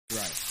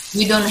Right.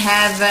 We don't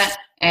have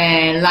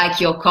like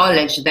your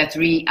college that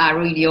are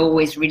really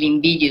always really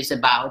envious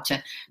about.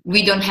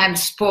 We don't have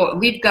sport.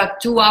 We've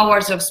got 2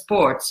 hours of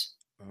sports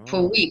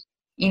per week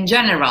in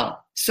general.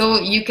 So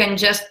you can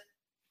just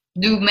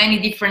do many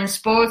different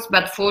sports,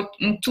 but for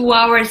 2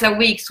 hours a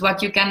week,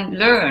 what you can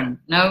learn,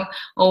 no,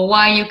 or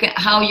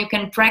how you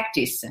can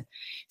practice.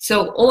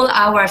 So all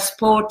our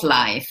sport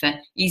life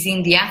is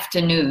in the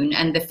afternoon,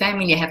 and the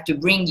family have to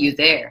bring you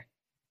there.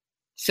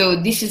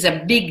 So this is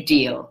a big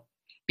deal,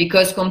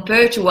 because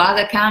compared to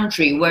other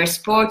countries where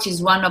sport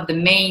is one of the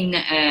main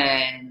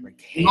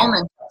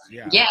moments,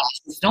 yes,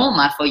 it's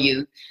normal for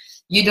you.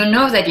 You don't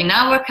know that in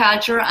our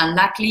culture, and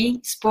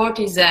luckily, sport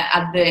is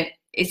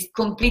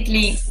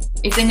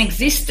it's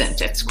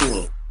inexistent at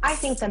school. I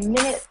think the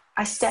minute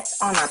I stepped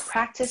on a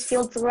practice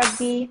field for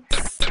rugby,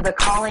 the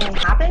calling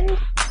happened.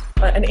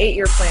 An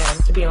 8-year plan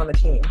to be on the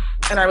team,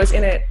 and I was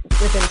in it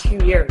within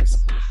 2 years.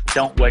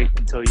 Don't wait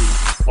until you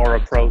are a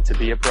pro to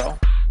be a pro,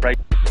 right?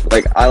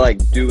 Like, I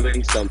like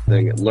doing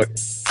something,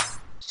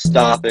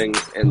 stopping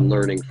and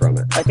learning from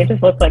it. Like, it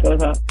just looked like it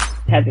was a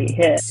heavy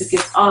hit. To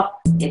give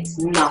up, it's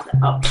not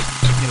up.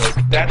 You know,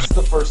 that's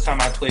the first time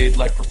I played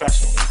like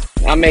professionally.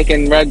 I'm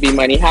making rugby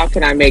money. How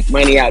can I make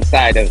money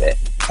outside of it?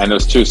 And there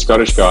was 2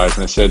 Scottish guys,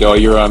 and they said, "Oh,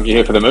 you're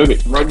here for the movie."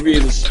 Rugby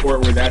is a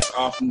sport where that's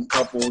often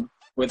coupled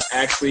with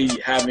actually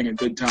having a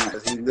good time.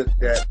 He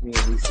looked at me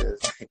and he says,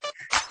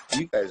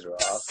 "You guys are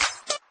off."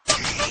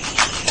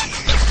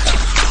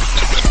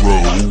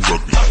 Grow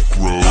rugby,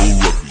 grow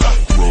rugby,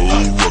 grow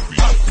rugby,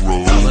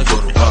 grow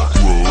rugby,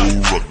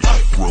 grow rugby,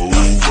 grow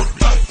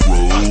rugby,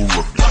 grow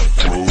rugby,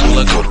 grow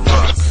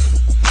rugby.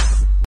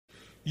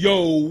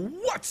 Yo,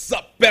 what's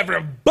up,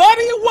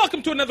 everybody?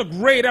 Welcome to another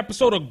great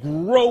episode of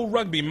Grow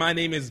Rugby. My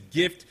name is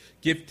Gift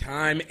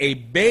Time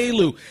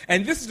Ebelu,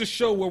 and this is the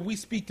show where we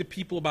speak to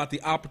people about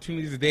the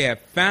opportunities that they have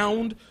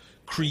found,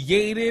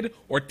 created,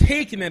 or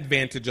taken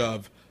advantage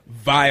of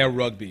via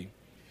rugby.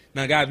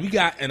 Now, guys, we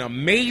got an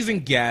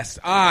amazing guest.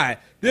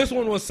 This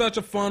one was such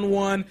a fun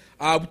one.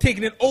 We're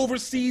taking it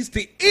overseas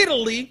to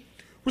Italy.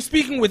 We're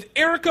speaking with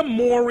Erica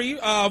Mori,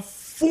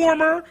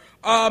 former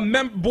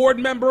board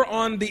member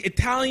on the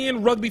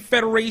Italian Rugby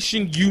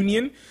Federation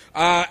Union.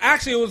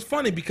 Actually, it was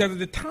funny because at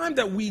the time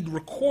that we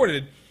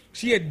recorded,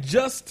 she had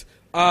just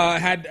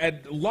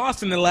had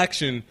lost an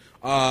election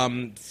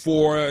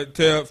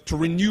to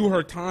renew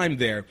her time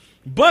there.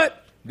 But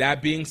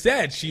that being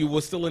said, she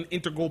was still an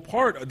integral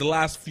part of the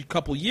last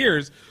couple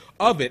years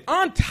of it.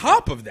 On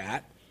top of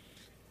that,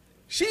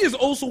 she is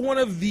also one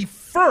of the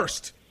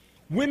first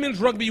Women's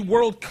Rugby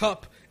World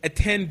Cup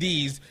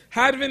attendees,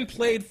 having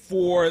played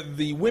for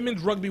the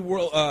Women's Rugby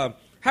World,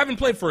 having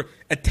played for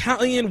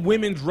Italian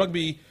Women's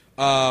Rugby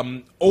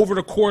over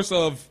the course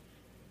of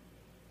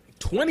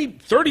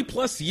 30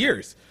 plus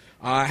years,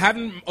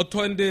 having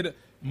attended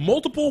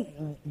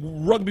multiple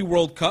Rugby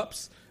World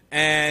Cups,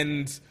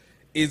 and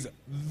is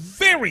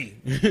very,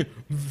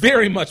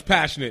 very much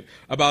passionate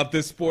about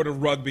this sport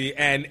of rugby.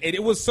 And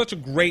it was such a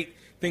great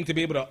thing to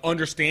be able to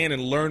understand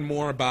and learn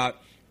more about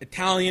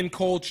Italian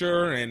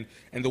culture and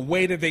the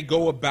way that they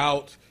go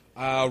about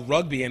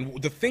rugby,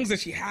 and the things that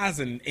she has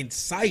in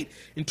sight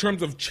in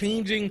terms of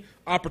changing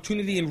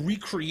opportunity and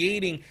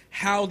recreating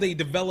how they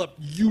develop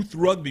youth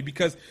rugby.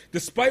 Because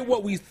despite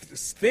what we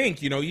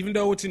think, even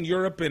though it's in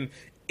Europe and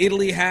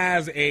Italy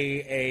has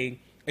a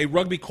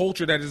rugby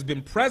culture that has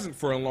been present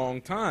for a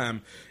long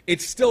time,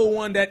 it's still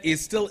one that is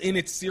still in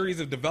its series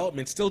of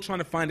development, still trying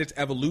to find its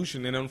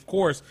evolution, and of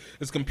course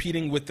is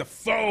competing with the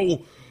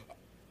foe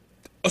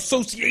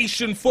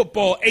association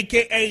football,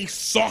 aka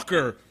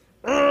soccer.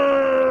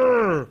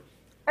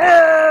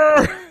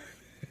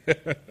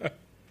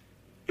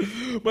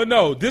 But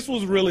no, this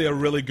was really a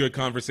really good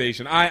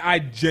conversation. I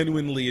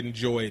genuinely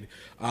enjoyed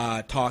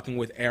talking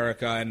with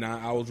Erica, and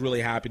I was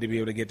really happy to be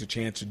able to get the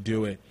chance to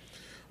do it.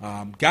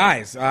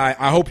 Guys,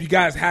 I hope you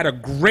guys had a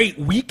great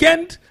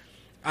weekend.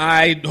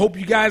 I hope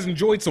you guys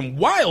enjoyed some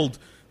wild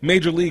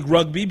Major League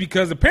Rugby,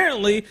 because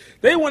apparently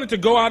they wanted to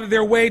go out of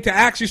their way to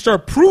actually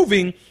start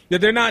proving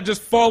that they're not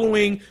just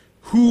following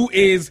who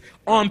is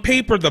on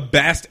paper the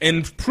best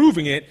and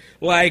proving it.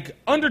 Like,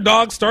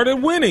 underdogs started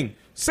winning.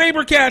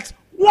 Sabercats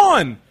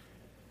won.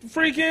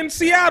 Freaking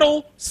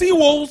Seattle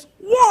Seawolves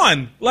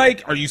won.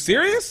 Like, are you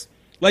serious?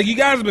 Like, you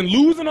guys have been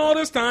losing all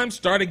this time,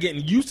 started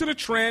getting used to the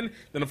trend.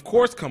 Then, of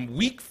course, come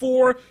week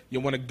 4, you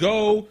want to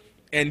go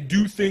and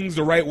do things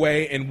the right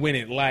way and win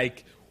it.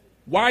 Like,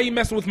 why are you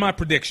messing with my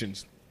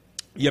predictions?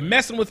 You're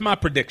messing with my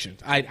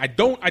predictions. I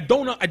don't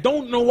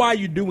know why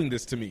you're doing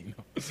this to me.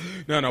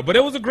 No. But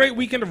it was a great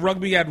weekend of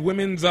rugby. You had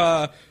women's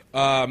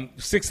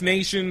Six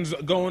Nations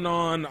going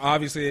on.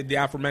 Obviously, the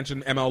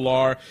aforementioned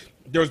MLR.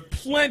 There's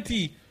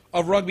plenty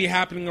of rugby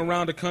happening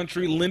around the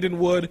country.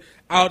 Lindenwood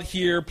out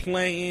here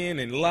playing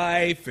and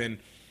life, and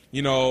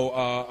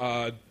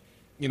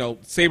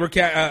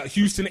Sabercat,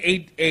 Houston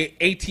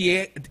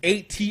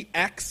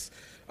ATX.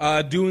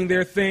 Doing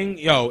their thing.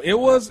 It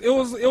was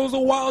a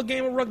wild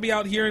game of rugby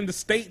out here in the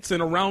States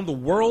and around the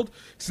world.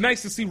 It's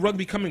nice to see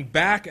rugby coming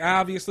back.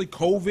 Obviously,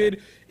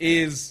 COVID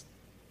is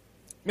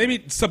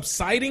maybe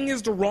subsiding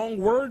is the wrong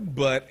word,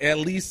 but at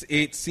least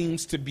it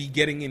seems to be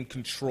getting in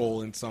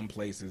control in some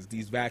places.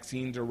 These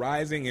vaccines are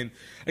rising, and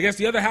I guess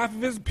the other half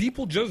of it is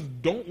people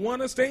just don't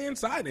want to stay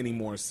inside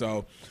anymore.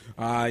 So,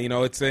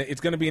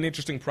 it's going to be an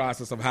interesting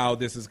process of how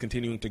this is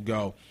continuing to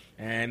go,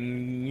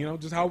 and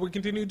just how we're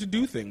continuing to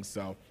do things.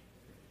 So,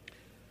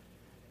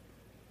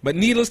 but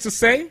needless to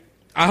say,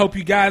 I hope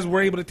you guys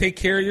were able to take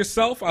care of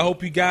yourself. I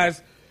hope you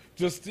guys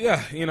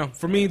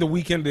for me, the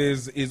weekend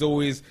is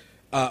always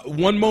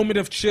one moment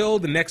of chill,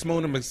 the next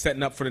moment of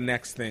setting up for the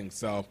next thing.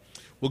 So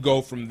we'll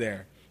go from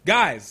there.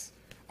 Guys,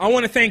 I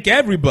want to thank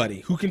everybody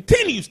who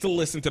continues to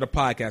listen to the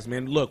podcast,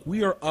 man. Look,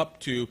 we are up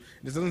to,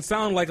 this doesn't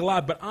sound like a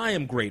lot, but I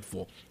am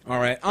grateful, all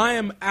right? I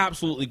am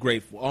absolutely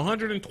grateful.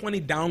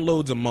 120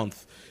 downloads a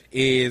month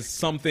is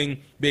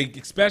something big,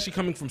 especially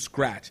coming from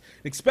scratch,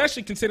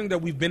 especially considering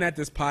that we've been at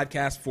this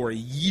podcast for a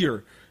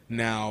year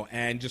now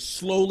and just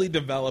slowly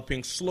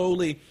developing,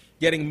 slowly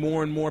getting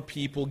more and more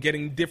people,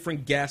 getting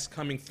different guests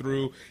coming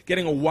through,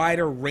 getting a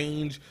wider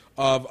range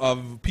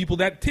of people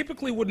that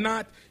typically would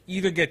not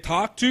either get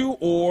talked to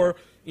or,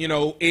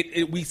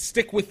 we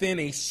stick within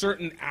a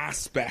certain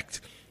aspect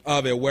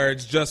of it where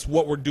it's just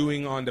what we're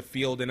doing on the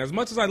field. And as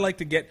much as I'd like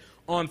to get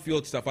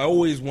on-field stuff, I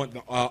always want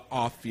the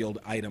off-field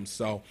items.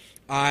 So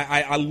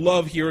I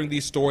love hearing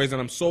these stories,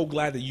 and I'm so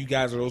glad that you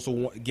guys are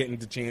also getting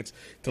the chance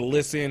to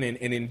listen and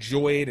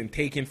enjoy it and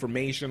take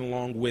information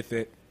along with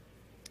it.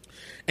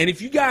 And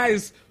if you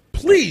guys,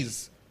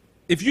 please,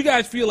 if you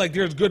guys feel like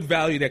there's good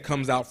value that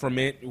comes out from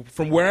it,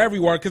 from wherever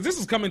you are, because this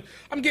is coming,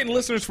 I'm getting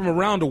listeners from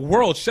around the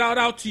world. Shout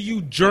out to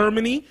you,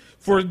 Germany,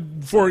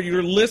 for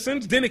your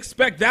listens. Didn't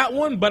expect that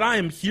one, but I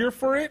am here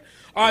for it.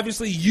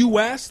 Obviously,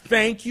 U.S.,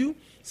 thank you.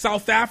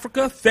 South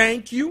Africa,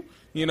 thank you.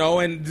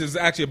 And there's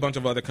actually a bunch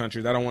of other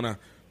countries. I don't want to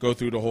go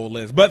through the whole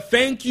list. But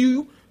thank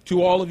you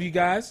to all of you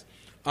guys.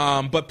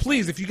 But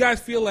please, if you guys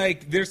feel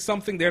like there's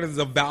something there that is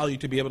of value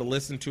to be able to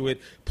listen to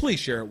it, please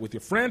share it with your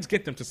friends.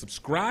 Get them to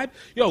subscribe.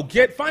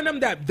 Find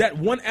them that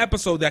one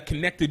episode that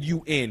connected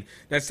you in,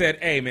 that said,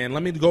 hey, man,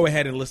 let me go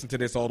ahead and listen to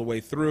this all the way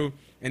through.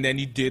 And then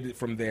you did it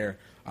from there.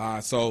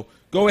 So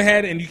go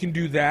ahead and you can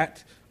do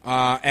that.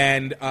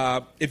 And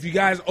if you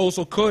guys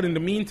also could, in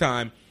the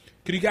meantime,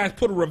 could you guys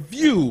put a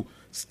review,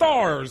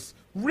 stars,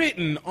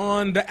 written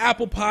on the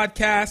Apple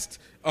Podcast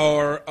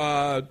or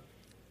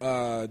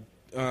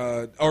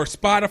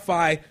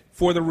Spotify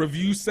for the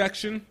review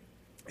section?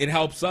 It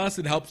helps us.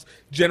 It helps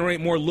generate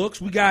more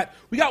looks. We got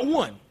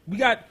one. We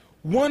got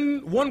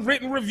one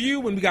written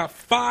review, and we got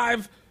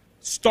 5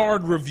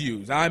 starred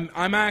reviews. I'm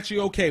actually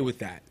okay with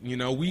that.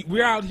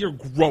 We're out here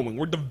growing.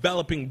 We're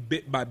developing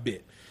bit by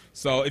bit.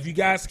 So if you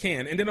guys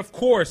can, and then of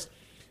course,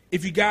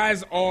 if you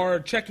guys are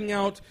checking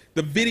out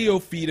the video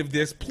feed of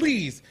this,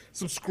 please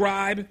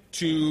subscribe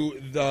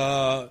to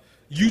the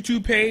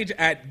YouTube page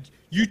at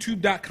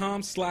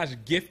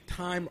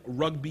youtube.com/Gift-Time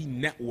Rugby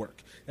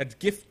Network. That's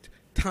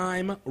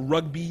Gift-Time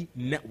Rugby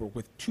Network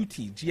with 2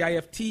 T's,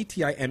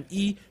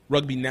 GIFT-TIME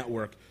Rugby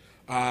Network.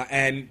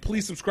 And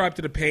please subscribe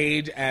to the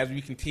page as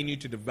we continue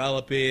to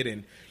develop it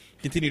and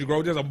continue to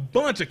grow. There's a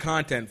bunch of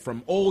content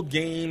from old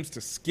games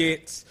to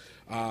skits,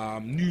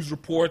 news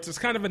reports. It's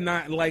kind of a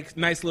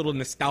nice little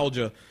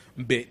nostalgia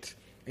bit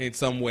in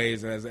some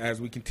ways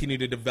as we continue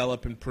to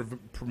develop and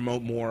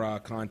promote more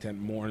content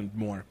more and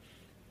more.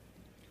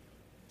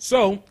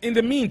 So, in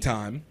the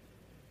meantime,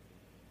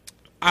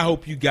 I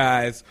hope you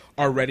guys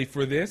are ready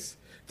for this.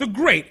 The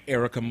great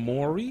Erica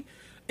Mori,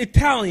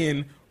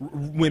 Italian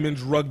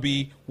Women's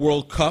Rugby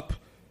World Cup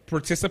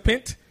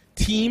participant,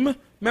 team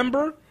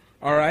member,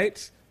 all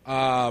right?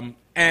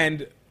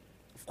 And,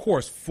 of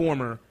course,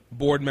 former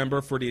board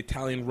member for the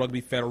Italian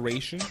Rugby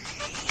Federation.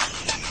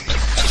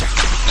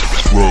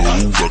 Grow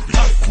rugby,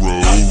 grow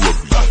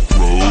rugby,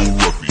 grow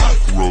rugby,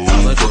 grow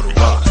rugby,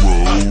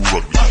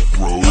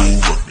 grow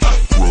rugby.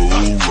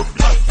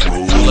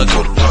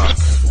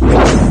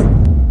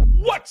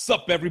 What's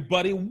up,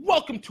 everybody?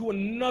 Welcome to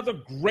another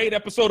great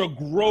episode of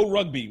Grow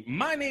Rugby.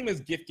 My name is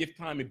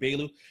Gift-Time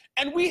Ibelu,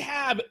 and we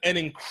have an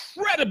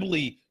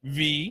incredibly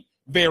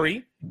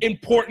very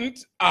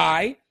important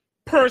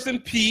person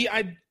P.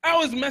 I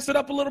always mess it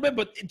up a little bit,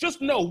 but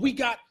just know we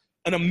got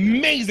an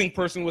amazing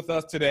person with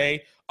us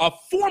today, a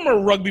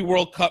former Rugby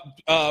World Cup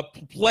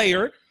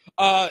player,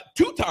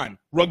 2-time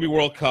Rugby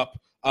World Cup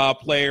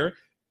player,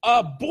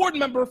 a board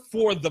member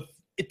for the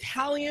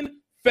Italian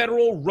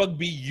Federal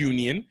Rugby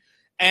Union,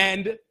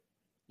 and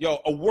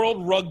a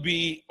World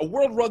Rugby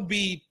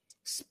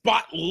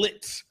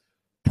spotlit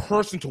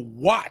person to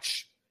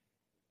watch.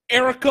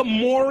 Erica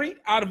Mori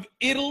out of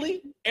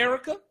Italy.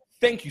 Erica,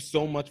 thank you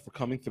so much for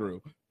coming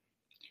through.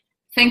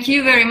 Thank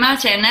you very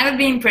much. I've never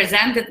been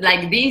presented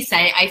like this.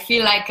 I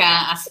feel like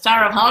a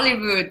star of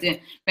Hollywood,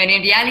 but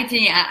in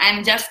reality,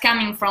 I'm just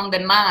coming from the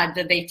mud,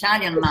 the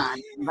Italian mud.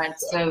 But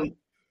so,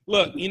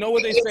 look, you know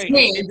what they say.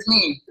 It's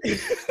me.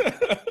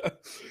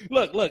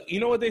 Look, you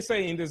know what they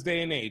say in this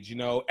day and age, you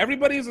know,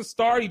 everybody is a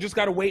star. You just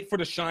got to wait for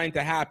the shine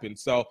to happen.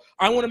 So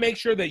I want to make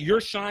sure that your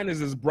shine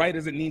is as bright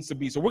as it needs to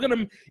be. So we're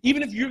going to,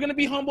 even if you're going to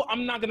be humble,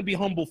 I'm not going to be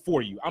humble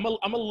for you. I'm going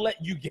to let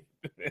you get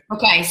it.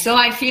 Okay, so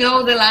I feel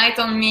all the light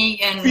on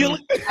me and I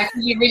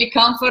feel really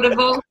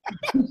comfortable.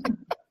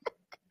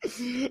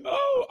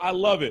 Oh, I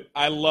love it.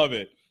 I love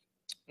it.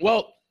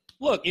 Well,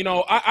 look, you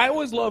know, I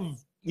always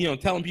love, you know,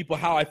 telling people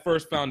how I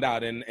first found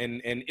out. And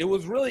it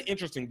was really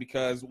interesting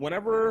because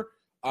whenever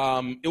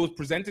it was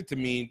presented to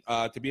me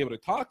to be able to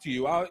talk to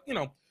you, you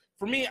know,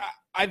 for me,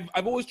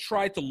 I've always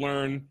tried to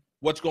learn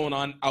what's going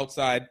on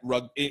outside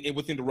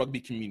within the rugby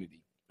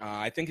community.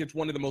 I think it's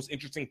one of the most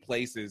interesting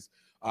places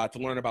to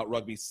learn about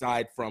rugby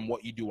aside from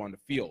what you do on the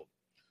field.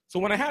 So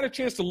when I had a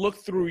chance to look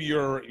through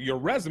your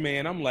resume,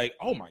 and I'm like,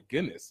 oh my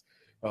goodness,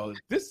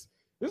 this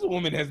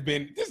woman has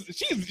been,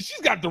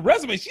 she's got the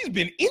resume. She's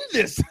been in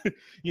this,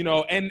 you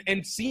know,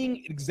 and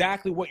seeing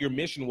exactly what your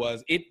mission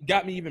was, it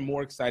got me even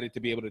more excited to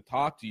be able to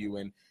talk to you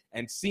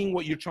and seeing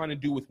what you're trying to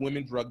do with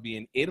women's rugby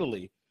in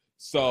Italy.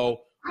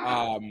 So,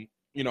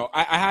 you know,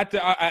 I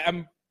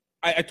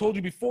told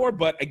you before,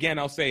 but again,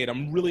 I'll say it.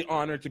 I'm really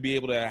honored to be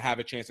able to have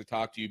a chance to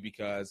talk to you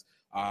because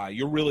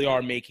you really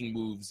are making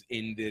moves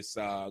in this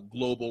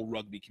global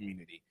rugby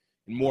community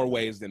in more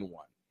ways than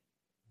one.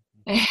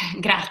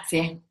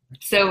 Grazie.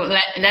 So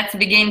let's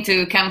begin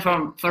to come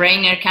from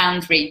foreigner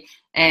country.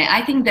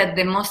 I think that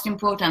the most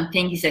important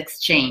thing is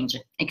exchange,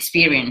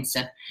 experience,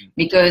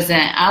 because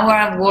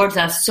our worlds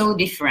are so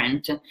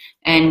different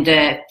and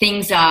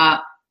things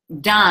are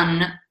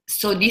done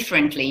so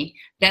differently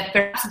that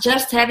perhaps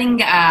just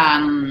having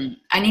an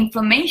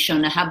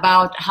information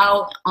about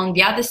how on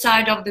the other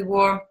side of the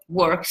world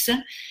works,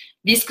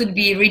 this could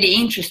be really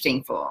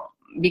interesting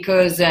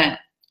because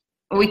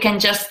we can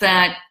just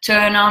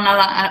turn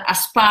on a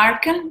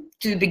spark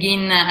to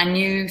begin a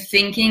new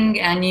thinking,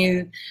 a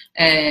new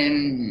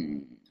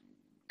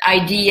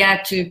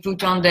idea to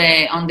put on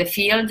the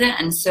field.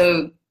 And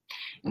so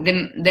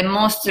the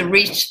most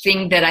rich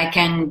thing that I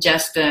can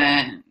just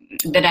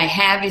that I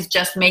have is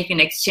just making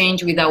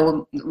exchange with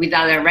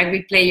other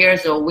rugby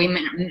players or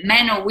women,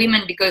 men or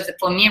women, because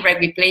for me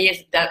rugby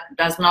players that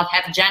does not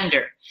have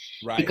gender.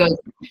 Right. Because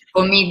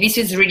for me, this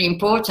is really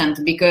important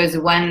because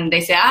when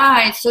they say,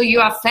 so you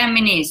are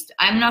feminist,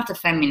 I'm not a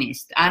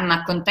feminist. I'm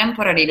a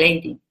contemporary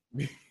lady.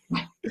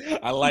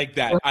 I like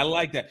that.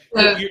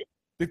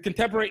 The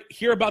contemporary,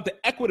 hear about the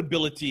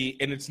equitability,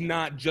 and it's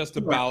not just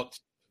about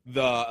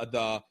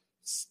the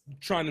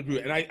trying to do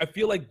it. And I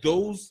feel like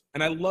those,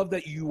 and I love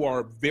that you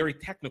are very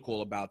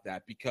technical about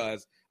that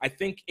because I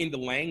think in the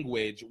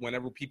language,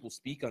 whenever people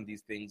speak on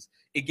these things,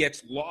 it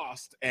gets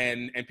lost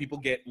and people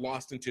get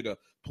lost into the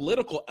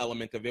political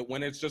element of it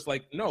when it's just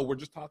like, no, we're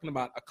just talking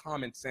about a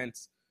common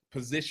sense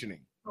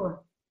positioning.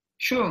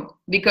 Sure.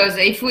 Because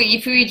if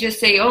we just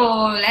say,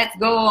 let's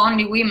go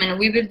only women,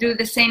 we will do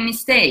the same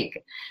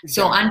mistake. Exactly.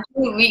 So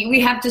until we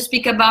have to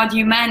speak about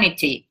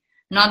humanity,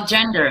 not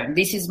gender.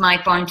 This is my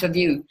point of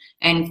view.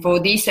 And for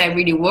this, I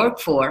really work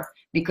for,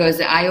 because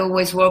I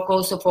always work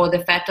also for the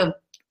fact of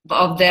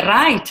the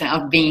right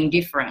of being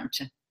different.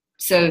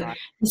 So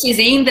this is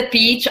in the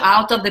pitch,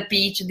 out of the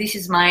pitch, this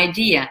is my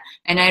idea.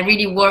 And I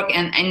really work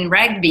in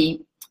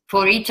rugby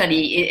for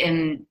Italy,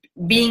 and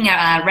being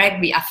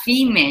a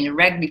female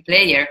rugby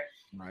player,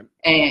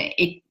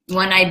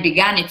 when I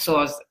began, it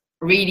was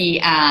really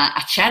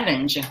a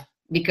challenge.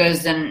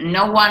 Because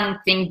no one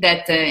thinks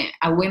that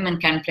a woman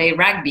can play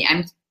rugby.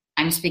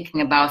 I'm speaking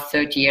about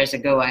 30 years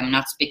ago. I'm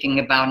not speaking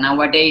about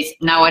nowadays.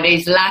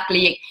 Nowadays,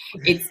 luckily,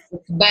 it's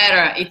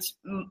better. It's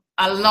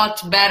a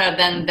lot better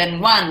than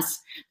once.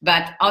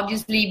 But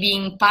obviously,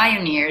 being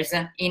pioneers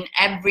in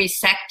every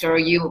sector,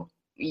 you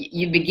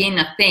begin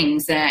at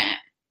things.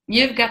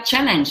 You've got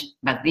challenge,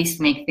 but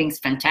this makes things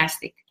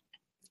fantastic.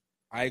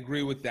 I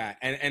agree with that,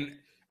 and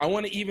I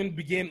want to even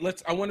begin.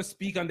 I want to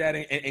speak on that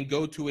and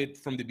go to it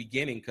from the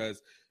beginning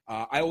because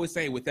I always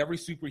say with every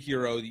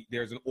superhero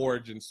there's an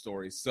origin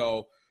story.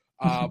 So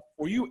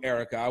for you,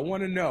 Erica, I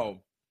want to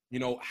know,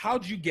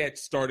 how'd you get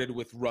started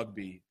with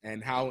rugby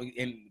and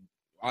and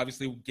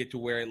obviously get to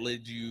where it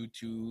led you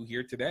to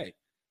here today?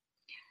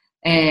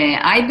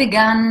 I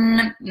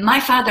began.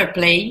 My father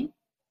played,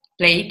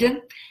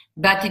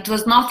 but it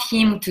was not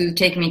him to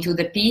take me to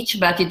the pitch.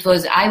 But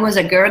I was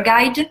a girl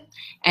guide.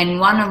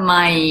 And one of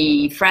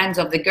my friends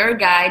of the girl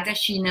guide,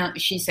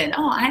 she said,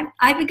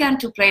 I began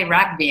to play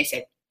rugby. I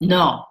said,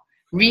 no,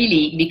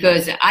 really,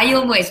 because I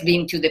always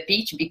been to the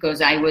pitch because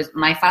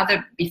my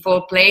father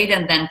before played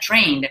and then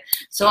trained.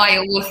 So I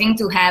always think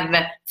to have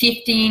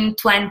 15,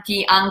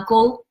 20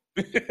 uncle.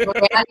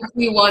 The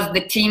reality was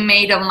the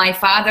teammate of my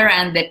father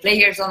and the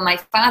players of my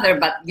father.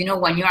 But when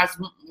you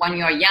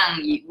are young,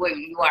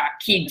 you are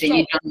a kid and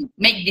you don't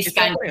make this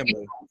kind of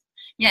thing.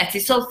 Yes,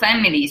 it's all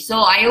family. So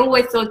I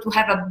always thought to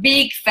have a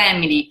big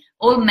family,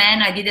 all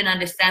men. I didn't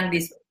understand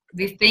these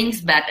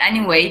things, but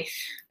anyway.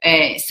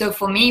 So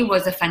for me, it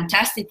was a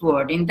fantastic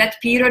world. In that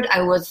period,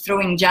 I was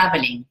throwing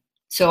javelin.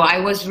 So I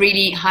was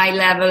really high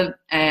level,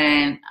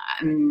 an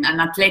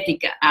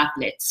athletic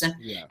athlete.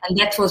 Yeah. And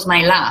that was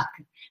my luck.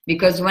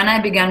 because when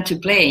I began to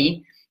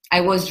play,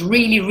 I was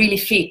really, really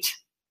fit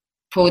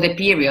for the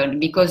period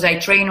because I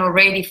trained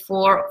already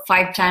 4 or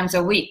 5 times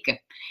a week.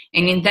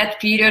 And in that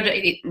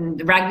period,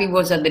 rugby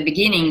was at the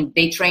beginning,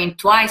 they trained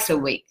twice a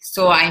week.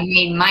 So I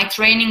made my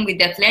training with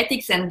the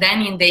athletics and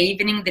then in the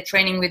evening, the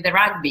training with the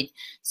rugby.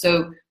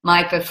 So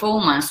my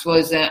performance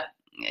was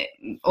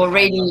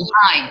already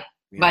high,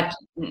 but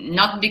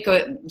not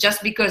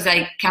just because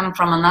I come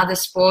from another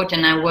sport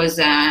and I was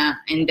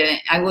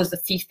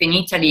the 5th in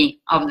Italy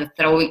of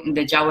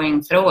the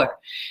javelin thrower.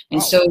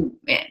 And so,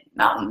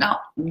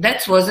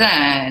 that was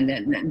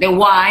the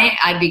why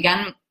I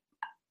began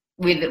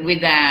with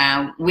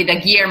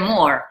a gear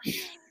more.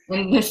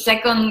 And the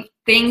second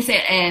things,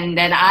 and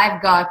that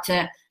I've got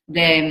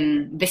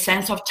the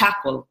sense of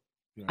tackle.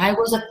 Yeah. I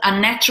was a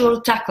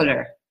natural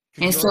tackler,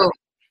 and so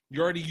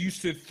you're already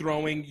used to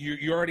throwing.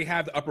 You already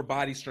have the upper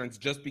body strength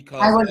just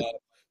because.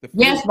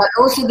 Yes, but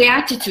also the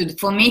attitude.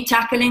 For me,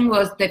 tackling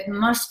was the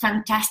most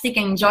fantastic,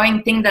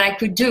 enjoying thing that I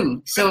could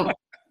do. So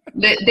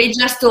they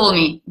just told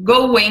me,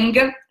 go wing,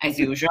 as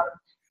usual.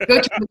 Go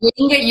to the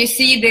wing, you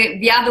see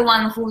the other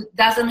one who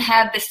doesn't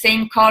have the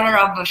same color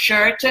of a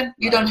shirt,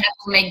 you don't have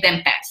to make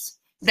them pass.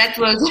 That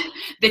was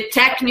the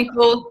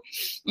technical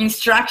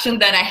instruction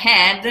that I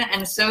had,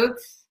 and so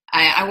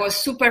I was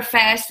super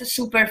fast,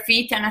 super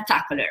fit, and a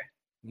tackler.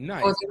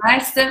 Nice. For the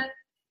rest,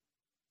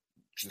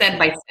 step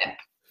by step.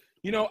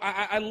 You know,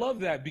 I love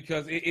that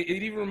because it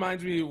even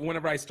reminds me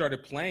whenever I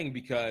started playing,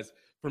 because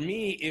for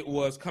me, it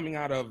was coming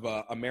out of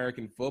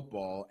American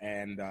football,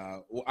 and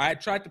I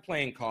tried to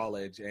play in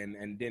college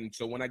and didn't.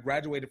 So when I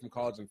graduated from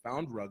college and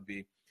found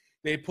rugby,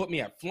 they put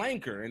me at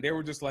flanker, and they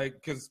were just like,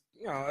 because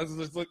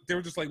they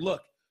were just like,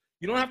 look,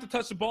 you don't have to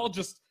touch the ball,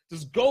 just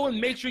go and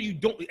make sure you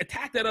don't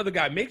attack that other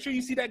guy. Make sure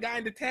you see that guy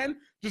in the 10,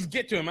 just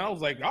get to him. I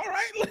was like, all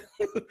right,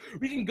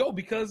 we can go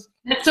because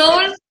that's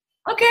all.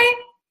 Okay,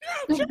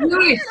 yeah, sure,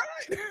 do it.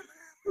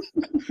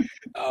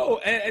 Oh,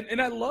 and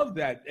I love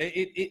that.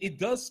 It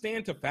does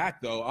stand to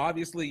fact, though.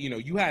 Obviously,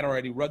 you had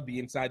already rugby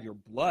inside your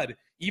blood.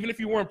 Even if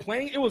you weren't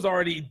playing, it was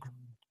already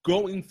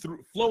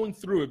flowing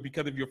through it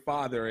because of your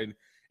father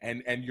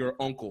and your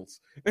uncles.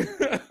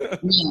 Yeah,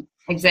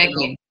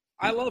 exactly.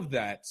 I love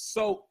that.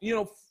 So,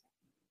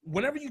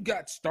 whenever you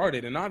got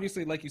started, and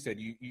obviously, like you said,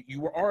 you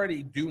were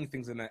already doing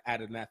things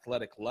at an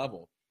athletic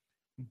level.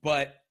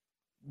 But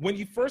when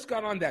you first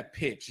got on that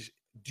pitch,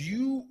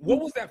 what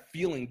was that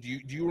feeling? Do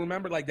you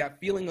remember like that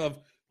feeling of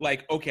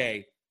like,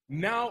 okay,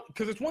 now,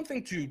 because it's one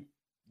thing to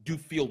do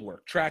field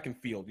work, track and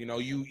field,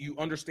 you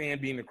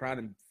understand being the crowd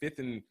in 5th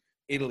in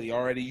Italy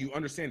already, you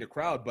understand the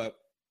crowd, but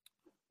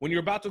when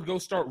you're about to go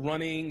start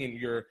running and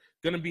you're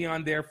going to be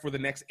on there for the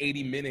next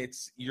 80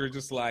 minutes, you're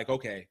just like,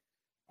 okay,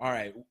 all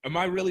right, am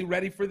I really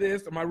ready for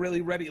this? Am I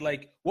really ready?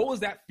 Like, what was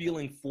that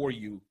feeling for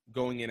you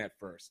going in at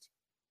first?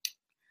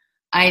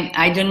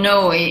 I don't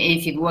know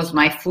if it was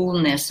my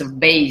fullness of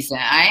base.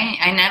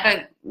 I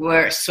never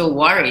were so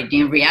worried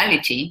in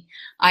reality.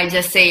 I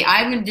just say,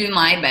 I will do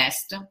my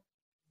best.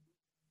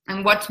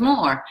 And what's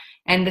more?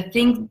 And the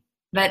thing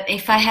that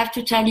if I have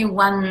to tell you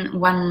one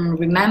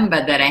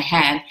remember that I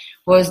had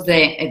was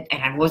it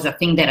was a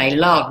thing that I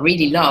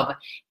really love.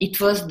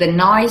 It was the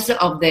noise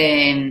of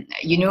the,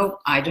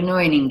 I don't know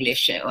in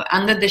English,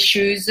 under the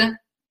shoes.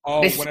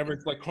 Oh, whenever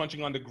it's like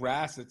crunching on the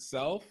grass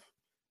itself?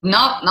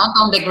 Not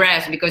on the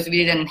grass because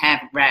we didn't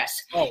have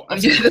grass. Oh,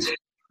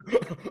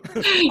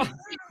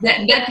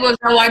 that was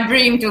our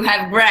dream to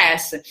have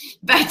grass.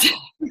 But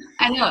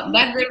I know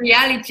that's the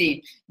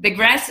reality. The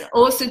grass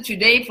also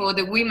today for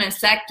the women's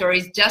sector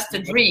is just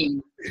a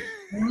dream.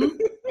 Mm-hmm.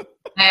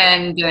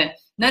 And the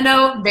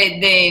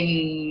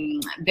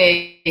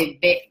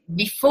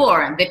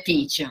before the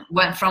pitch,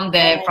 from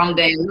the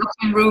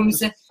locker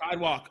rooms.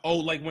 Sidewalk. Oh,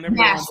 like whenever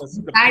yes, you're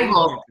on the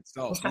sidewalk.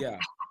 Itself. Yeah.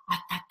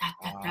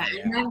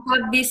 And I've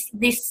got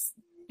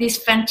this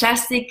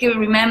fantastic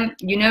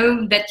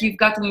that you've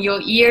got in your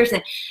ears,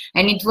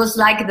 and it was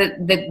like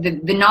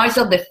the noise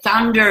of the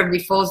thunder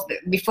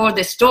before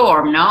the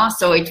storm, no?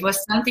 So it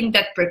was something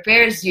that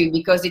prepares you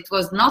because it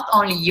was not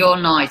only your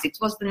noise, it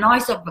was the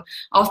noise of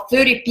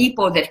 30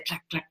 people that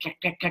clack, clack,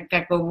 clack, clack, clack,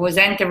 clack, was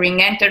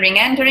entering, and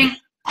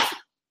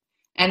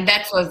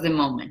that was the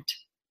moment.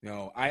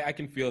 No, I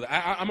can feel that.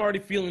 I'm already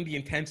feeling the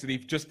intensity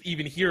just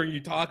even hearing you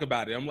talk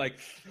about it. I'm like,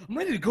 I'm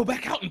ready to go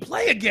back out and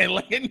play again.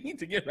 Like, I need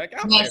to get back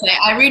out there. Yes,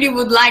 I really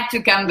would like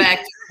to come back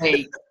to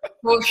play,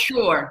 for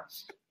sure.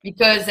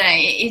 Because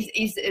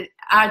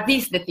are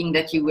these the thing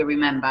that you will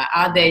remember?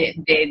 Are the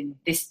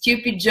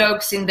stupid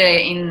jokes in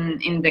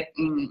the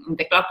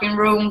clocking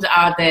rooms?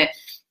 Are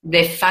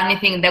the funny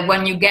thing that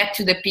when you get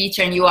to the pitch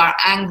and you are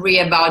angry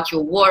about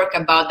your work,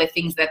 about the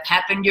things that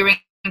happened during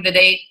the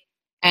day,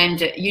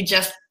 and you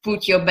just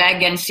put your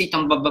bag and sit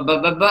on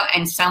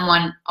and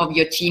someone of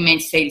your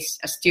teammates says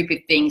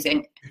stupid things,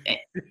 and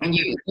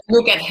you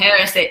look at her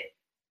and say,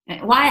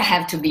 why I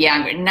have to be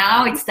angry?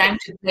 Now it's time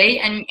to play,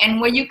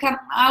 and when you come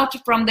out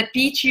from the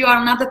pitch, you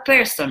are another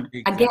person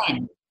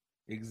again.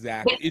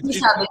 Exactly.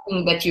 These are the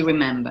things that you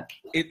remember.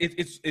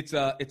 It's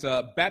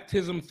a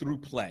baptism through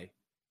play.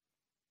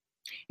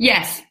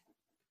 Yes,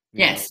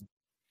 Yes.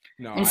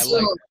 No, And I so,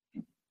 like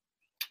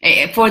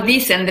that. For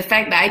this and the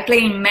fact that I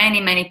play in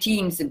many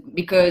teams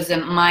because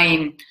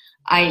Dinosaur?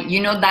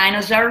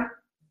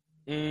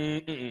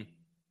 Mm-mm.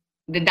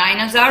 The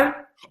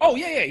Dinosaur? Oh,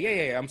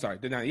 yeah. I'm sorry.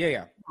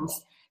 Yeah.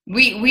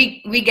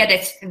 We get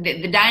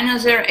the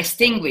Dinosaur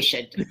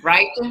extinguished,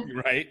 right?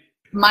 Right.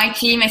 My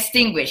team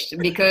extinguished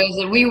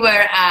because we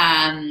were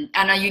on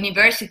a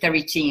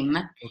university team.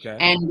 Okay.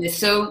 And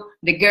so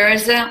the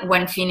girls,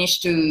 when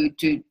finished to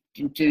do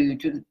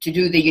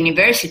the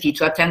university,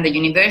 to attend the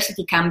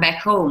university, come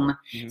back home.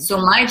 Mm-hmm. So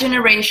my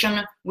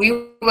generation, we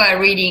were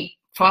really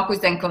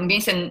focused and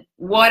convinced, and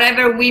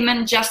whatever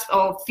women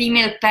or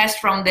female passed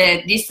from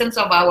the distance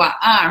of our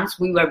arms,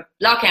 we were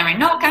blocking.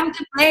 No, come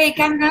to play,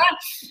 come to.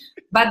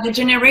 But the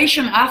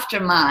generation after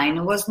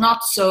mine was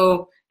not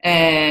so,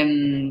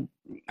 brilliant.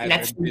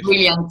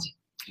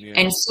 Yeah.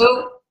 And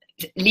so,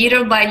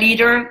 little by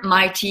little,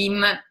 my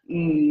team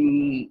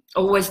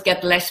always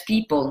get less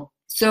people.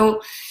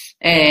 So,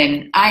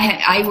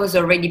 I was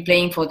already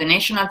playing for the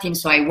national team,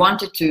 so I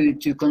wanted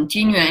to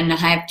continue, and I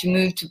had to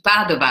move to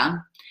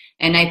Padova.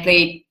 And I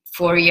played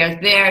 4 years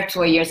there,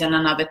 2 years in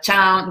another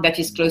town that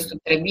is close to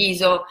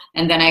Treviso.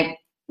 And then I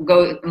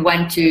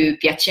went to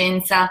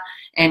Piacenza.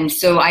 And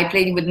so I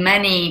played with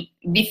many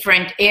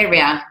different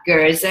area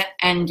girls.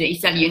 And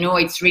Italy,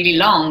 it's really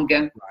long.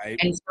 Right.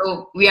 And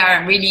so we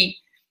are really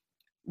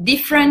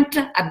different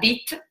a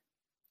bit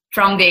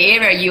from the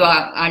area you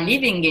are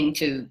living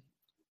into.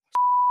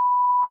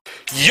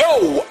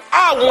 Yo,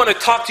 I want to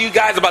talk to you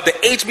guys about the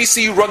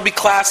HBCU Rugby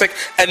Classic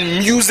and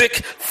Music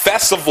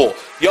Festival.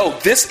 Yo,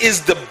 this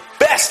is the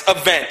best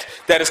event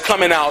that is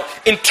coming out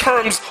in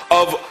terms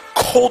of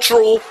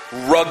cultural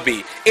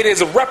rugby. It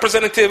is a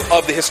representative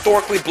of the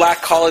historically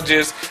black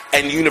colleges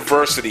and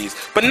universities,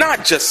 but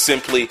not just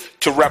simply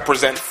to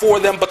represent for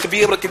them, but to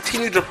be able to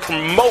continue to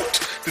promote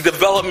the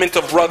development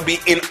of rugby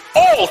in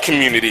all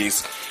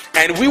communities.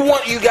 And we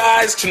want you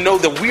guys to know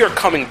that we are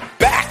coming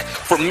back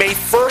for May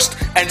 1st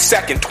and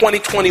 2nd,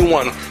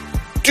 2021.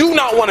 Do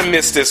not want to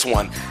miss this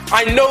one.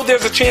 I know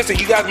there's a chance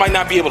that you guys might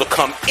not be able to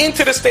come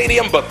into the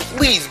stadium, but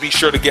please be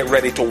sure to get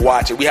ready to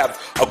watch it. We have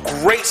a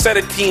great set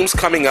of teams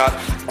coming up,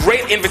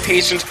 great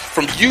invitations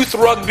from youth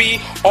rugby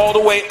all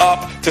the way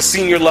up to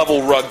senior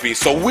level rugby.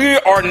 So we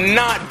are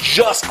not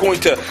just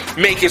going to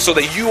make it so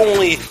that you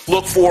only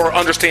look for or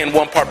understand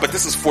one part, but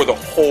this is for the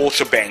whole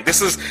shebang.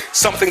 This is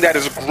something that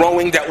is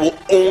growing that will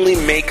only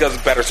make us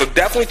better. So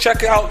definitely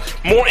check out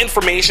more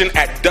information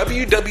at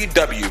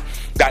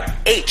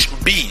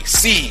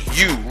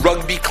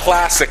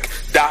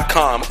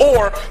www.hbcurugbyclassic.com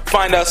or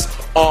find us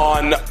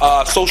on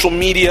social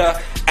media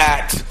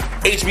at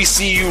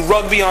HBCU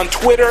Rugby on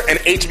Twitter and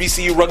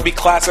HBCU Rugby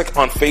Classic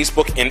on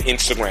Facebook and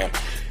Instagram.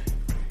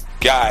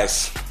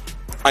 Guys,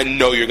 I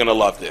know you're going to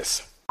love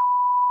this.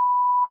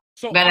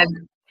 So that's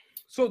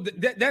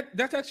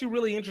actually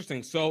really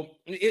interesting. So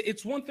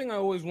it's one thing I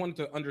always wanted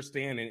to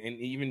understand, and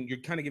even you're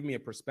kind of giving me a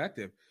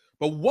perspective.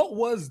 But what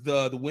was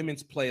the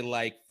women's play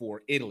like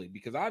for Italy?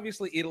 Because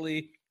obviously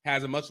Italy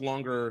has a much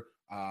longer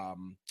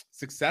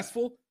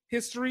successful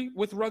history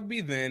with rugby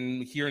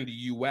than here in the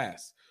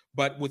U.S.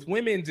 But with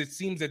women's, it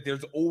seems that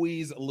there's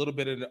always a little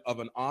bit of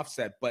an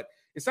offset. But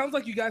it sounds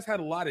like you guys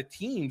had a lot of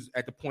teams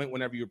at the point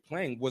whenever you're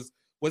playing. Was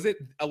it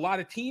a lot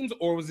of teams,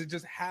 or was it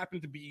just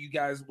happened to be you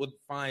guys would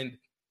find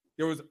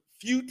there was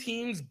few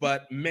teams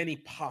but many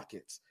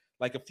pockets,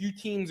 like a few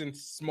teams in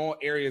small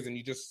areas, and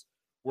you just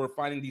were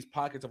finding these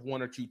pockets of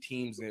one or two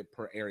teams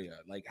per area?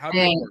 Like, how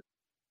did it work?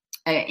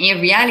 In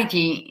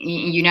reality,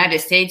 in United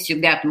States, you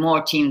got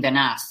more team than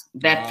us.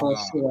 That's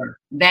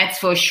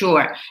for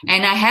sure.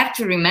 And I have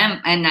to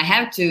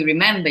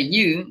remember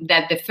you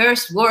that the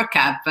first World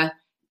Cup,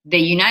 the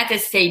United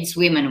States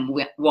women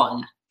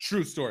won.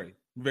 True story.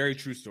 Very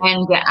true story.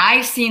 And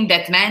I've seen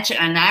that match,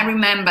 and I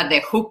remember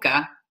the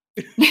hooker.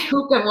 The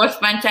hooker was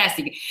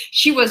fantastic.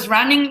 She was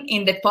running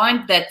in the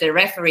point that the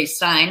referee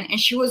signed, and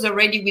she was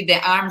already with the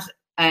arms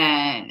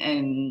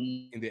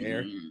in the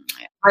air,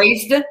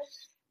 raised,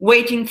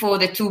 waiting for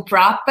the two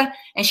prop,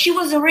 and she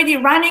was already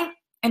running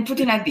and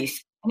putting like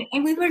this.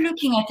 And we were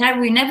looking at her.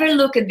 We never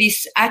look at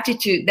this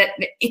attitude, that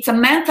it's a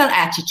mental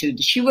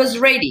attitude. She was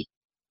ready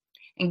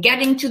and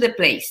getting to the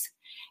place.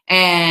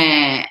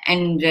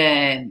 And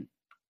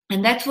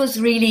that was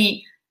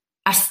really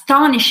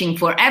astonishing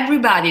for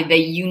everybody. The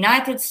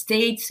United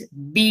States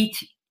beat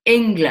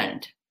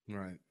England.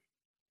 Right.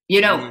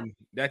 You know. I mean,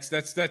 that's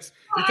you're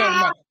talking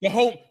about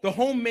the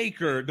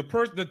homemaker,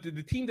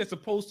 the team that's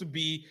supposed to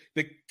be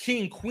the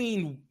king,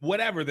 queen,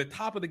 whatever, the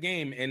top of the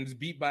game, and is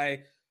beat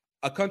by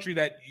a country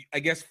that I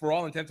guess for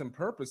all intents and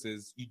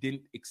purposes you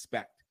didn't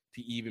expect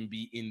to even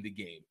be in the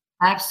game.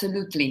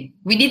 Absolutely.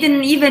 We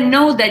didn't even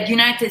know that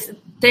United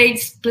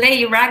States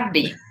play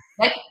rugby.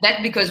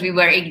 That because we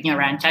were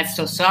ignorant. I'm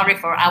so sorry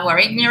for our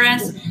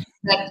ignorance.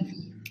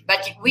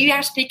 But we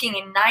are speaking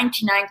in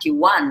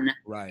 1991.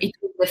 Right. It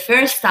was the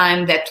first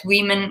time that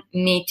women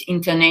meet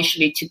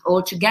internationally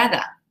all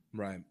together.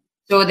 Right.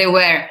 So there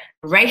were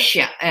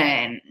Russian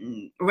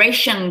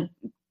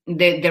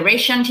the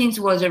Russian teams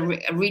was a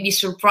really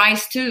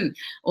surprise too.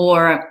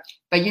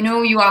 But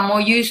you are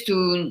more used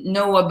to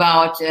know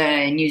about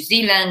New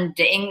Zealand,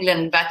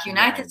 England, but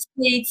United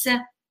States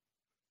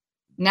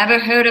never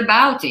heard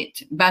about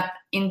it. But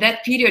in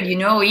that period,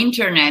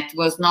 internet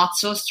was not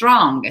so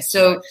strong.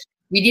 So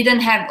we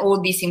didn't have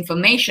all this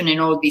information and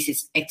all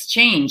this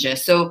exchange.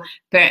 So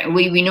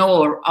we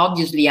know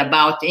obviously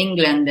about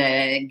England,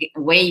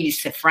 Wales,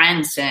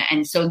 France,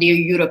 and so the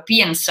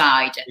European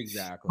side.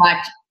 Exactly.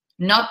 But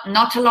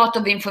not a lot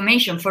of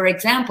information. For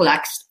example,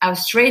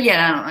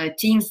 Australia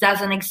teams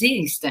doesn't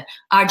exist.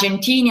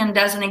 Argentinian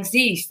doesn't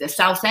exist.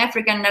 South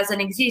African doesn't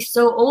exist.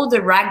 So all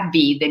the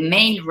rugby, the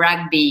male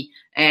rugby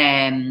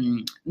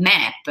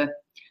map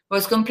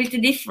was completely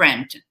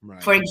different.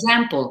 Right. For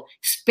example,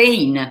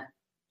 Spain,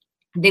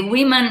 the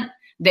women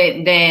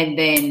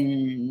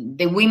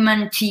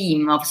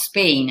team of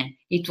Spain,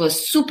 it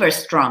was super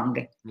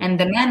strong, and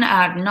the men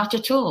are not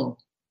at all.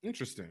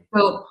 Interesting.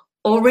 So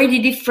already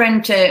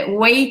different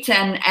weight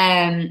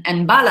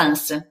and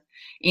balance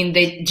in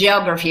the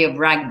geography of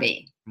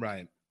rugby.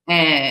 Right.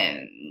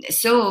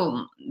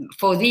 So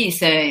for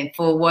this,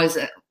 was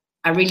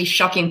a really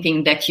shocking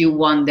thing that you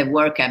won the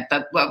World Cup.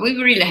 But we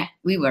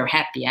were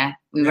happy.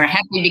 We were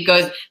happy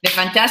because the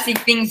fantastic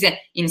things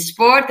in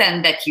sport,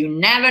 and that you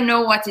never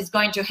know what is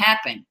going to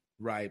happen.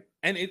 Right.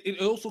 And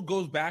it also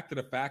goes back to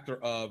the factor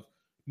of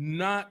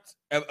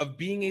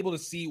being able to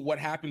see what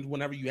happens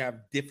whenever you have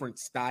different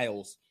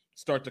styles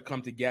start to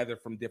come together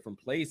from different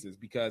places.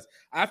 Because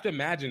I have to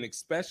imagine,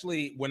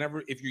 especially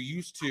if you're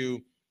used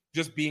to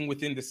just being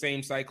within the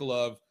same cycle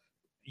of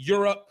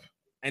Europe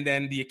and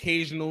then the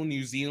occasional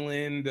New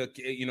Zealand,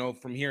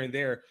 from here and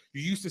there,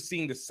 you're used to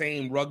seeing the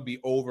same rugby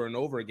over and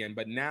over again.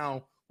 But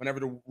now, whenever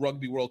the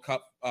Rugby World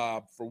Cup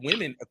for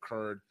women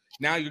occurred,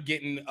 now you're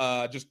getting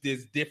just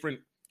these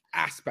different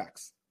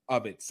aspects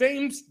of it.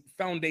 Same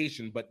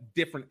foundation, but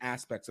different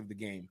aspects of the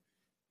game.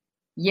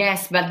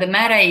 Yes, but the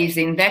matter is,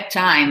 in that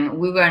time,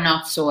 we were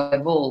not so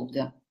evolved.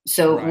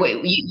 So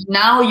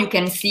now you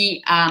can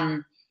see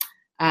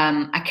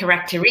a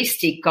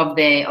characteristic of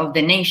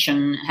the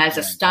nation, has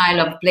a style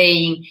of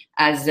playing,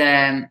 as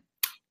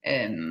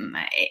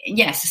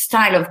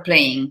style of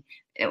playing.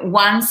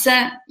 Once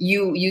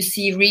you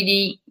see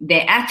really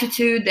the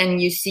attitude,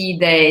 and you see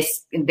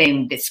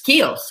the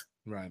skills.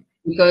 Right.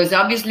 Because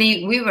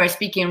obviously we were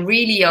speaking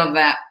really of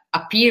a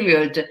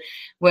period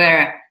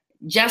where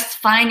just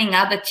finding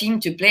other team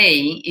to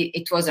play,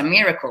 it was a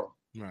miracle.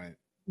 Right.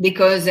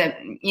 Because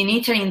in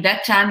Italy in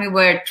that time we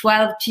were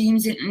 12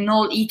 teams in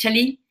all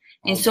Italy,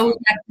 and so we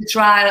had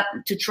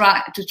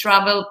to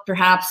travel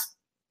perhaps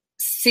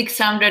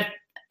 600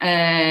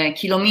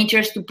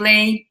 kilometers to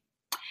play.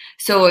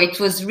 So it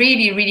was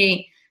really,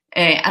 really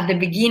at the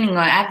beginning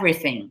of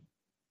everything.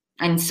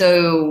 And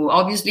so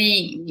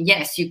obviously,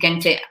 yes, you can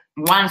take.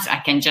 Once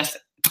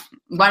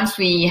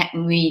we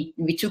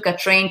took a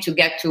train to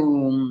get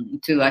to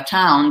a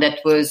town that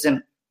was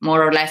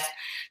more or less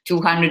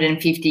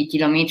 250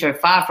 kilometers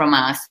far from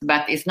us,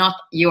 but it's not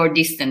your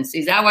distance,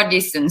 it's our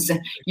distance.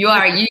 You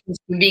are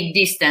used to big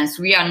distance,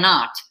 we are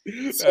not.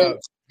 So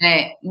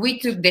we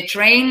took the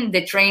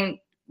train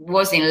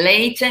wasn't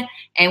late,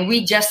 and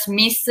we just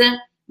missed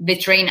the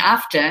train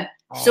after.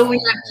 So we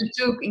have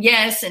to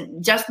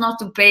just not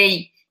to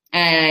pay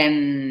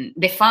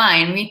the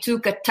fine, we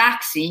took a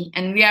taxi,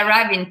 and we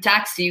arrived in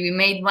taxi. We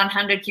made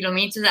 100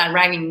 kilometers,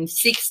 arriving in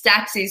 6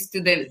 taxis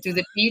to the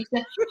pit,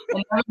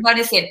 and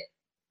everybody said,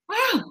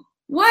 "Wow,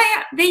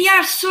 why they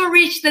are so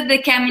rich that they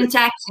came in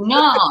taxi?"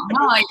 No,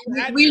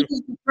 we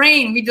took the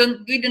train. We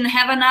don't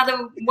have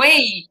another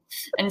way,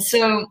 and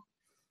so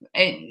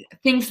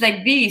things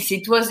like this.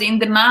 It was in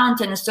the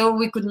mountain, so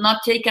we could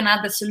not take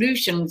another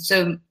solution.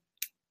 So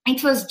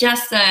it was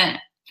just a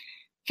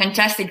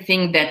fantastic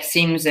thing that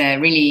seems a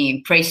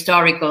really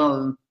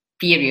prehistorical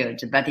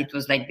period, but it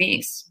was like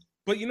this.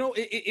 But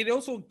it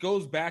also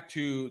goes back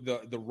to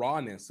the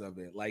rawness of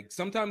it. Like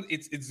sometimes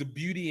it's the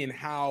beauty in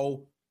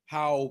how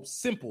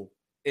simple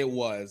it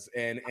was,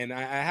 and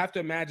I have to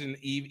imagine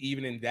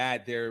even in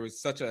that there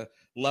was such a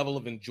level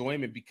of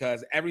enjoyment,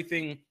 because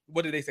everything.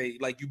 What did they say?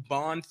 Like you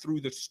bond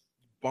through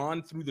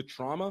the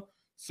trauma.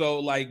 So,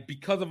 like,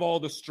 because of all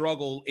the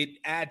struggle, it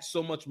adds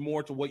so much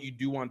more to what you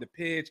do on the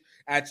pitch,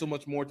 adds so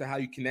much more to how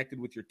you connected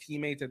with your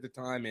teammates at the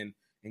time, and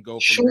go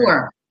from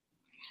there.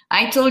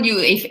 I told you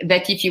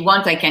if you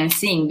want, I can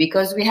sing,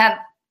 because we have,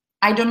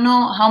 I don't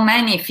know how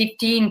many,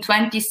 15,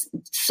 20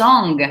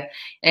 songs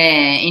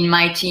in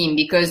my team,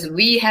 because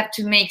we have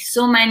to make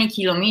so many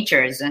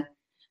kilometers.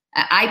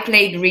 I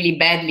played really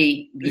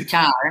badly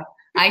guitar.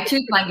 I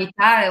took my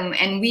guitar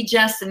and we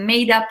just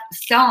made up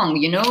song,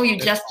 you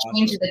just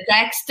change the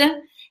text.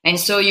 And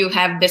so you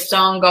have the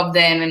song of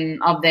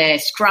the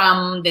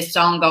scrum, the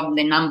song of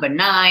the number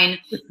 9,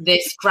 the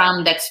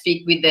scrum that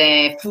speak with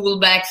the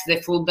fullbacks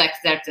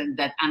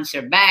that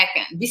answer back.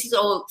 This is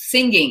all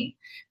singing,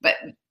 but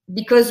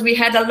because we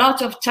had a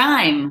lot of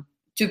time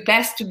to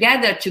pass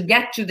together to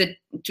get to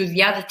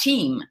the other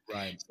team.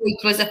 Right. So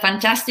it was a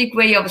fantastic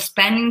way of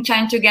spending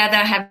time together,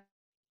 having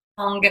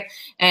song,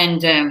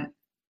 and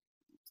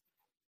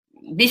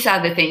these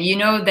are the things,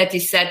 that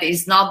is said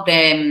is not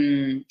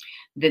the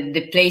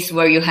place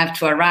where you have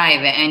to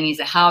arrive, and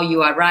is how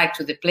you arrive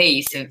to the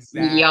place.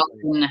 Really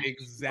often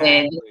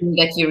the thing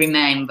that you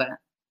remember.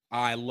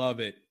 I love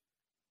it.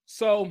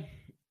 So,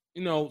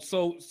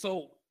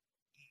 so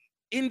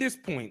in this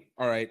point,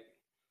 all right,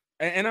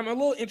 and I'm a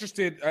little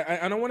interested,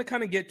 and I want to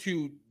kind of get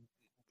to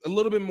a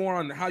little bit more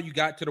on how you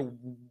got to the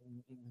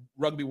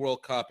Rugby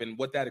World Cup and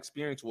what that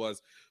experience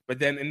was, and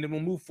then we'll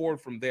move forward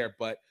from there.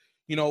 But,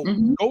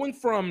 going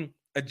from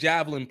a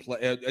javelin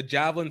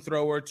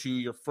thrower to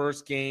your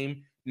first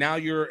game, now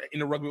you're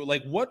in a rugby,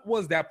 like, what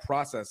was that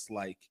process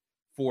like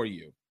for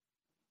you?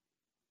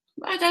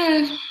 But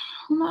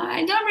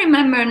I don't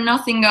remember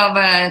nothing of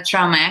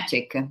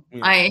traumatic.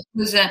 It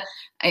was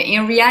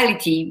in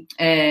reality,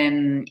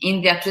 in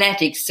the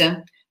athletics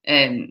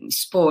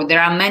sport,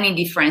 there are many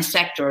different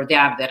sectors. There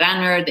are the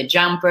runner, the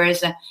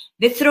jumpers,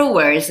 the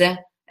throwers.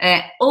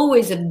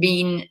 Always have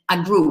been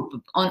a group,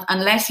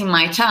 unless in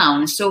my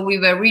town. So we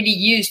were really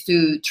used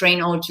to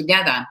train all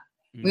together.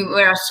 We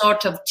were a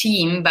sort of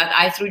team, but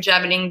I threw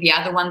javelin, the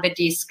other one the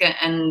disc,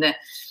 and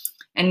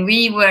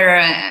we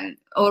were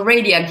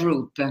already a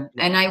group.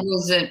 And I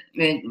was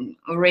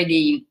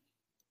already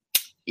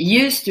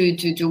used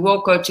to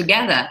work all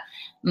together.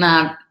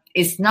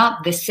 It's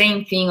not the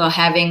same thing of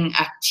having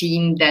a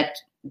team that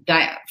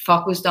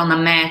focused on a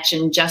match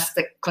and just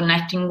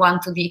connecting one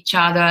to each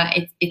other.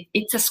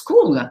 It's a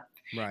school.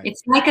 Right.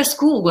 It's like a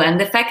school. And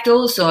the fact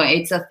also,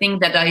 it's a thing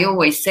that I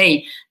always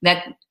say,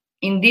 that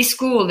in this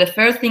school, the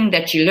first thing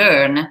that you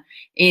learn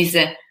is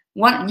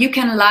you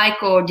can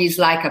like or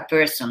dislike a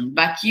person,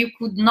 but you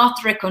could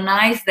not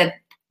recognize that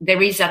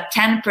there is a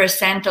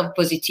 10% of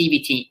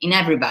positivity in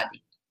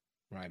everybody.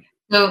 Right.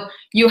 So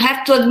you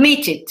have to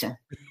admit it.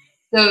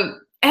 So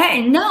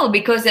no,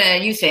 because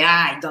you say,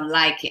 I don't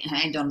like it,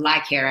 I don't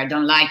like her, I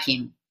don't like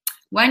him.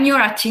 When you're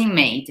a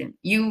teammate,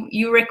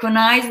 you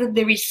recognize that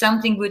there is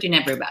something good in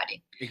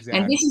everybody. Exactly.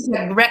 And this is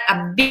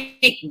a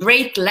big,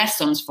 great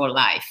lessons for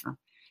life.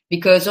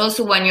 Because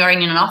also when you're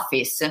in an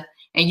office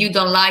and you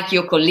don't like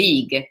your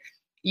colleague,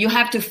 you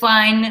have to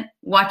find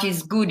what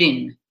is good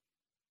in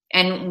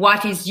and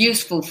what is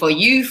useful for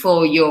you,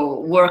 for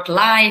your work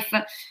life.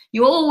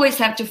 You always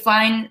have to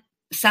find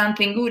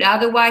something good.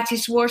 Otherwise,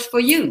 it's worse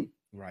for you.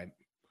 Right.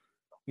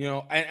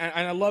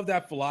 And I love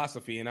that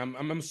philosophy. And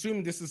I'm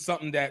assuming this is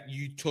something that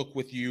you took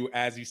with you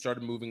as you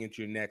started moving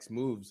into your next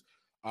moves.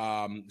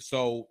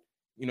 So,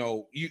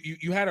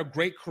 you had a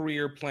great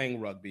career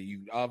playing rugby.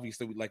 You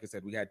obviously, like I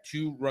said, we had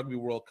 2 Rugby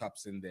World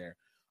Cups in there.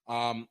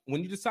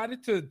 When you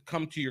decided to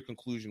come to your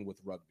conclusion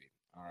with rugby,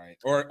 all right,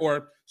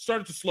 or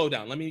started to slow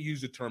down, let me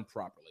use the term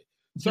properly,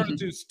 started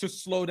to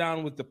slow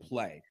down with the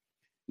play.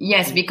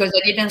 Yes, because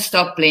I didn't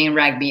stop playing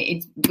rugby.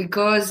 It's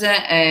because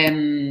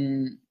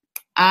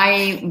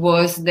I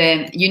was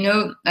that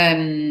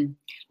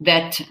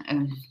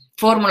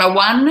Formula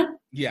One.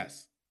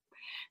 Yes.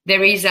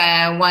 There is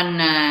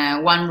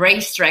one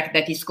racetrack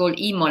that is called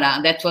Imola.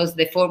 That was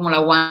the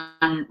Formula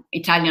One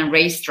Italian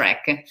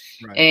racetrack.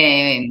 Right.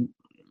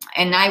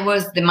 And I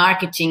was the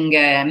marketing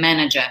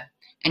manager.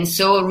 And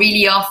so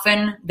really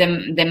often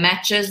the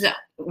matches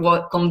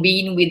were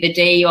combined with the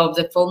day of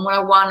the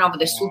Formula One, of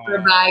the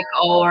Superbike,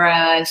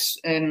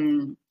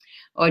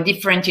 or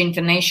different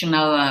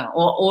international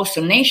or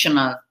also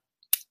national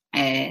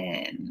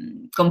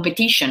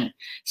competition.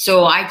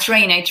 So I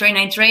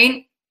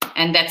train.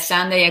 And that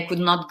Sunday I could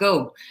not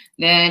go.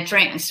 The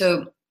train.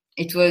 So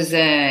it was.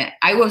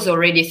 I was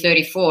already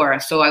 34,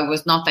 so I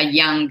was not a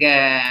young.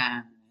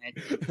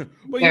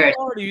 But you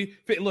already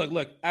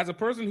look. As a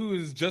person who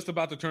is just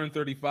about to turn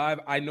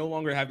 35, I no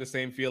longer have the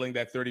same feeling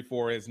that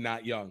 34 is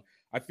not young.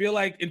 I feel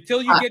like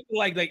until you get to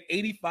like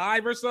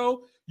 85 or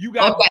so, you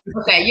got.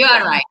 Okay, you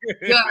are right.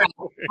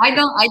 I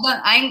don't.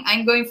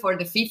 I'm going for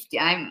the 50.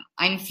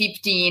 I'm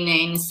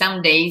 50 in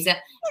some days,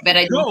 but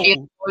I don't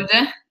feel old.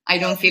 I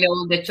don't feel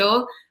old at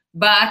all.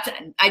 But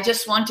I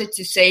just wanted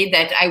to say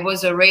that I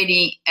was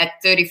already at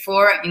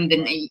 34 in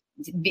the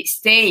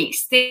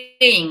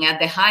staying at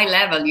the high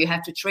level. You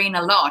have to train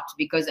a lot,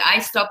 because I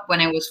stopped when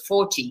I was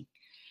 40.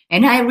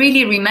 And I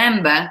really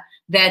remember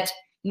that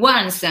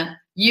once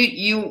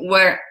you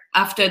were,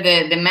 after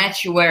the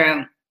match, you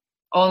were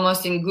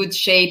almost in good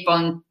shape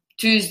on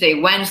Tuesday,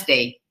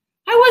 Wednesday.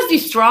 I was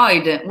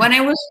destroyed. When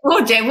I was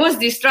 40, I was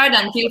destroyed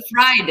until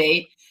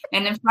Friday.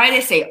 And then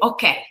Friday say,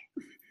 okay,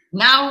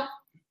 now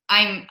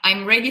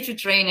I'm ready to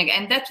train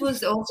again. And that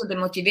was also the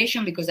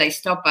motivation, because I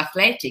stopped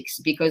athletics,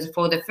 because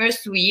for the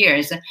first 2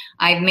 years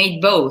I've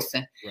made both.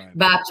 Right.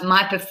 But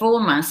my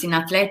performance in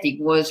athletic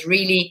was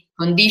really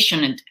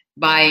conditioned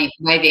by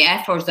the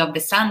efforts of the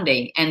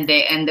Sunday and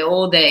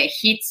all the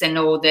hits and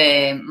all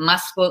the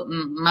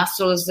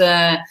muscles.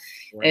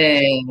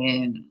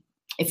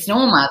 It's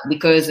normal,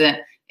 because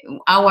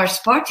our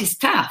sport is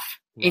tough.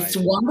 Right. It's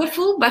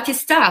wonderful, but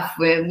it's tough.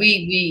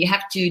 We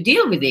have to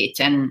deal with it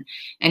and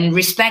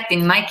respect.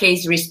 In my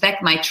case,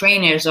 respect my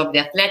trainers of the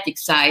athletic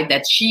side,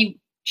 that she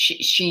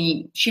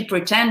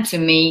pretend to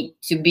me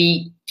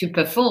to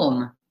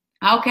perform.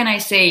 how can I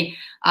say?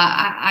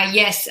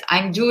 Yes,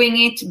 I'm doing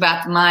it,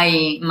 but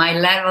my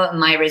level,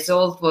 my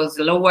result was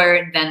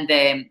lower than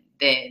the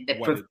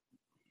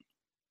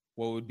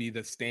what would be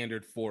the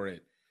standard for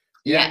it.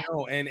 Yeah.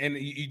 No, and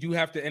you do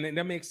have to, and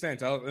that makes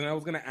sense. I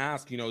was going to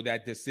ask,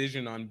 that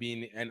decision on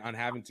being and on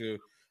having to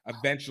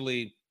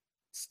eventually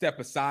step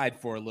aside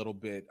for a little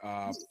bit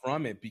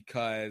from it,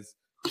 because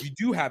you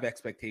do have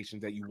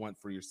expectations that you want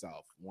for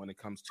yourself when it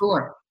comes to sure.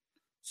 it.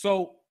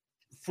 So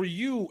for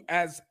you,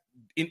 as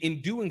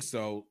in doing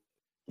so,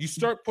 you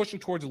start pushing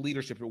towards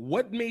leadership.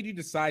 What made you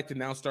decide to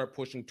now start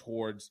pushing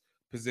towards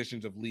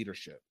positions of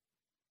leadership?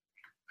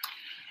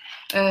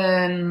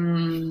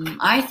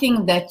 I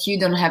think that you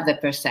don't have the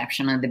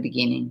perception at the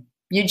beginning.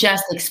 You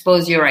just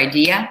expose your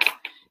idea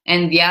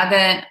and the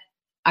other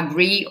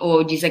agree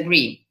or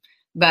disagree.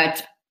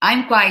 But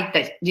I'm quite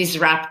a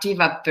disruptive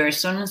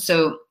person,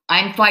 so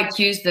I'm quite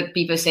used that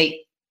people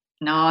say,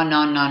 no,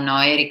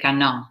 Erika,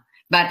 no.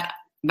 But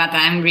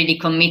I'm really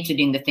committed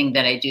in the thing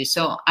that I do.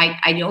 So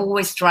I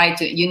always try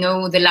to,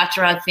 the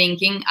lateral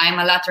thinking. I'm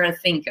a lateral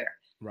thinker.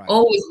 Right.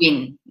 Always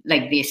been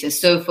like this.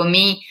 So for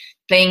me,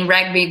 playing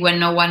rugby when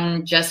no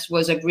one just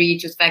was agreed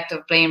to the fact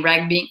of playing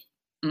rugby,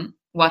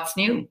 what's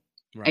new?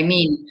 Right. I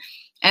mean,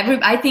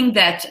 I think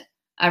that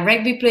a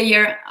rugby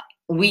player,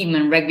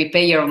 women rugby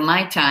player of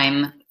my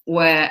time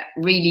were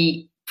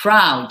really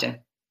proud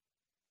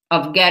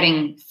of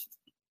getting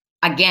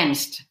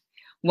against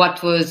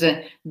what was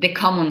the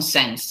common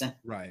sense.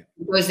 Right.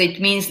 Because it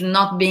means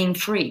not being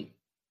free.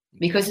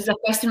 Because it's a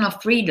question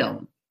of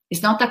freedom.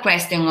 It's not a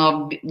question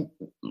of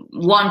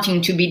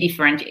wanting to be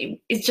different.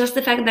 It's just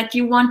the fact that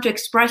you want to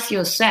express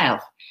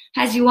yourself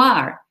as you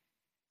are.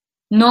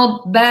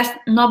 No best,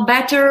 no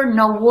better,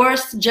 no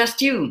worse,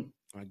 just you.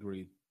 I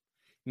agree.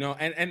 No,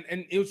 and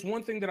it was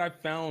one thing that I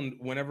found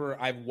whenever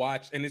I've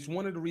watched, and it's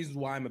one of the reasons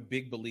why I'm a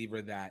big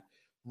believer that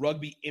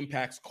rugby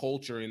impacts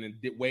culture in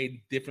a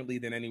way differently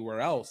than anywhere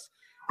else,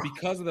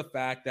 because of the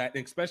fact that,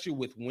 especially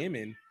with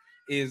women,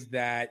 is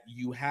that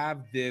you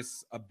have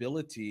this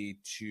ability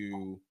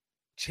to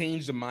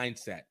change the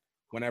mindset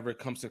whenever it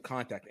comes to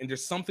contact. And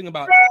there's something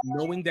about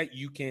knowing that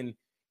you can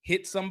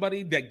hit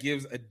somebody that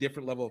gives a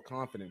different level of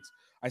confidence.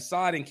 I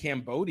saw it in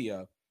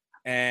Cambodia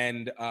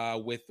and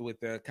with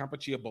the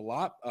Kampuchea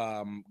Balat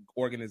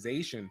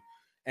organization,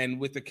 and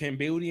with the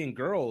Cambodian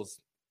girls,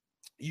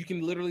 you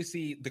can literally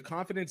see the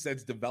confidence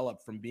that's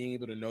developed from being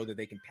able to know that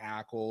they can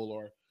tackle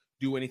or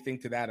do anything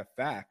to that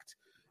effect,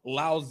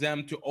 allows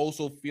them to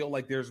also feel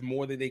like there's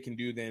more that they can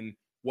do than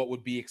what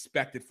would be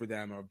expected for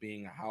them, or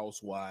being a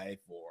housewife,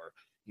 or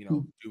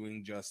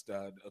doing just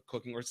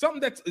cooking, or something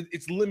that's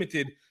it's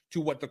limited to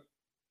what the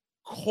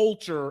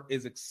culture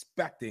is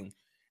expecting.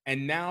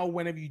 And now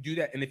whenever you do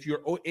that, and if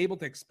you're able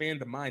to expand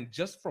the mind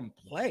just from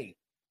play,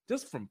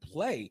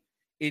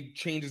 it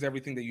changes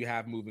everything that you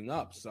have moving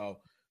up. So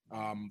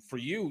for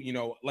you,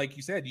 like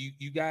you said,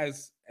 you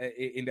guys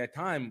in that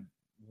time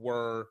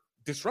were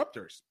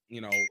disruptors,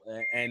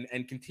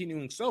 and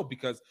continuing so,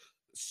 because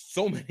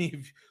so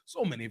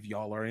many of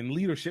y'all are in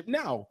leadership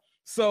now.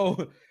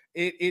 So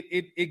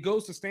it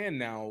goes to stand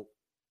now,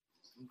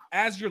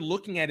 as you're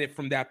looking at it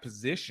from that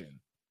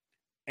position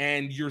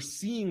and you're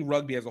seeing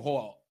rugby as a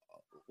whole,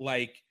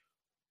 like,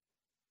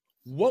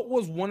 what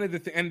was one of the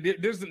things, and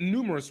there's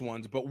numerous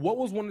ones, but what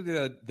was one of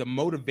the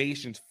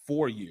motivations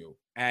for you,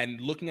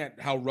 and looking at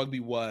how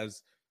rugby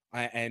was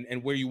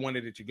and where you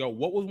wanted it to go,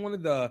 what was one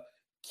of the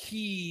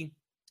key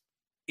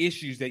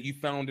issues that you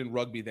found in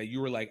rugby that you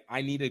were like, I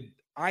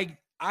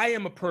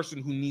am a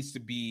person who needs to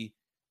be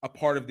a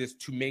part of this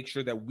to make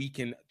sure that we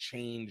can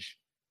change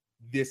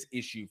this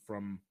issue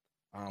from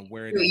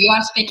where it is? You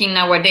are speaking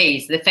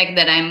nowadays, the fact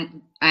that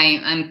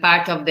I'm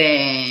part of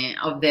the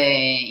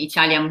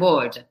Italian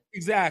board.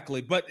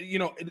 Exactly, but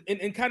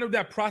in kind of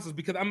that process,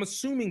 because I'm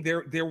assuming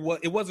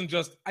it wasn't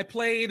just I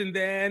played and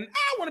then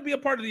I want to be a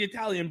part of the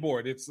Italian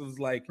board. It was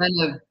like,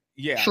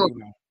 yeah,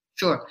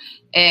 Sure.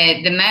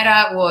 The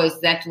matter was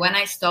that when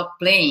I stopped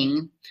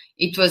playing,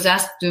 it was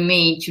asked to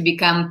me to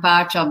become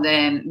part of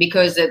them,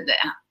 because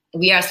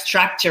we are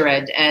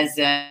structured as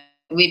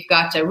we've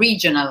got a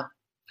regional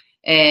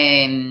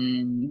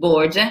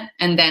board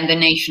and then the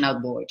national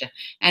board.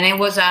 And I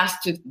was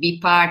asked to be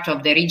part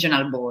of the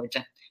regional board.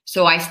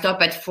 So I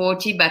stopped at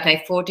 40, but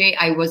at 40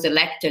 I was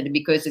elected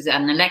because it's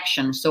an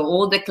election. So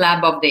all the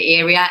club of the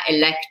area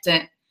elect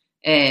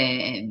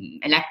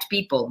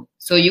people.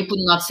 So you could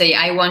not say,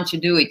 I want to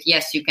do it.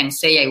 Yes, you can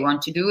say I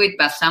want to do it,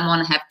 but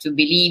someone have to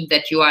believe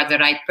that you are the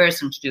right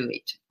person to do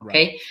it.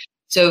 Okay. Right.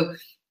 So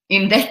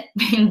in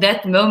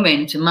that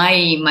moment,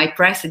 my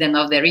president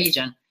of the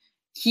region,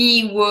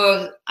 he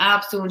was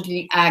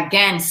absolutely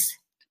against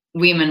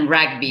women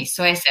rugby.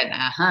 So I said,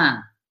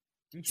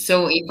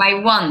 so if I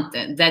want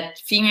that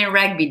female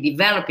rugby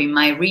develop in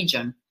my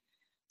region,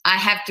 I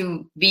have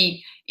to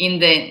be in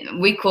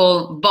we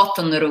call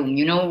button room,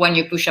 when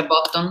you push a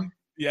button.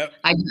 Yep.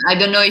 I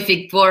don't know if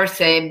it works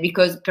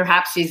because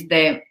perhaps it's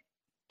the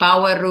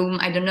power room.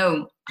 I don't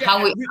know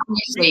how you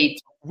say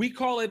it. We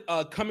call it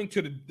coming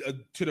to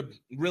the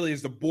really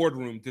is the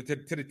boardroom, to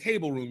the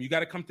table room. You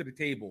got to come to the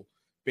table.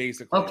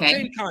 basically. Okay.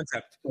 Same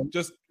concept.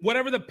 Just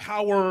whatever the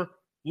power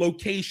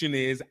location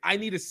is, I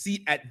need a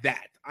seat at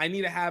that. I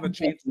need to have a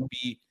chance to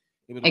be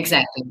able to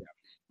exactly.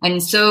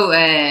 And so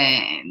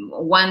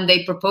when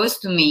they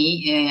proposed to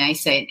me, I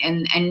said,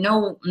 and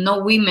no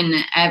women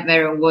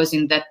ever was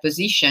in that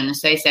position.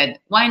 So I said,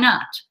 why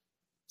not?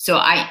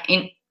 So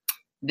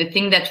the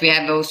thing that we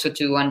have also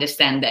to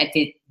understand that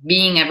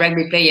being a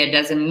rugby player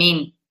doesn't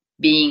mean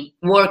being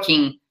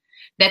working.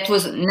 That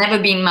was never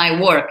been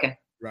my work.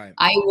 Right.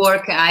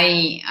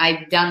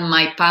 I've done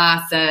my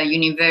path,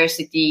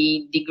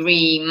 university,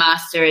 degree,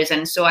 masters,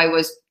 and so I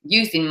was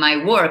used in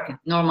my work,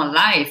 normal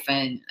life,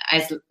 and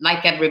as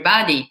like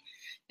everybody.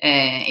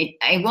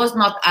 I was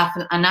not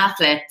an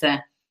athlete,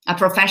 a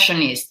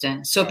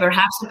professionist. So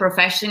perhaps a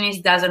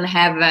professionist doesn't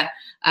have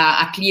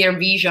a clear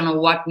vision of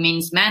what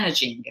means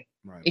managing.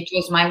 Right. It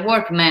was my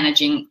work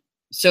managing.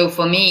 So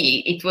for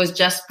me, it was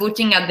just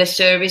putting at the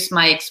service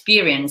my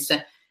experience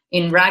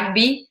in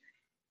rugby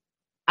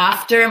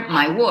after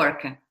my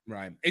work.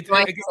 Right. It's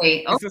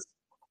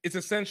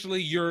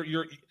essentially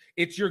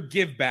it's your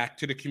give back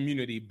to the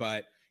community,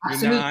 but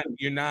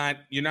you're not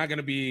going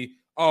to be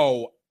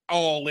all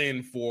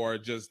in for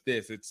just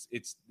this. It's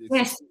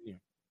yes.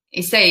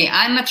 You say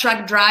I'm a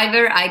truck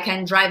driver. I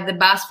can drive the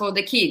bus for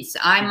the kids.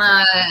 I'm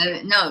a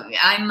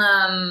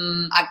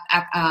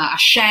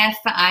chef.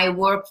 I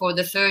work for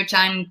the third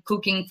time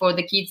cooking for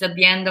the kids at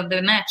the end of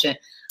the match.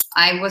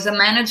 I was a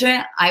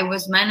manager. I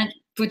was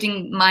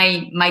putting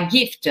my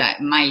gift,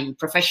 my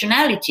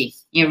professionality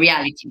in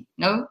reality.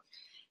 No.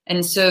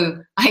 And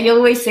so I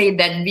always say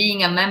that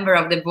being a member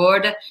of the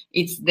board,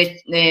 it's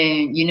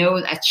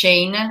a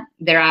chain.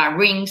 There are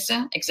rings,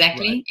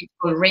 exactly. Right. It's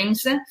called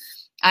rings.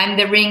 I'm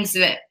the rings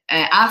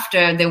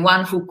after the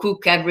one who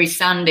cook every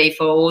Sunday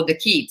for all the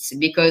kids,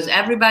 because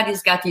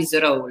everybody's got his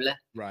role.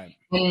 Right.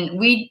 And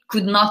we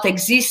could not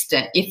exist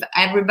if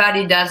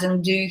everybody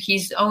doesn't do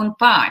his own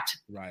part.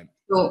 Right.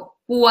 So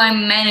who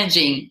I'm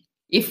managing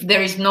if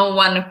there is no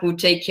one who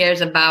take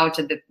cares about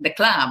the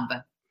club?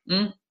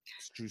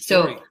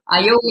 So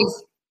I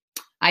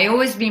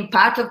always been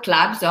part of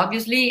clubs,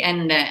 obviously,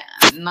 and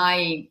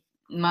my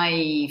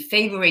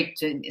favorite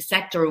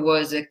sector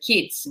was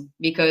kids,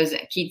 because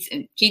kids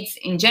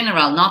in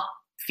general, not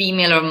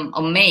female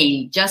or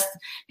male, just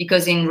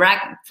because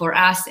for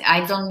us,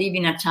 I don't live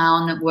in a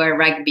town where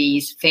rugby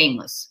is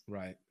famous.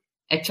 Right.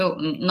 At all,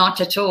 not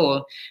at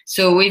all.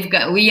 So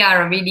we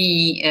are a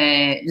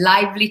really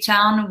lively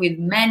town with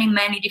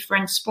many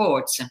different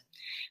sports.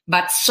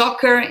 But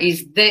soccer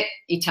is the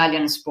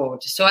Italian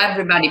sport. So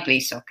everybody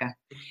plays soccer.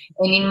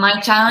 And in my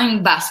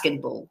town,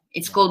 basketball.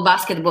 It's called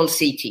Basketball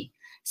City.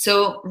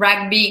 So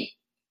rugby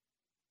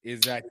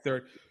is that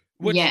third.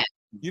 Yeah.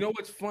 You know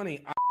what's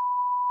funny?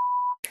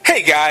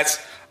 Hey guys,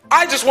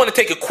 I just want to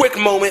take a quick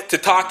moment to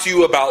talk to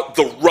you about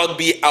the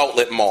Rugby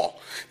Outlet Mall.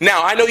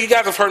 Now, I know you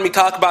guys have heard me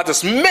talk about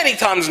this many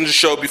times in the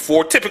show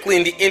before, typically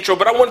in the intro,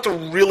 but I wanted to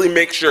really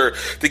make sure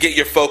to get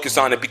your focus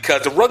on it,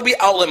 because the Rugby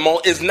Outlet Mall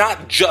is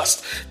not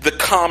just the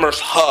commerce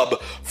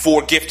hub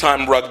for Gift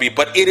Time Rugby,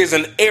 but it is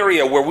an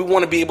area where we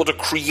want to be able to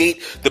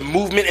create the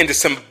movement and the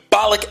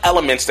symbolic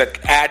elements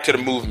that add to the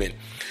movement.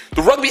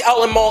 The Rugby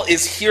Outlet Mall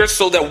is here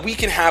so that we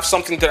can have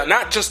something that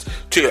not just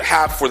to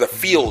have for the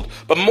field,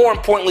 but more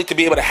importantly to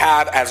be able to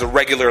have as a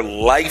regular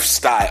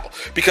lifestyle.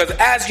 Because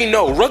as you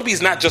know, rugby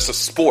is not just a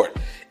sport.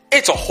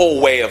 It's a whole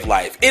way of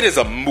life. It is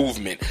a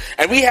movement.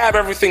 And we have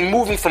everything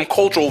moving from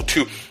cultural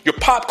to your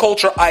pop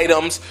culture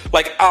items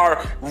like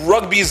our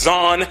Rugby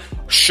Zon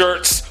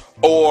shirts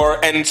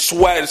and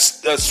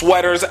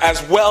sweaters,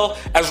 as well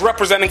as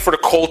representing for the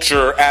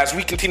culture as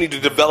we continue to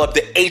develop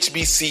the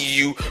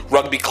HBCU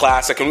Rugby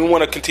Classic. And we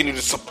want to continue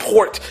to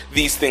support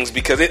these things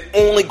because it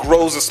only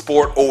grows the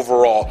sport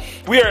overall.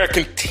 We are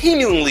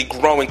continually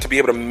growing to be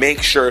able to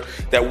make sure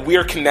that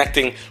we're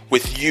connecting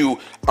with you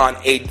on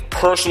a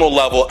personal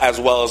level as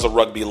well as a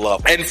rugby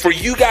level. And for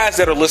you guys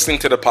that are listening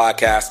to the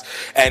podcast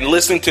and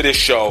listening to this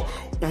show,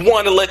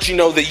 want to let you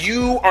know that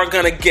you are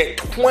going to get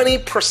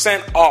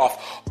 20%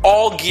 off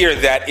all gear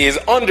that is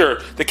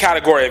under the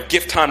category of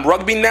Gift Time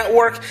Rugby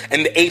Network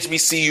and the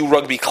HBCU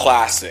Rugby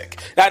Classic.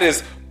 That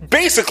is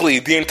basically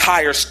the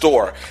entire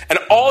store. And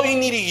all you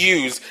need to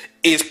use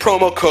is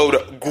promo code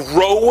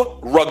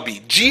GREAUX,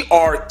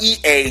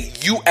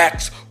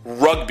 GREAUX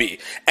Rugby.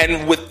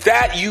 And with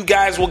that, you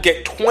guys will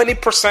get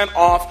 20%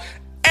 off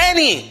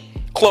any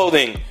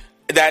clothing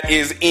that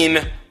is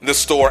in the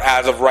store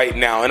as of right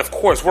now. And of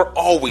course, we're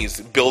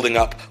always building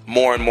up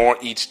more and more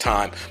each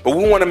time. But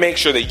we want to make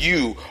sure that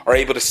you are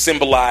able to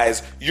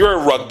symbolize your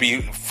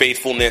rugby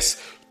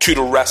faithfulness to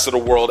the rest of the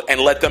world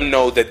and let them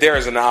know that there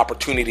is an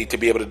opportunity to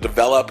be able to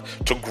develop,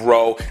 to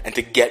grow, and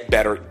to get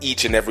better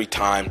each and every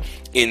time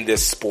in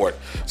this sport.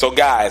 So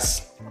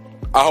guys,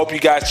 I hope you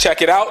guys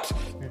check it out.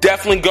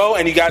 Definitely go,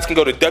 and you guys can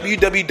go to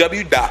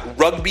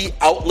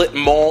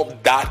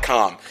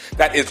www.rugbyoutletmall.com.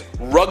 That is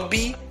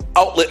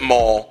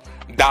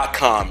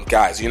rugbyoutletmall.com.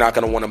 Guys, you're not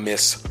going to want to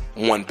miss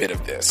one bit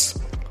of this.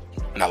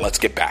 Now let's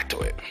get back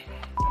to it.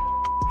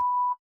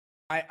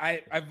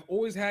 I've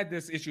always had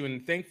this issue,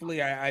 and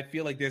thankfully I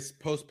feel like this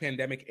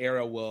post-pandemic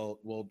era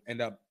will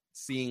end up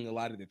seeing a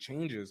lot of the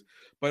changes.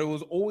 But it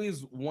was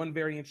always one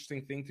very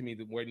interesting thing to me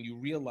that when you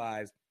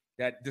realize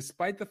that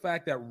despite the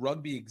fact that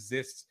rugby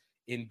exists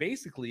in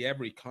basically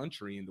every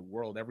country in the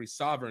world, every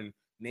sovereign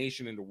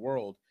nation in the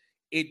world,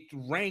 it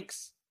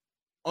ranks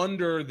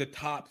under the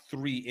top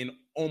 3 in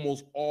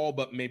almost all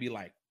but maybe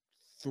like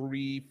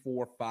 3,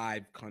 4,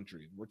 5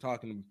 countries. We're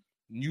talking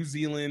New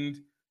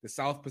Zealand, the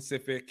South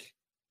Pacific,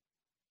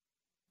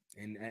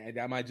 and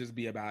that might just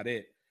be about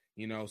it,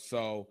 you know.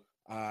 So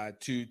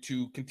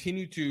to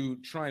continue to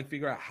try and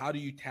figure out how do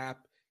you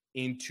tap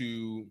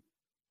into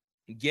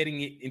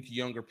getting it into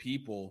younger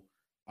people,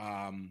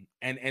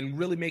 and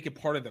really make it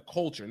part of the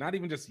culture, not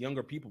even just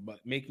younger people, but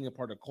making it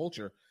part of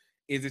culture,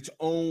 is its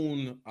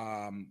own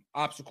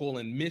obstacle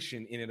and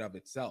mission in and of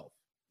itself.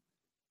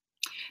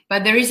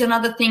 But there is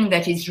another thing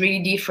that is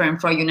really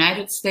different for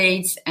United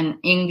States and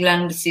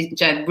England,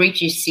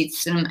 British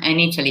system, and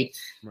Italy.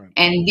 Right.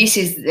 And this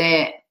is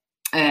the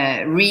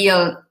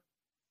real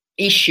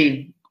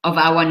issue of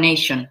our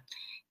nation.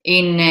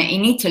 In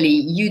Italy,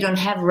 you don't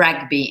have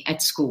rugby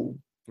at school.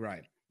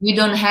 Right. You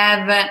don't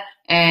have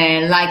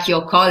like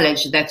your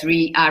college that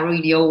are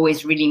really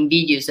always really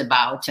envious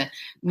about.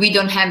 We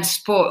don't have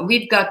sport.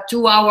 We've got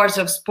 2 hours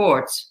of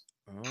sports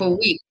per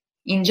week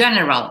in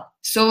general.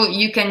 So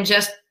you can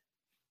just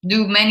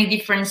do many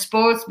different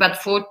sports, but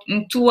for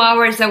 2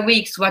 hours a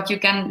week is what you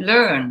can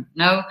learn,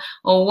 no?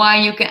 Or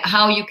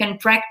how you can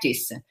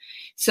practice.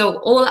 So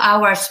all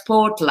our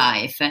sport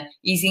life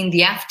is in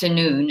the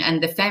afternoon,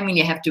 and the family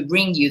have to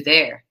bring you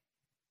there.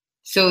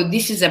 So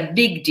this is a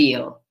big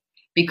deal,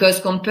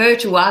 because compared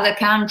to other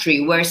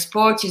countries where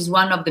sport is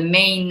one of the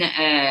main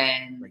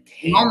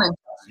moments,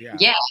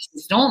 yes,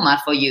 it's normal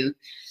for you.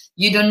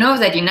 You don't know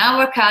that in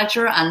our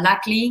culture,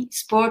 unluckily,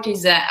 sport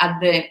is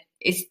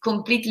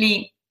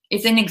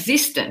it's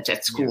inexistent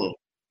at school. Yeah.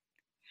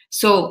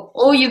 So,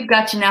 or you've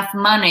got enough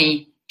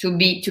money to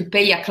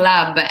pay a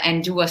club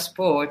and do a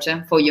sport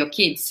for your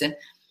kids,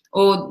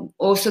 or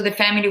also the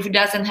family who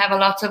doesn't have a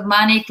lot of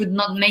money could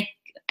not make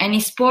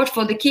any sport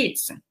for the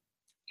kids.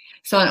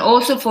 So, and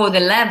also for the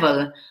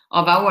level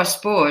of our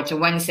sport,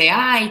 when you say,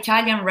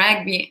 Italian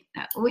rugby,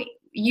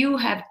 you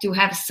have to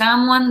have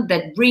someone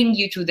that bring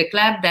you to the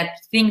club that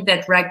think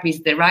that rugby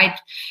is the right,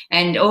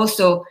 and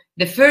also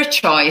the first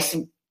choice.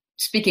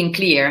 Speaking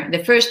clear,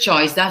 the first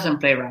choice doesn't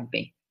play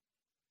rugby.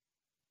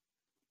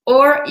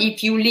 Or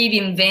if you live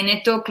in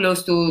Veneto,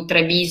 close to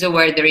Treviso,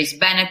 where there is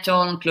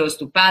Benetton, close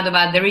to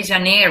Padova, there is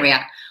an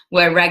area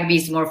where rugby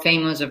is more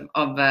famous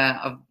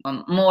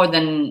more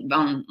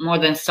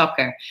than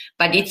soccer.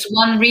 But it's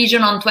one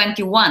region on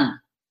 21.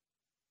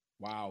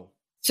 Wow.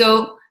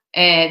 So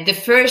the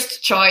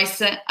first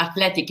choice,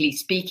 athletically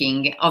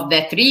speaking, of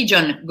that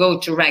region go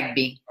to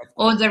rugby.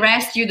 All the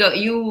rest, you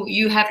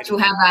have to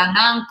have an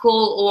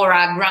uncle or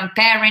a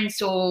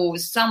grandparents or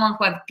someone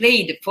who have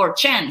played for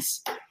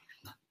chance.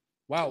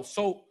 Wow.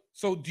 So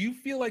do you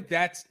feel like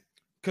that's,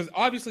 because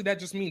obviously that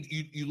just means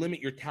you limit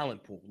your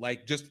talent pool,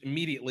 like just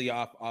immediately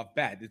off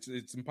bat.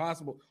 It's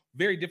impossible,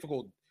 very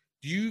difficult.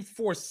 Do you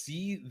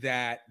foresee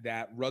that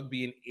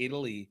rugby in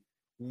Italy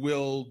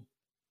will,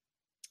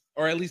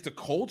 or at least the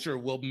culture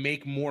will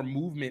make more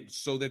movement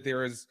so that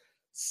there is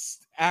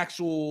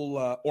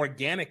actual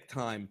organic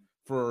time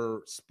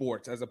for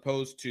sports as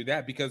opposed to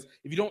that? Because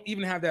if you don't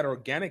even have that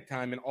organic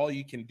time and all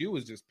you can do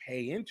is just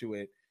pay into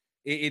it,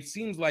 it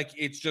seems like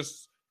it's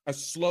just a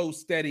slow,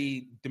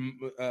 steady,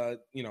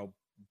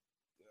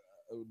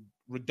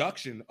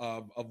 reduction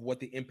of what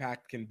the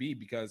impact can be.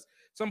 Because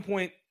at some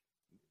point,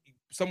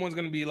 someone's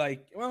going to be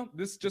like, well,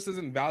 this just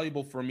isn't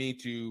valuable for me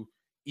to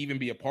even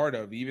be a part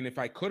of, even if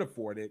I could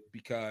afford it,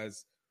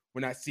 because we're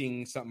not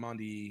seeing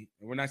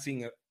we're not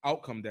seeing an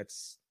outcome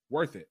that's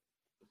worth it.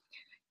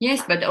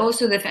 Yes, but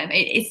also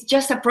it's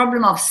just a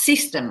problem of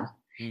system.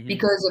 Mm-hmm.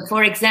 Because,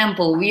 for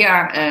example, we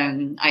are,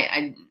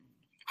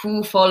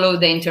 who follow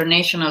the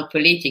international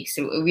politics,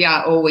 we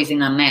are always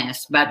in a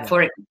mess. But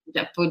for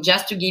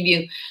just to give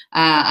you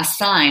a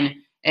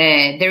sign,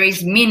 there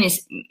is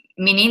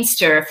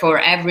minister for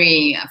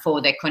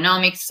the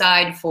economic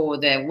side, for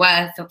the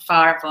wealth,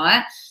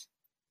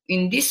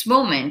 in this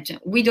moment,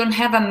 we don't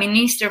have a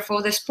minister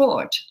for the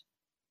sport.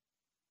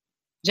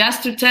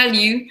 Just to tell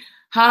you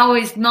how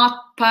it's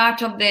not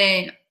part of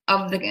the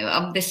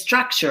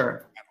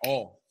structure at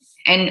all.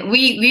 And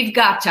we've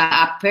got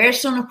a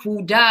person who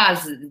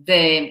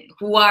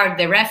are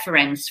the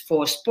reference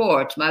for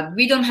sport, but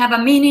we don't have a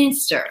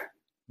minister.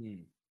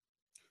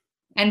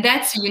 And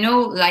that's,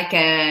 like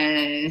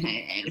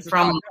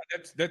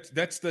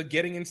that's the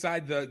getting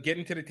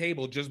to the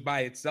table just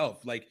by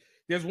itself. Like,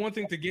 there's one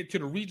thing to get to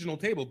the regional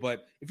table,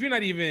 but if you're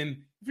not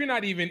even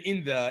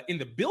in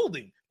the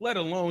building, let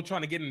alone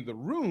trying to get into the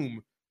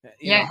room, how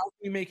can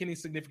you make any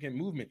significant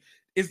movement?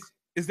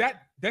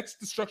 That's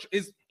the structure?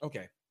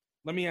 Okay.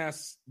 Let me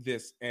ask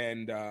this,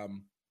 and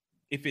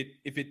if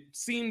it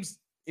seems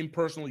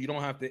impersonal, you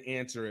don't have to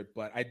answer it,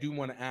 but I do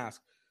want to ask.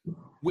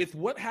 with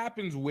what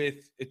happens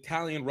with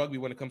Italian rugby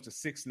when it comes to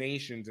Six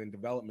Nations and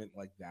development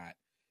like that,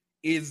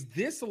 is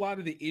this a lot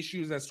of the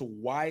issues as to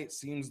why it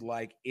seems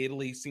like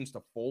Italy seems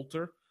to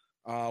falter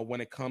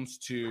when it comes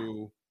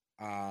to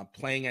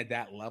playing at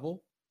that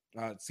level?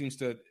 It seems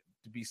to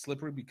be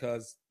slippery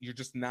because you're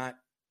just not,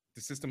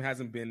 the system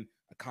hasn't been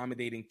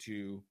accommodating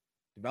to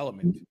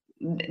development.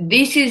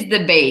 This is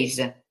the base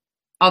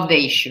of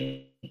the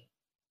issue.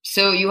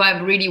 So you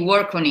have really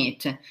work on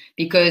it,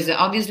 because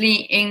obviously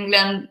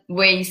England,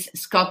 Wales,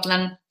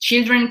 Scotland,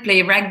 children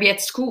play rugby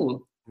at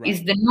school. Right.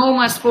 It's the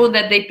normal sport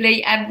that they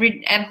play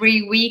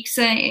every week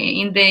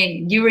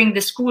during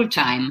the school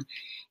time.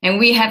 And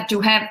we have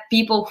to have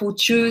people who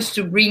choose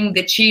to bring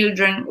the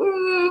children.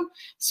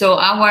 So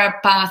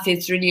our path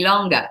is really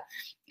longer.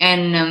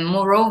 And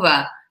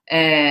moreover,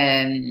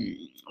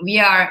 we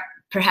are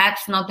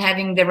perhaps not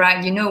having the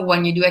right,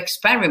 when you do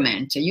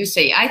experiment, you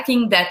say, I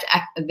think that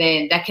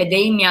the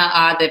academia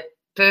are the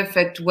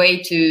perfect way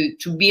to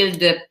build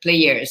the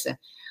players.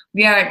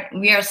 We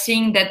are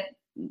seeing that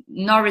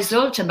no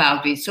result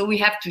about it. So we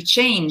have to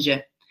change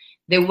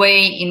the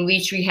way in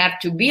which we have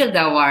to build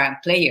our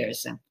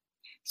players.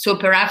 So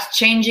perhaps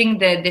changing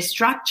the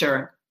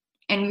structure.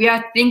 And we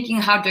are thinking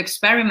how to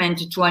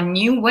experiment to a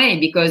new way,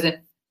 because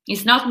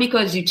it's not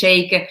because you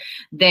take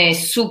the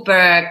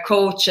super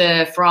coach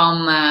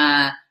from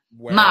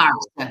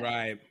Mars.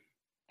 Right.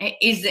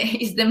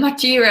 Is the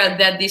material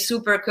that the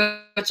super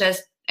coach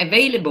has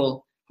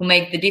available who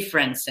make the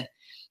difference.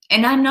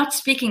 And I'm not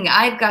speaking,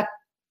 I've got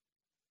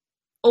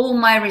all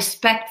my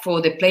respect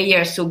for the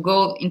players who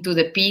go into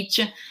the pitch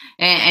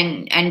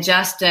and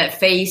just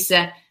face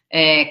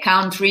a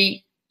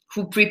country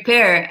who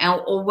prepare,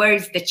 or where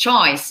is the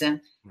choice.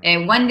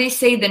 And when they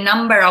say the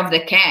number of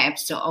the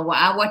caps of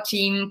our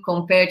team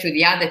compared to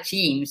the other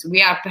teams,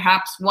 we are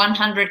perhaps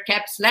 100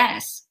 caps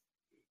less.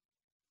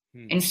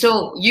 And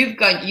so you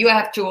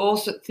have to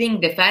also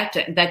think the fact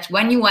that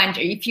when you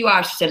enter, if you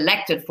are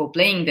selected for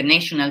playing the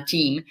national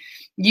team,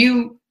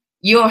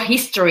 your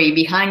history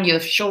behind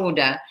your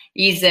shoulder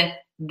is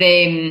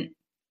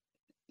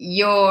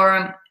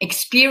your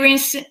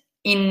experience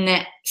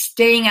in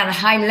staying at a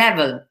high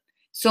level.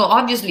 So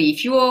obviously,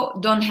 if you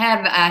don't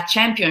have a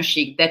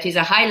championship that is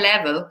a high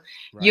level,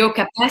 right, your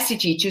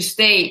capacity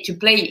to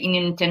play in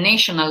an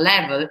international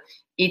level,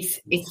 it's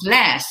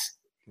less,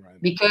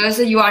 right, because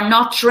you are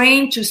not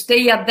trained to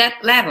stay at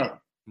that level.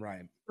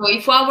 Right. So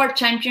if our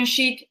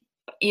championship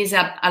is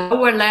at a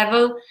lower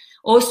level,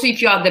 also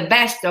if you are the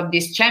best of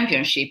this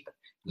championship,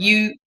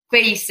 you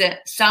face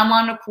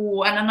someone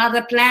who on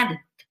another planet.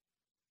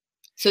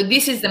 So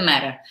this is the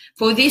matter.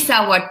 For this,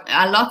 a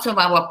lot of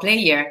our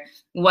players,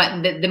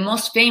 the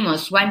most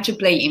famous, went to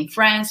play in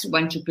France,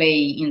 went to play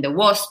in the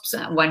Wasps,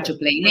 went to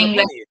play in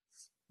England.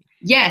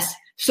 Yes.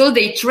 So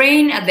they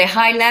train at the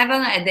high level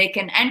and they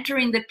can enter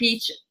in the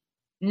pitch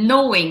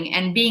knowing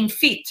and being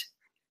fit.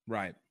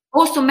 Right.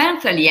 Also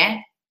mentally,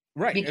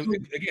 Right.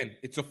 Again,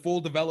 it's a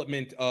full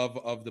development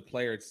of the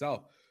player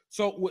itself.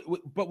 So,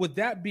 but with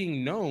that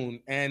being known,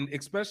 and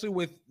especially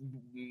with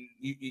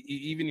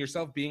even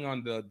yourself being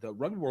on the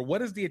rugby board,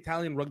 what is the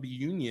Italian Rugby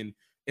Union,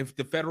 if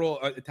the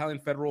Italian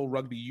Federal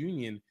Rugby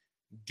Union,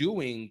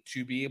 doing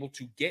to be able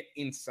to get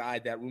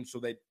inside that room so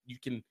that you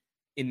can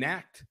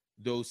enact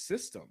those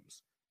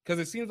systems? Because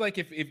it seems like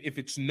if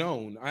it's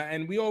known,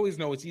 and we always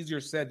know it's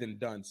easier said than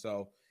done.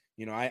 So,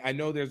 I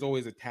know there's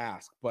always a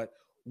task, but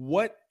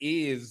what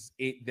is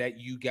it that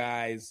you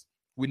guys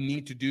would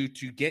need to do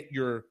to get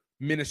your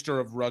Minister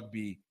of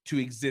Rugby to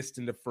exist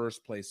in the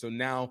first place? So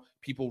now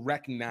people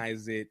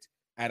recognize it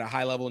at a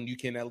high level and you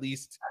can at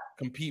least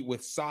compete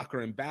with soccer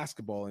and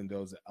basketball in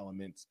those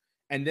elements.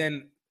 And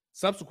then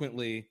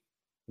subsequently,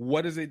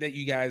 what is it that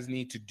you guys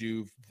need to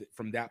do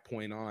from that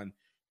point on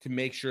to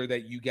make sure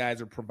that you guys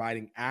are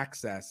providing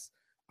access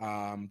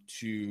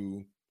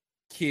to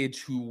kids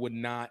who would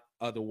not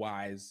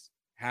otherwise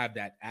have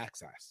that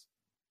access?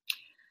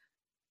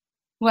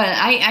 Well,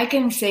 I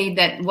can say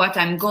that what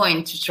I'm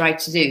going to try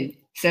to do.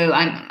 So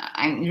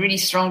I'm really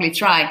strongly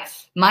try.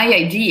 My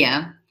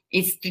idea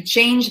is to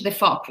change the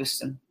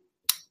focus.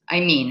 I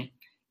mean,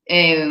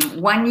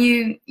 when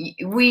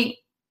we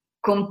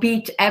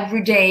compete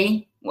every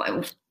day,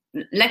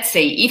 let's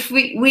say if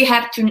we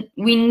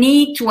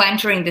need to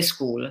enter in the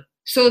school.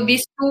 So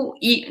these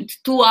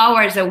 2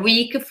 hours a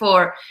week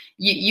for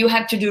you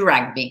have to do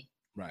rugby.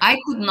 Right. I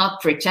could not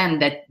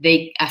pretend that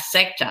they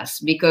accept us,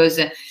 because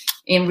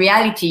in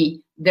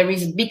reality, there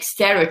is big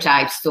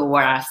stereotypes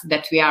toward us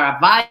that we are a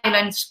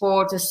violent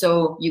sport,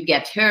 so you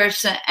get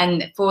hurt.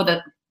 And for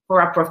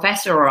a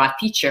professor or a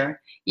teacher,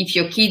 if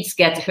your kids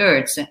get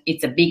hurt,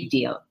 it's a big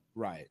deal.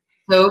 Right.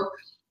 So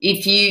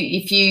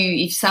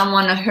if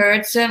someone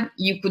hurts,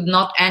 you could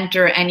not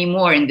enter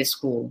anymore in the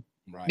school,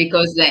 right,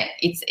 because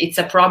it's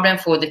a problem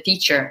for the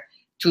teacher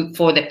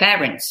for the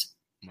parents.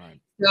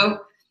 Right. So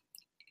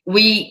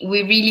we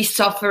really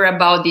suffer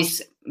about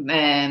these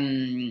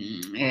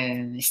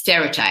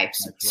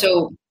stereotypes. Right.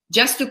 So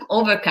just to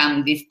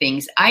overcome these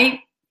things,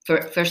 I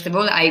First of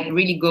all, I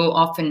really go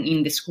often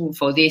in the school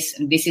for this.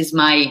 This is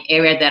my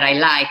area that I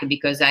like,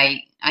 because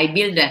I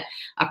build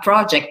a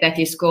project that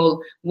is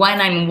called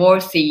When I'm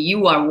Worthy,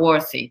 You Are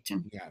Worth It.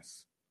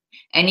 Yes.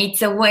 And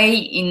it's a way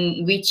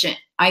in which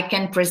I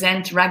can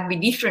present rugby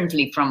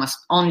differently from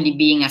only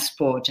being a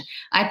sport.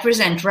 I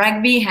present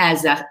rugby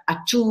as a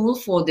tool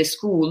for the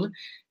school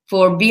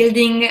for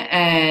building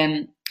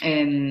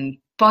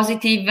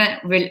positive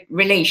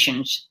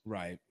relations.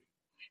 Right.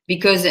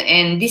 Because,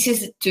 and this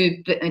is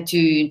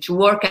to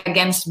work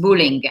against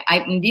bullying.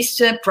 In this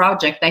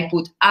project, I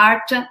put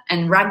art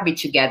and rugby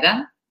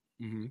together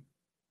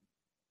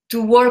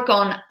to work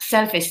on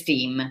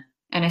self-esteem.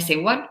 And I say,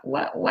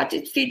 what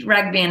is it,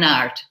 rugby and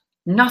art?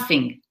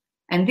 Nothing.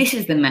 And this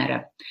is the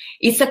matter.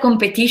 It's a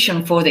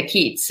competition for the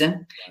kids.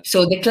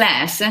 So the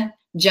class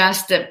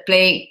just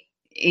play.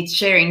 It's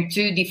sharing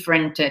two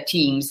different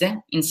teams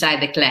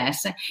inside the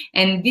class,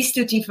 and these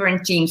two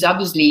different teams,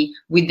 obviously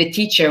with the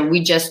teacher,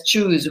 we just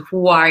choose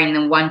who are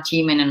in one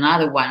team and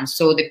another one.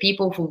 So the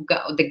people who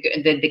got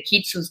the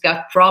kids who's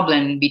got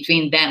problem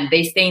between them,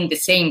 they stay in the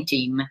same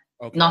team,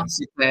 not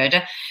separate.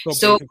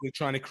 So basically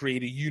trying to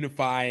create a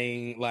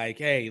unifying, like,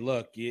 hey,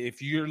 look,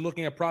 if you're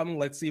looking at a problem,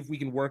 let's see if we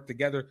can work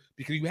together,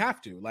 because you have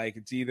to. Like,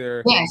 it's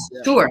either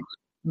sure.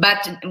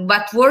 But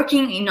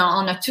working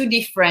on a two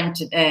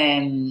different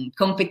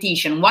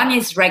competition. One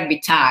is rugby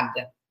tag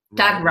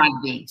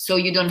rugby, so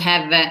you don't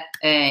have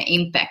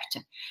impact,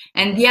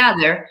 and the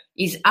other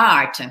is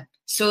art.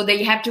 So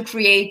they have to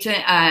create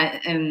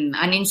an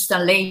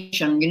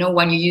installation. You know,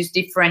 when you use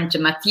different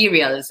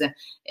materials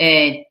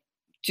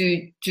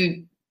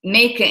to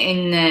make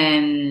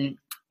them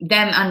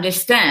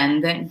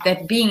understand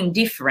that being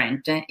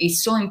different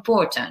is so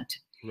important.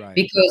 Right.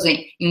 Because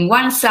in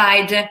one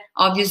side,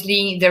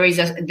 obviously, there is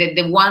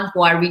the one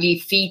who are really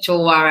fit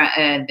or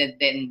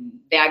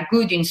they are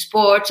good in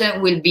sport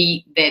will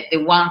be the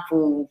one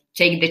who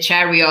take the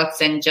chariots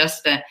and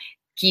just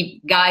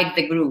guide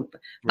the group.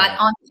 Right.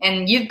 But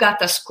and you've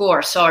got a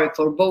score,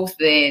 for both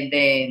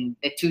the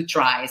two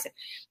tries.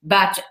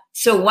 But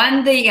so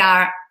when they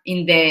are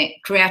in the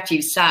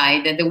creative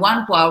side, the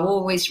one who are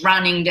always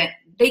running,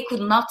 they could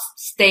not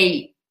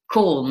stay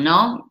calm,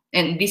 no?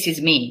 And this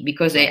is me,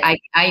 because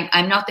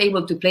I'm not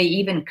able to play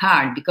even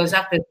card, because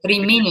after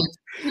 3 minutes...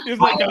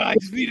 It's like, I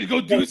just need to go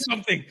do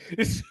something.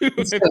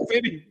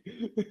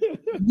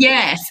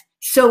 Yes.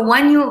 So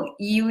when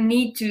you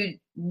need to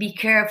be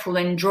careful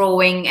in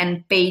drawing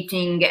and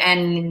painting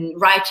and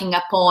writing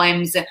a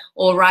poems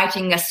or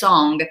writing a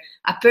song,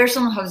 a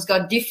person who's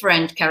got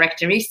different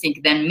characteristics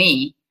than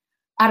me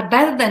are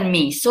better than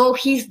me. So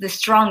he's the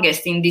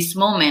strongest in this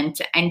moment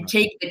and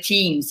take the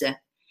teams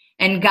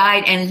and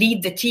guide and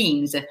lead the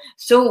teams.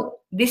 So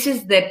this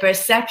is the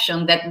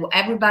perception that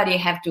everybody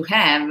have to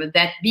have,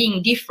 that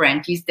being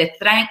different is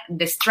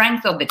the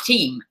strength of the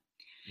team.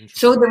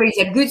 So there is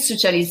a good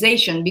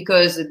socialization,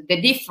 because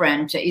the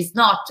different is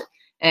not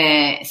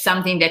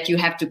something that you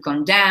have to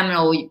condemn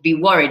or be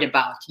worried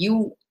about.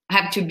 You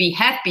have to be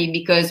happy,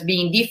 because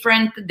being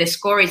different, the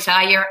score is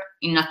higher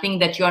in a thing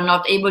that you are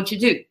not able to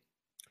do.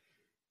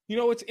 You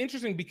know, it's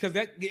interesting, because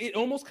that it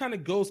almost kind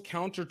of goes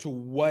counter to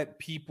what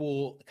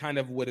people kind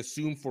of would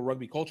assume for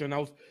rugby culture. And I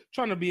was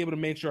trying to be able to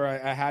make sure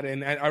I had it.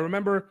 And I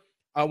remember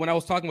when I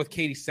was talking with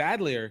Katie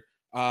Sadlier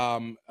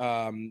some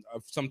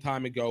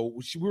time ago,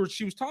 she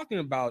was talking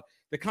about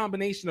the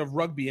combination of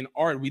rugby and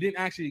art. We didn't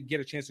actually get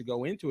a chance to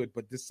go into it,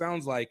 but this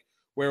sounds like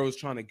where I was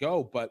trying to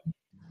go. But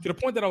to the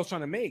point that I was trying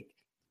to make,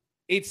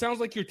 it sounds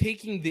like you're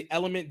taking the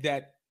element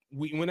that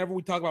whenever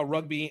we talk about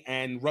rugby,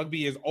 and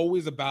rugby is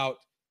always about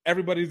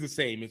everybody's the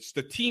same. It's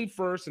the team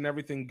first and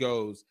everything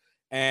goes.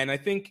 And I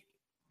think,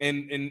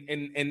 and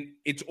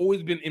it's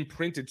always been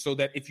imprinted so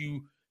that if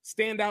you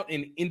stand out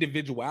in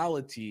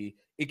individuality,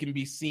 it can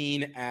be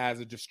seen as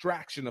a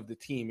distraction of the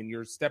team and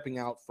you're stepping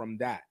out from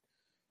that.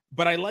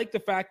 But I like the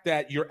fact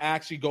that you're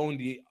actually going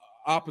the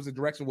opposite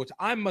direction, which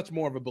I'm much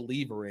more of a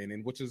believer in,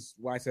 and which is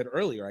why I said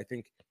earlier, I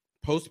think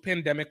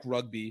post-pandemic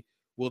rugby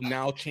will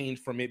now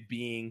change from it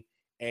being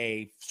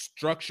a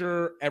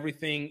structure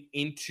everything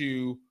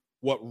into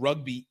what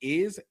rugby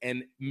is,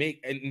 and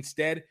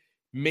instead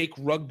make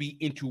rugby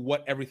into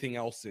what everything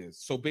else is.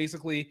 So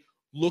basically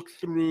look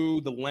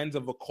through the lens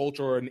of a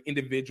culture or an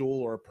individual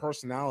or a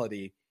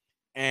personality,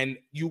 and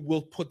you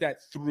will put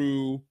that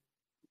through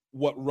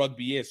what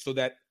rugby is, so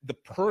that the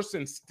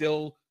person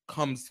still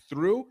comes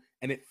through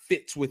and it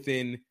fits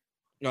within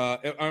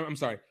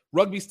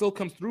rugby still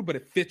comes through, but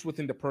it fits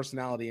within the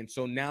personality. And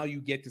so now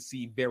you get to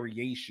see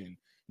variation,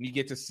 and you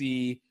get to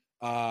see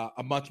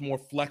a much more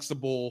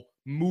flexible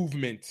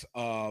movement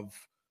of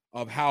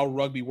how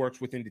rugby works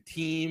within the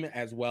team,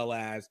 as well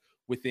as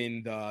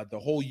within the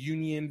whole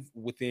union,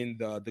 within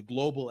the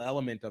global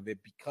element of it,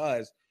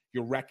 because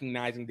you're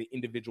recognizing the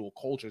individual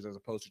cultures as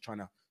opposed to trying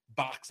to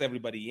box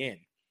everybody in.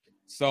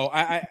 So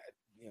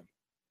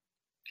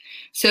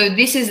So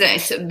this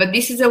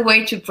is a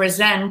way to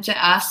present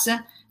us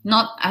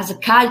not as a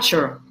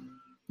culture,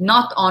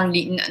 not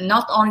only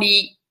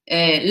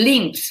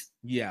limbs.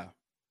 Yeah.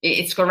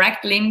 It's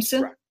correct, limbs.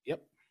 Correct.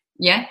 Yep.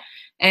 Yeah.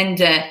 And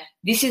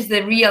this is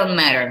the real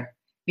matter,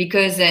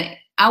 because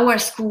our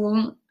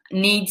school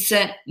needs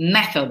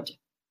method.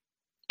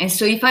 And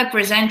so if I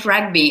present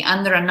rugby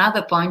under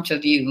another point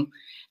of view,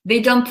 they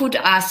don't put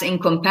us in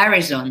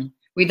comparison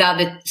with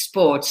other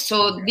sports.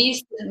 So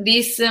this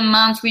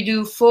month we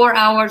do 4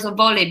 hours of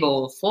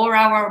volleyball, 4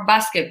 hour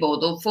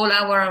basketball, or 4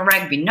 hour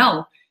rugby.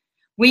 No,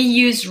 we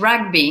use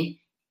rugby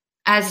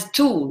as a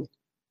tool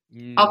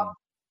of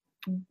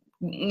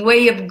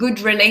way of good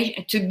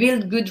relation, to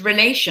build good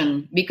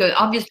relation, because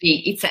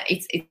obviously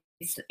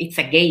it's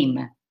a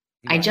game.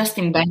 I just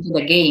invented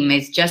a game.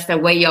 It's just a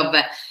way of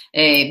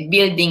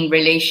building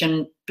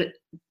relation.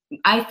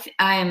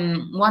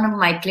 One of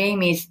my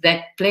claim is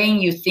that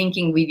playing, you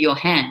thinking with your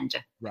hand.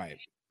 Right.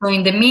 So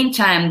in the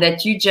meantime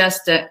that you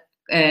just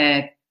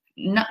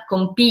not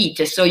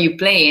compete, so you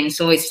play, and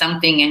so it's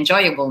something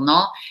enjoyable.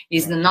 No,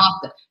 it's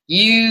not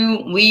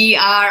we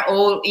are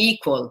all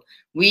equal.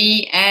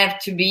 We have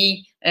to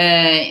be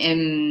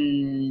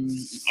able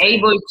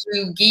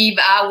to give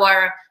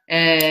our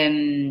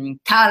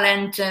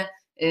talent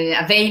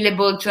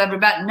available to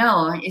everybody.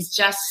 No, it's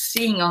just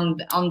seeing on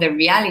the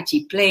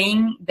reality,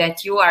 playing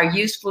that you are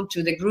useful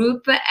to the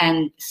group,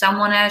 and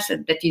someone else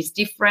that is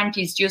different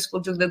is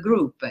useful to the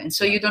group, and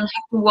so you don't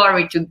have to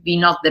worry to be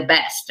not the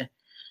best.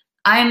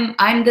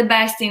 I'm the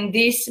best in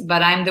this,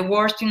 but I'm the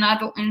worst in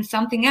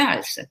something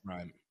else.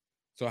 Right.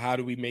 So how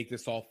do we make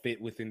this all fit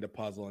within the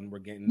puzzle? And we're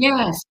getting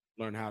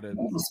learn how to.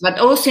 Yes, but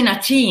also in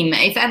a team,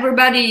 if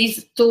everybody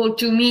is tall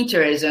 2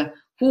 meters,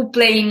 who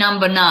play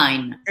number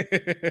 9?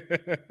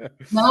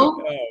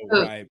 No.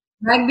 Right.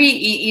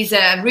 Rugby is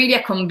really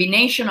a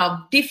combination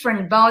of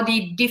different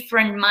body,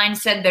 different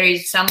mindset. There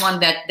is someone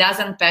that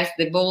doesn't pass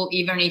the ball,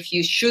 even if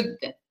you shoot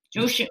him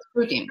or shoot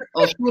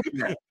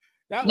her.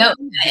 No.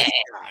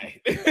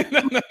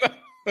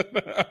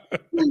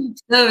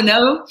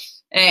 No.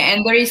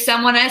 And there is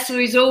someone else who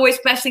is always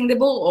passing the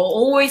ball or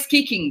always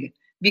kicking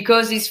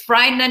because he's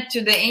frightened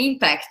to the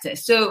impact.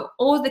 So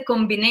all the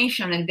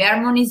combination and the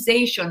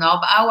harmonization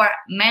of our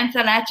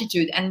mental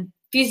attitude and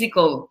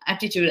physical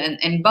attitude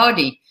and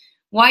body.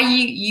 Why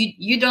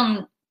you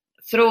don't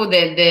throw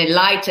the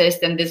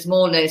lightest and the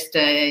smallest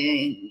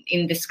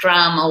in the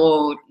scrum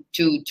or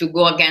to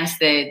go against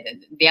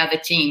the other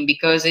team,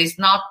 because it's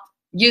not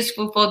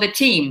useful for the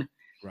team.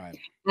 Right.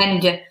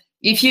 And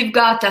if you've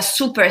got a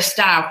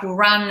superstar who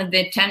ran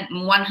the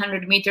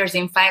 100 meters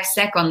in 5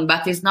 seconds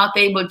but is not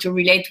able to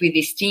relate with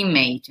his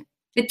teammate,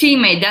 the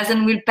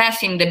teammate will pass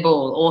him the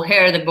ball or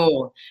her the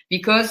ball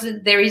because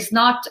there is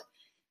not,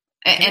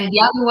 and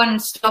the other one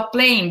stop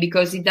playing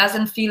because he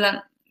doesn't feel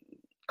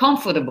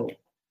comfortable.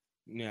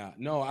 Yeah,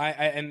 no, I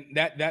and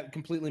that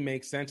completely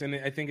makes sense. And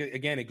I think,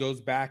 again, it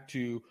goes back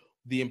to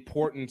the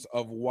importance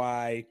of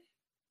why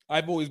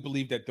I've always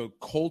believed that the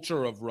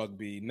culture of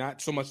rugby, not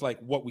so much like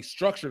what we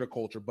structure the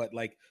culture, but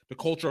like the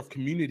culture of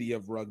community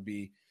of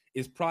rugby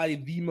is probably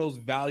the most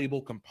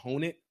valuable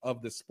component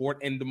of the sport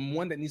and the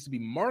one that needs to be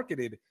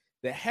marketed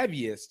the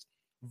heaviest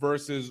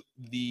versus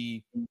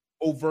the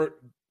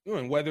overt,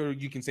 and whether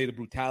you can say the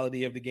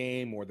brutality of the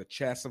game or the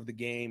chess of the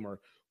game or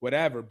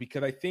whatever,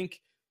 because I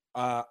think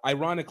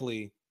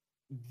ironically,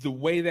 the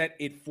way that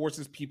it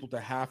forces people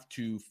to have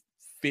to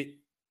fit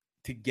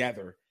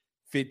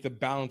the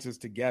balances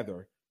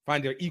together,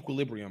 find their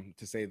equilibrium,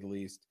 to say the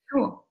least,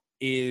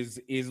 is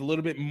a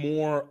little bit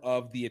more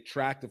of the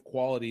attractive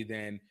quality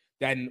than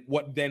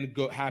what then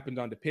happened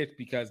on the pitch,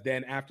 because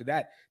then after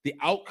that, the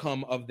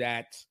outcome of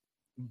that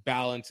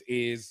balance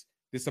is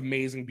this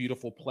amazing,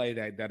 beautiful play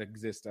that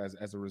exists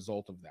as a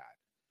result of that.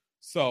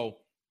 So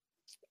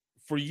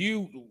for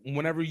you,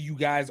 whenever you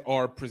guys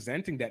are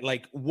presenting that,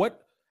 like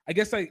what, I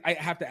guess I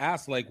have to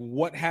ask, like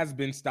what has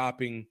been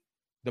stopping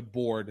the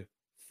board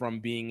from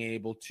being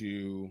able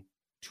to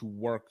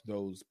work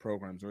those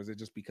programs, or is it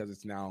just because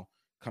it's now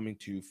coming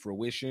to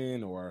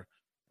fruition, or?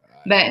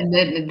 But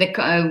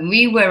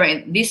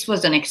this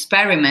was an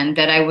experiment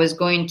that I was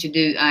going to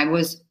do. I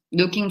was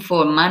looking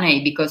for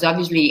money because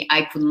obviously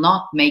I could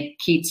not make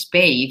kids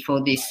pay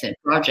for this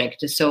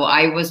project. So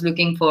I was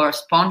looking for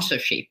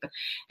sponsorship,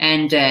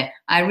 and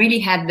I really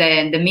had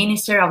the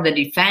Minister of the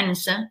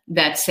Defense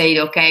that said,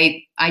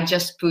 okay, I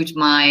just put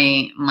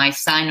my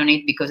sign on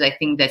it because I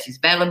think that is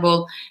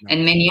valuable,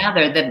 and many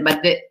other that,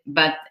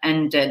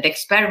 the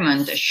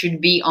experiment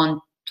should be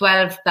on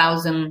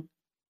 12,000.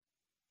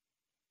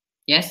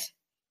 Yes,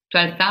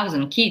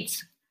 12,000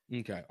 kids.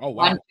 Okay. Oh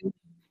wow.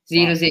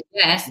 1,2,0,0,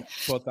 yes.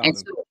 12,000.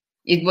 So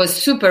it was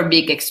super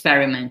big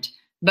experiment,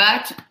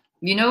 but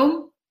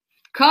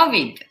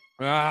COVID.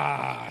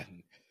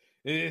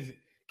 It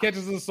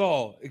catches us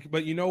all.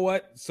 But you know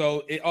what?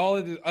 So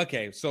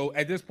okay. So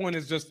at this point,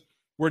 it's just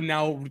we're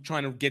now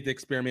trying to get the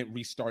experiment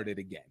restarted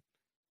again.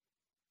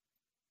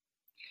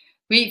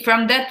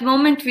 From that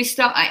moment we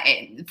start.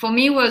 For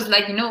me, it was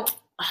like 2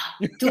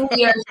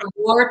 years of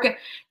work.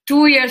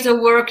 2 years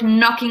of work,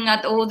 knocking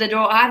at all the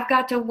door. I've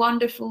got a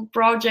wonderful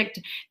project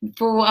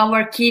for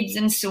our kids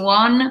and so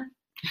on.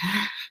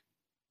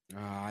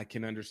 I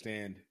can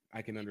understand.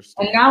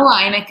 And now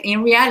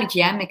in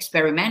reality, I'm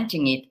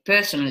experimenting it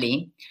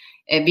personally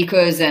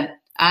because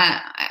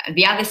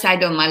the other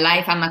side of my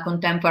life, I'm a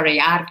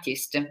contemporary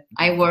artist.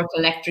 I work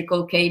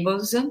electrical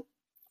cables.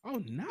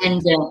 Oh, nice.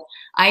 And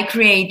I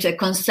create a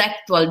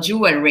conceptual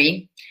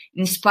jewelry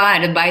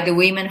inspired by the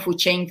women who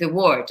changed the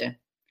world.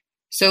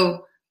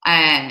 So,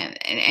 and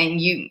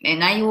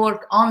I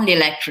work only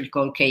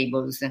electrical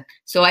cables.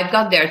 So I've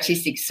got the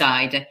artistic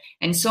side.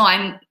 And so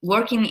I'm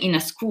working in a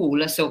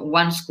school. So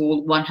one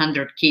school,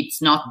 100 kids,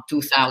 not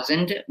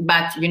 2,000.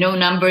 But,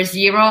 number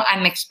 0,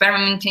 I'm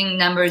experimenting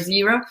number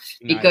 0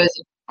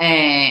 because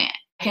I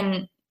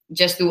can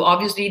just do,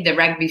 obviously, the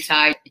rugby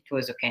side, it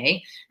was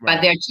okay. Right.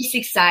 But the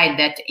artistic side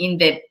that in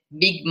the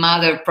Big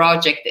Mother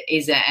project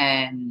is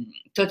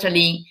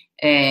totally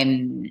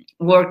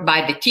worked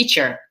by the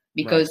teacher.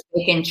 Because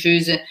they can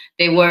choose,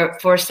 they were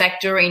 4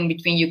 sectors in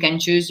between. You can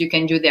choose, you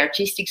can do the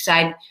artistic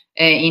side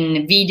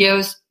in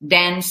videos,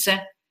 dance,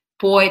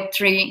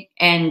 poetry,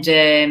 and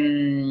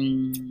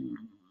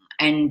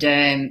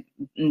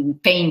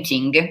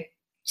painting.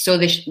 So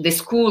the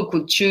school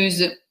could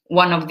choose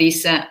one of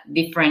these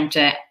different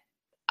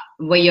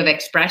way of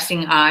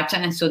expressing art,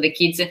 and so the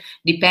kids,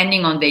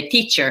 depending on the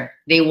teacher,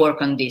 they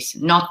work on this,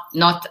 not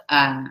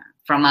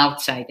from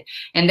outside.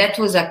 And that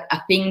was a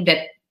thing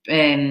that.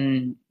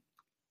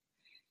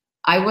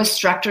 I was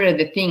structured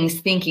the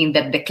things thinking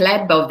that the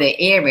club of the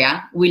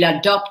area will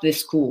adopt the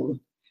school.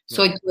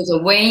 So it was a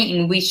way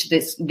in which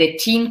the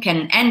team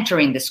can enter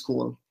in the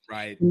school.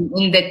 Right.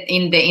 In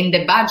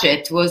the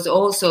budget was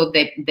also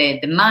the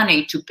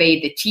money to pay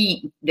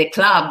the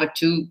club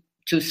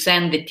to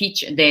send the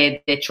teacher,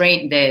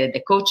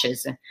 the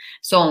coaches.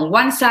 So on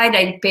one side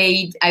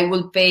I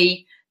will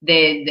pay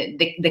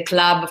the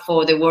club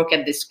for the work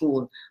at the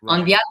school. Right.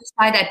 On the other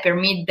side, I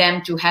permit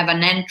them to have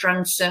an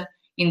entrance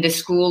in the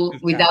school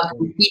without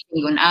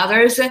competing on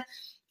others.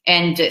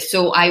 And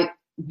so I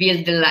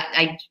build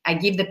I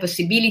give the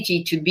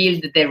possibility to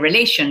build the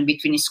relation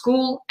between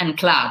school and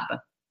club.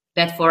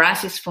 That for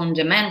us is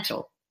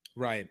fundamental.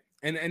 Right.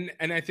 And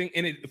I think,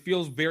 and it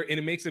feels and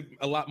it makes it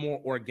a lot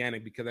more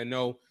organic, because I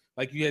know,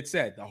 like you had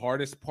said, the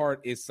hardest part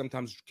is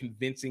sometimes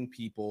convincing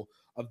people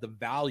of the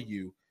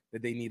value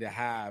that they need to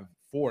have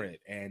for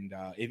it. And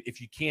if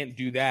you can't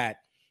do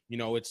that,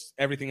 it's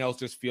everything else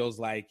just feels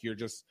like you're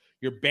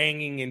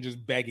banging and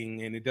just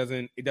begging, and it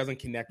doesn't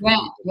connect.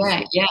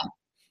 Yeah.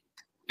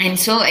 And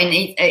so,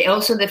 and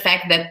also the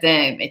fact that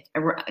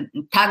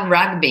tag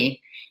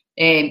rugby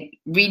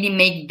really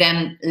make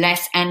them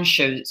less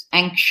anxious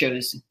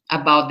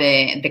about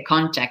the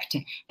contact,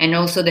 and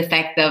also the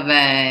fact of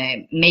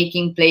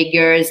making play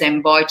girls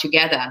and boys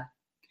together.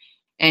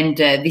 And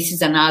this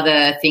is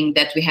another thing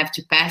that we have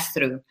to pass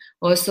through.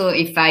 Also,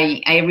 if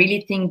I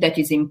really think that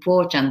it's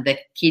important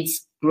that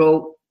kids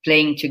grow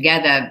playing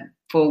together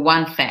for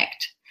one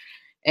fact.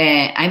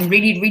 I'm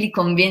really, really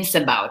convinced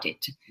about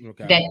it.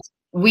 Okay. That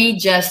we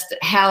just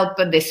help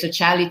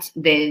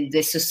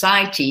the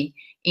society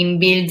in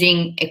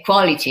building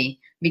equality.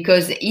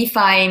 Because if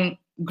I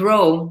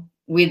grow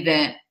with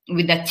a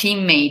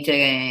teammate,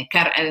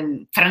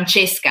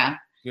 Francesca,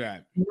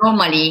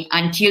 normally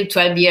until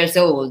 12 years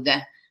old,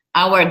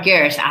 our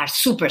girls are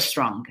super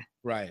strong.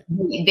 Right.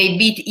 They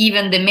beat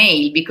even the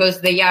male because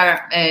they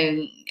are,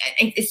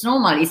 it's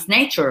normal, it's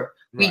nature.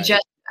 Right. We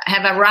just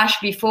have a rush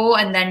before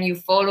and then you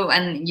follow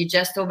and you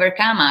just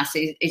overcome us.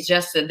 It's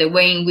just the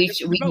way in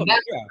which we develop.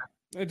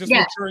 They're just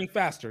maturing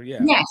faster. Yeah.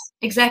 Yes,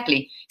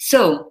 exactly.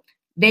 So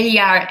they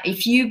are,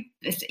 if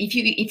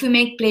we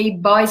make play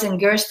boys and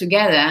girls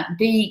together,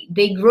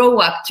 they grow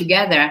up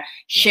together,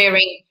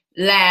 sharing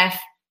laugh,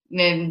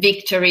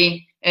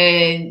 victory,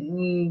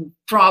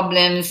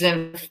 problems,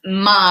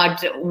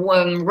 mud,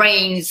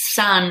 rain,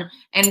 sun,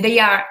 and they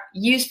are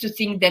used to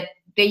think that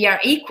they are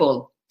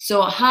equal.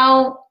 So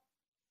how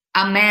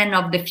a man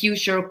of the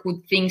future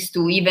could think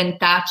to even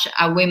touch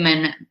a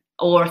woman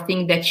or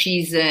think that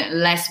she's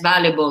less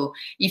valuable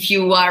if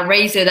you are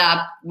raised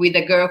up with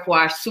a girl who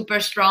are super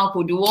strong,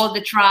 who do all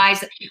the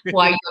tries, who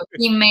are your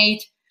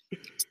teammate.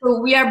 So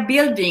we are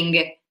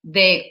building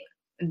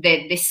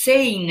the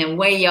sane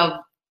way of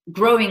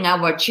growing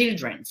our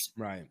children,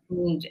 right?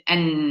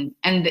 And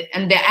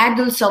the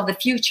adults of the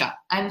future.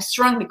 I'm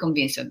strongly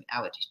convinced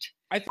about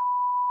it.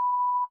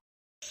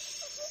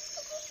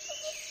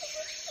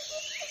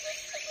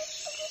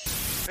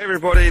 Hey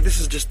everybody, this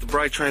is just the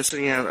Bray Train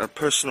sending out a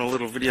personal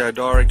little video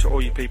diary to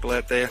all you people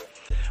out there,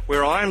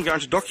 where I am going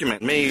to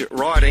document me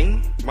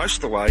riding most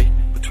of the way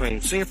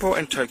between Singapore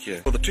and Tokyo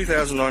for the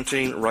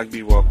 2019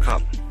 Rugby World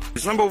Cup.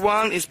 Number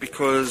one is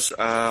because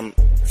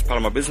as part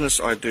of my business,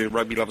 I do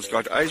Rugby Lovers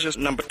Guide to Asia.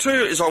 Number two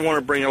is I want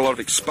to bring a lot of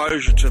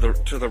exposure to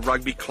the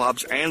rugby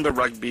clubs and the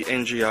rugby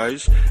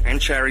NGOs and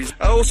charities.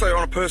 Also,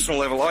 on a personal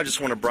level, I just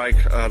want to break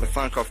the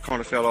funk I've kind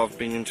of felt I've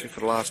been into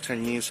for the last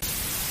 10 years.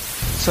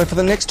 So for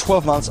the next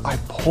 12 months, I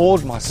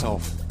poured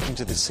myself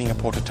into this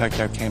Singapore to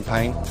Tokyo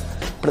campaign,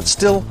 but it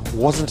still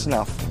wasn't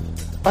enough.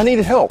 I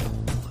needed help,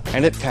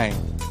 and it came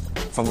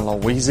from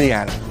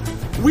Louisiana.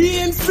 We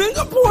in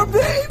Singapore,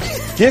 baby!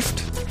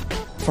 Gift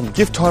from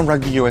Gift Time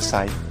Rugby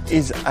USA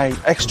is an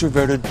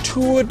extroverted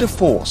tour de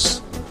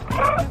force.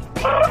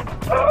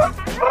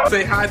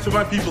 Say hi to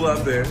my people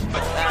out there.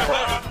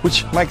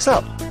 which makes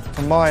up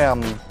for my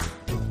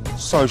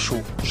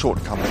social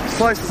shortcomings. This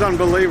place is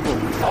unbelievable.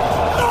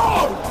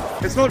 No!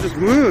 It's not just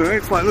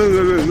it's like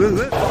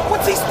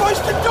what's he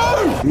supposed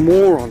to do?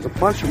 Morons, a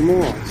bunch of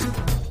morons.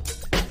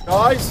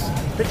 Guys,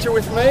 picture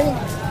with me.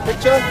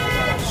 Picture.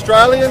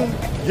 Australian.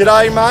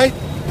 G'day, mate.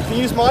 You can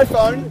use my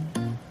phone.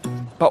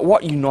 But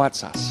what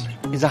unites us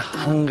is a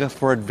hunger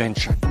for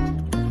adventure.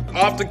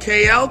 Off to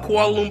KL,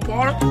 Kuala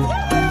Lumpur.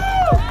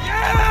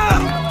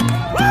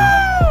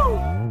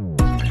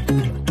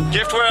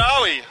 Gift, where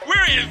are we?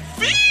 We're in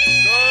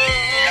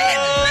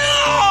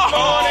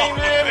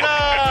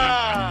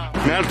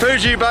Mount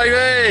Fuji,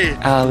 baby!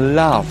 Our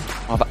love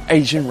of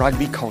Asian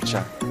rugby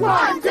culture.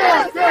 1, 2,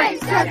 3,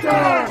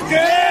 center!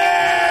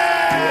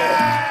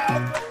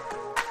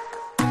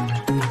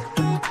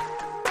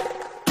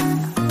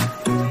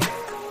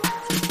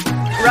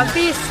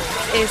 Rugby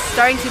is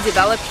starting to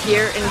develop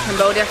here in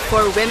Cambodia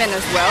for women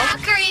as well.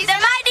 Valkyries, the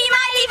mighty,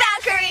 mighty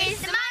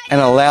Valkyries!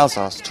 And allows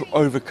us to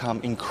overcome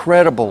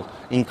incredible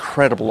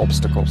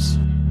obstacles.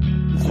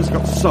 It's just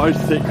got so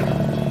thick.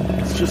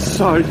 It's just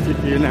so thick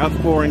here. Now it's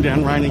pouring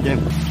down rain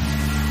again.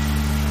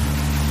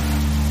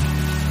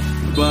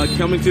 But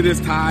coming to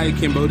this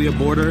Thai-Cambodia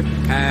border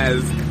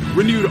has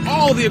renewed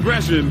all the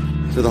aggression.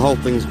 So the whole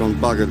thing's gone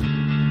buggered.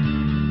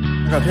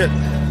 I got hit.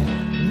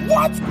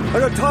 What? I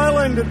got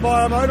tail-ended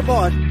by a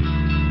motorbike.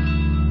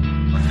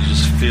 I can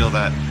just feel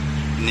that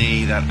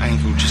knee, that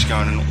ankle just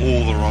going in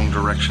all the wrong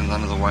directions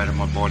under the weight of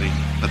my body.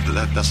 But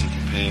that doesn't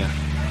compare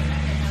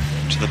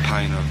to the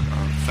pain of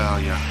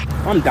failure.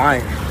 I'm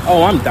dying.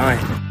 Oh, I'm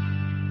dying.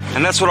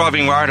 And that's what I've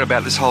been worried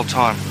about this whole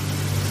time.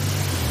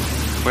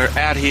 We're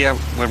out here,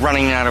 we're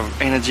running out of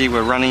energy,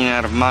 we're running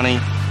out of money,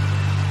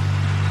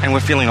 and we're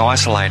feeling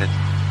isolated.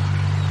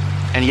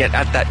 And yet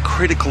at that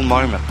critical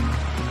moment,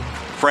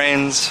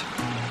 friends,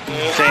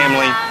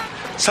 family,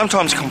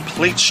 sometimes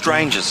complete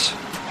strangers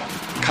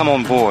come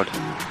on board.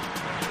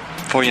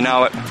 Before you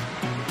know it,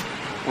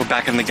 we're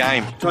back in the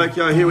game.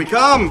 Tokyo, here we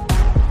come!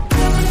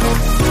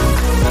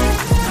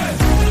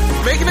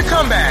 Making a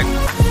comeback.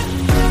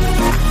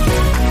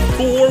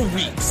 4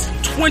 weeks,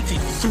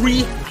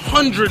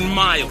 2,300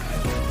 miles,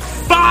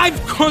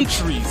 5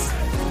 countries.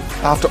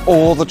 After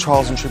all the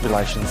trials and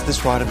tribulations,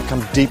 this ride had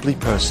become deeply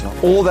personal.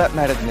 All that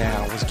mattered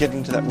now was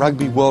getting to that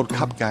Rugby World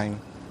Cup game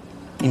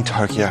in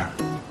Tokyo.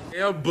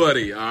 Yeah,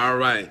 buddy. All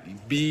right.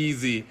 Be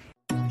easy.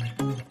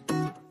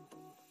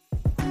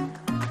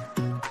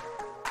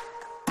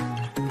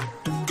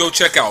 Go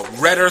check out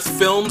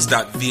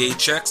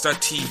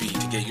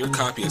redearthfilms.vhx.tv to get your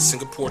copy of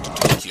Singapore to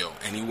Tokyo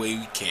any way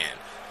you can.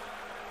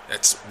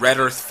 That's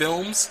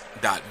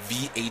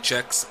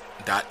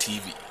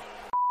redearthfilms.vhx.tv.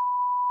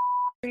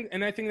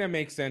 And I think that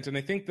makes sense. And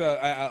I think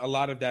a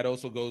lot of that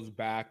also goes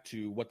back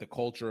to what the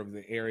culture of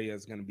the area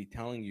is going to be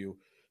telling you.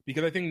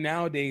 Because I think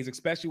nowadays,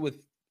 especially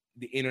with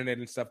the internet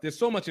and stuff, there's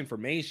so much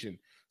information.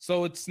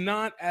 So it's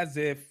not as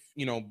if,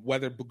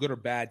 whether good or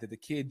bad, that the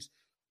kids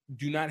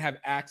do not have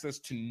access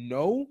to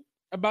know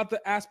about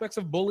the aspects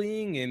of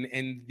bullying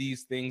and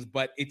these things,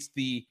 but it's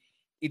the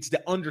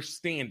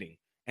understanding.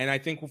 And I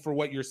think for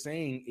what you're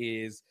saying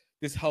is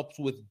this helps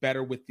with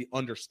the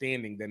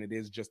understanding than it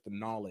is just the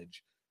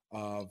knowledge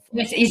of.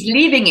 Yes, is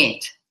living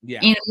it.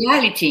 Yeah. In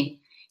reality,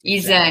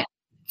 exactly. Is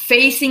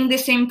facing the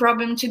same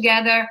problem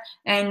together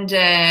and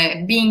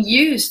being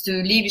used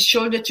to live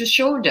shoulder to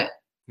shoulder.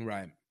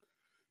 Right.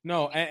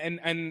 No,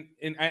 and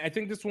I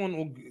think this one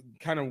will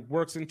kind of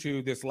works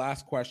into this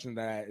last question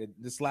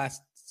this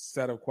last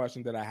set of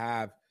questions that I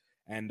have,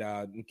 and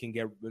can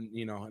get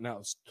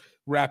now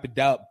wrap it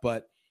up.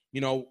 But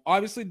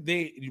obviously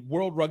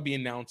World Rugby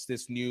announced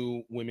this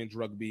new women's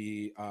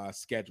rugby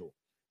schedule,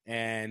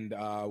 and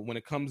when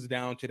it comes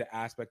down to the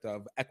aspect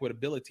of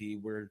equitability,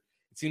 where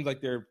it seems like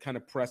they're kind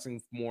of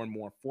pressing more and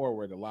more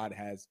forward, a lot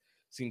has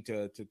seemed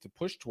to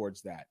push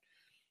towards that.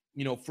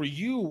 For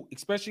you,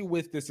 especially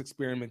with this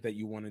experiment that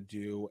you want to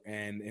do,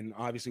 and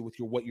obviously with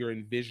what you're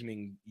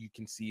envisioning, you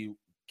can see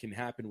can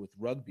happen with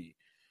rugby.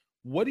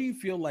 What do you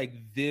feel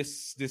like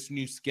this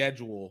new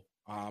schedule,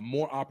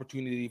 more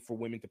opportunity for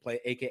women to play,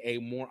 aka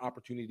more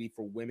opportunity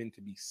for women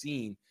to be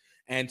seen,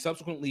 and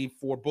subsequently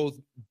for both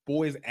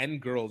boys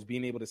and girls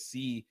being able to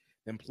see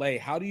them play?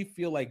 How do you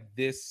feel like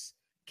this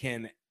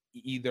can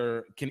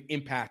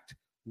impact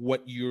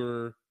what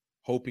you're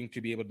hoping to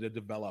be able to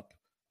develop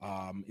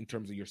in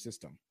terms of your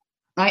system?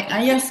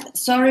 I just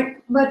sorry,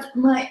 but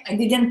I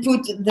didn't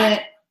put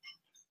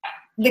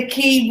the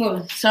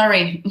cable.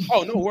 Sorry.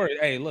 Oh, no worries.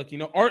 Hey, look,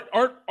 art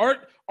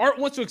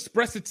wants to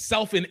express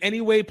itself in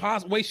any way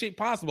shape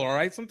possible. All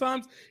right.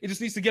 Sometimes it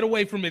just needs to get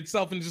away from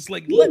itself and just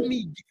let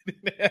me.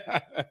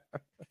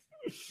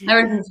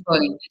 Everything's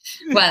going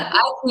well.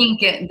 I think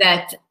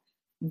that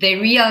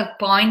the real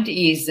point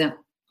is, how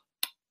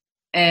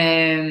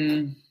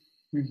can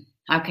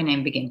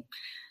I begin?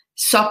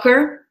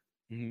 Soccer.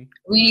 Mm-hmm.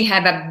 We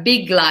have a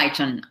big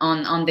light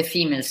on the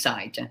female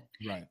side,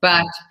 right?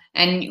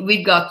 And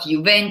we've got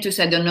Juventus.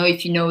 I don't know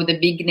if you know the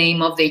big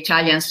name of the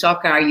Italian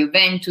soccer,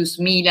 Juventus,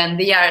 Milan.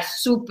 They are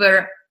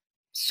super,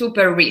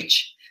 super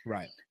rich.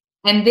 Right.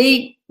 And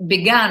they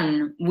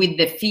began with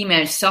the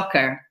female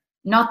soccer,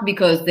 not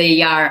because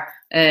they are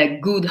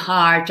good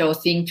heart or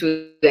think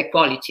to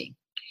equality,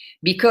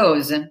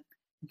 because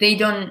they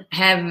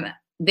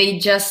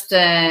just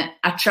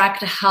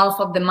attract half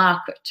of the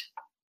market.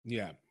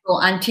 Yeah. So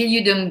until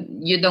you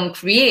don't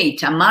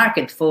create a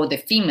market for the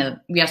female,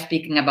 we are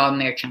speaking about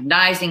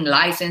merchandising,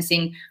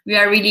 licensing. We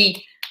are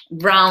really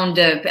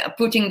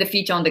putting the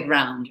feet on the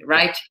ground,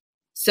 right?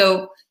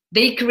 So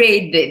they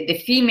create the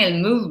female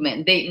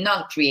movement.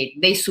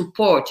 They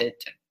supported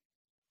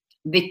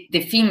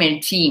the female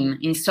team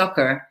in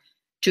soccer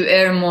to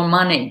earn more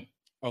money.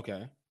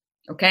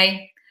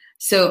 Okay.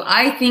 So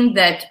I think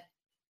that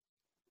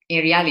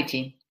in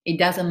reality, it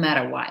doesn't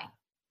matter why.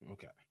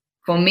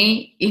 For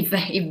me, if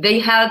they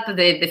help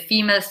the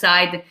female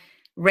side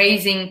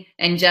raising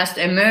and just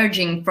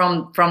emerging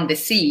from the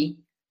sea,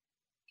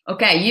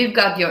 okay, you've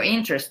got your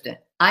interest.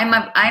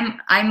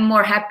 I'm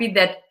more happy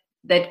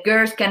that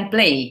girls can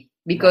play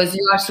because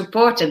you are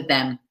supported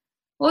them.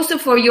 Also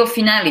for your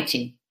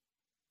finality.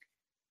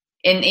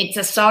 And it's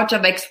a sort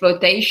of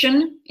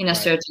exploitation in a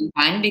certain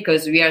kind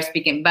because we are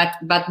speaking, but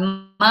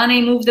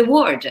money moves the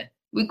world.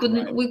 We could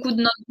not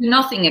do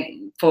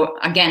nothing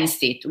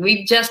against it.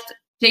 We just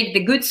take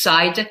the good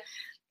side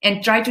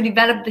and try to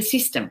develop the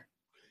system.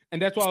 And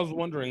that's why I was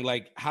wondering,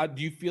 like, how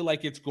do you feel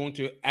like it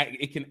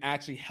can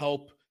actually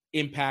help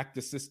impact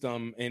the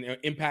system and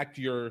impact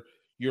your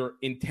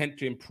intent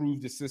to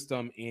improve the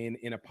system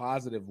in a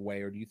positive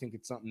way? Or do you think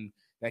it's something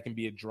that can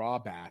be a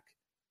drawback?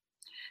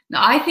 No,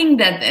 I think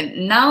that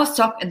now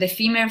the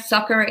female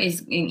soccer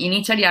is in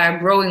Italy are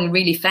growing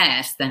really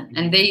fast,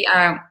 and they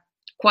are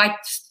quite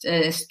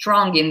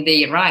strong in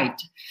their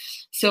right.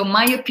 So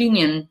my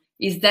opinion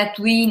is that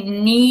we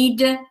need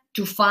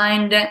to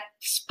find a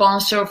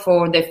sponsor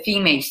for the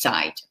female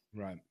side.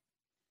 Right.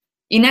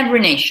 In every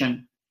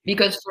nation.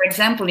 Because, for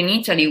example, in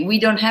Italy, we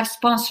don't have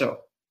sponsor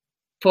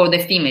for the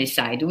female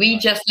side. We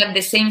just have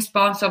the same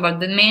sponsor of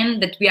the men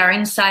that we are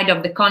inside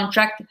of the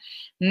contract,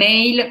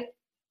 male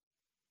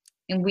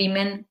and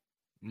women.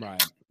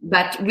 Right.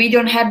 But we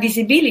don't have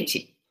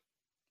visibility.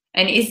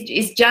 And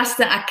it's just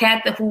a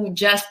cat who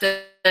just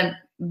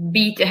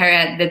beat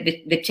her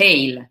the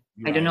tail.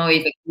 Right. I don't know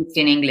if it's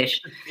in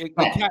English. A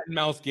cat and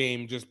mouse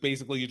game, just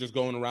basically you're just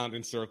going around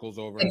in circles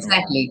over.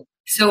 Exactly.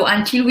 So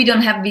until we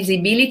don't have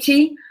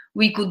visibility,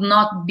 we could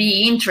not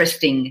be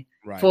interesting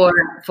for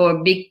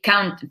big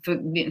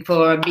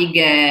for a big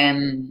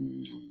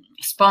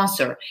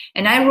sponsor.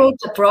 And I wrote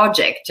a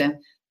project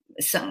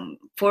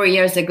 4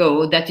 years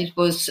ago that it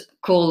was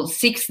called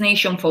Six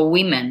Nations for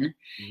Women,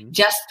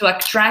 just to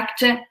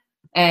attract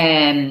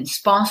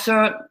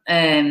sponsor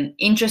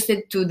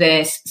interested to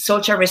the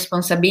social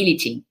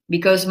responsibility,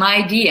 because my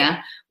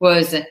idea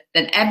was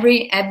that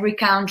every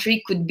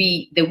country could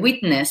be the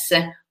witness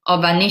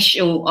of an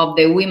issue of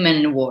the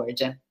women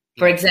world.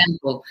 For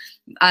example,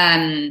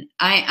 I'm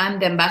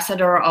the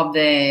ambassador of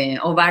the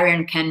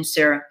Ovarian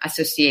Cancer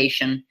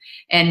Association,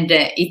 and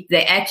it's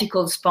the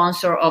ethical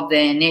sponsor of the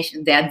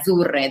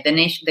Azzurre,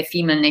 the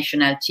female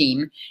national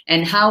team,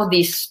 and how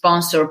this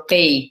sponsor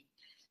pay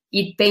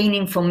in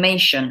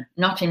information,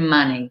 not in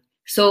money.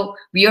 So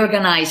we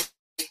organize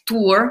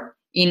tour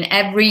in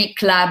every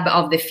club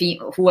of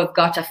who have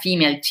got a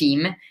female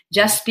team,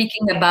 just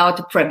speaking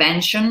about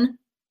prevention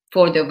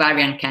for the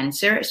ovarian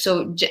cancer.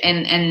 So,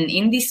 and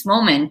in this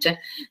moment,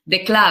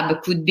 the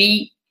club could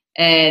be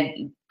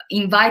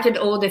invited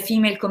all the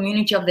female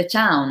community of the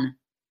town.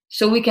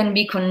 So we can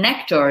be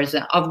connectors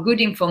of good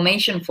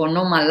information for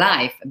normal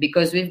life,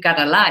 because we've got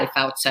a life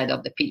outside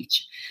of the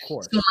pitch.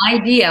 Of so my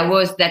idea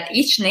was that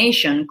each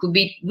nation could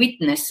be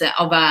witness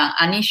of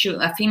an issue,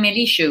 a female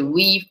issue.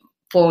 We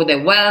for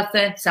the wealth,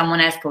 someone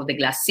else for the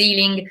glass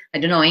ceiling, I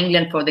don't know,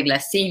 England for the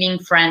glass ceiling,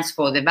 France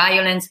for the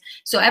violence.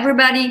 So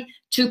everybody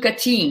took a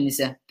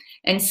teams.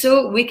 And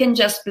so we can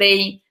just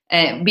play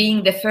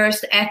being the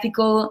first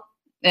ethical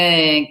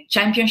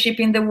championship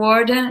in the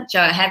world,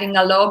 having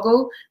a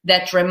logo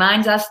that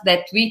reminds us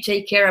that we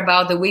take care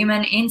about the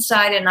women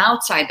inside and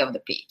outside of the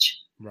pitch.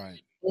 Right.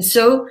 And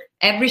so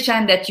every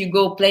time that you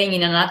go playing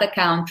in another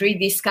country,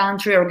 this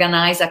country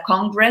organize a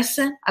congress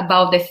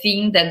about the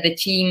theme that the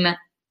team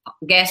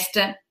guests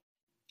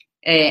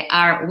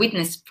are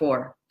witness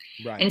for.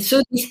 Right. And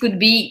so this could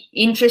be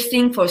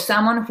interesting for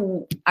someone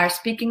who are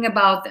speaking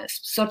about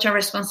social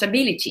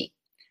responsibility.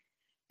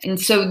 And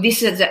so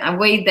this is a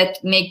way that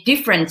make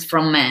difference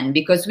from men,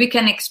 because we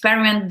can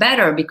experiment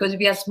better because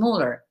we are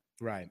smaller.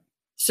 Right.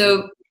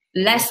 So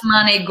less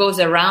money goes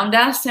around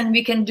us and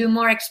we can do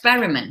more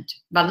experiment.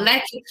 But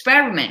let's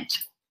experiment.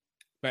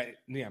 But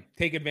yeah,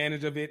 take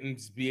advantage of it and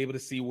be able to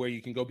see where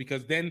you can go,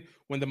 because then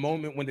when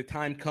the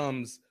time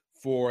comes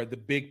for the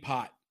big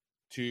pot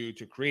to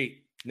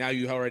create, now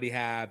you already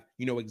have,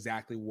 you know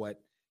exactly what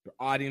your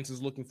audience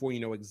is looking for, you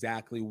know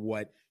exactly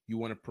what you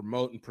want to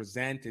promote and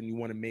present, and you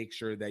want to make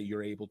sure that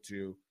you're able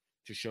to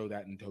show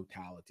that in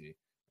totality.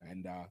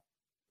 And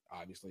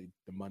obviously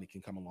the money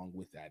can come along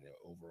with that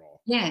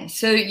overall. Yeah,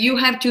 so you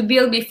have to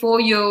build before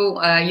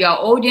your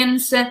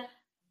audience,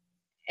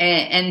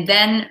 and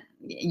then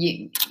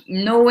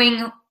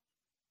knowing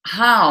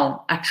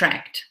how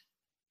attract.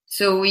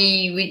 So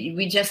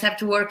we just have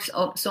to work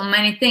so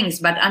many things.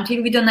 But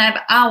until we don't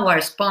have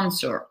our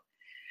sponsor,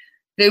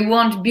 there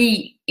won't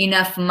be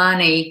enough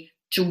money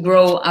to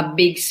grow a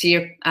big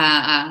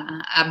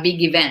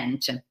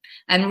event.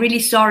 I'm really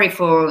sorry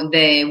for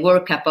the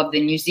World Cup of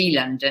the New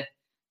Zealand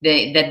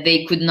that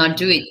they could not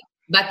do it,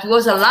 but it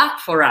was a luck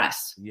for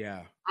us.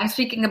 Yeah. I'm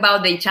speaking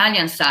about the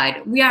Italian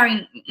side. We are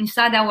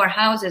inside our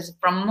houses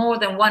from more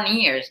than 1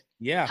 year.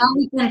 Yeah. How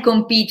we can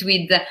compete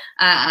with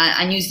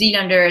a New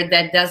Zealander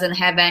that doesn't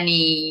have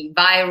any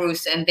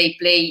virus and they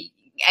play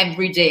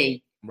every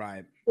day?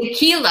 Right. They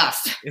kill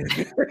us.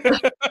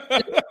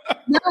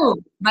 No,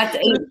 but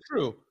it's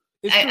true.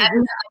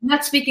 I'm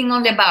not speaking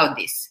only about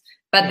this.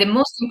 But the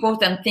most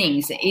important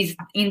thing is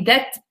in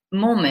that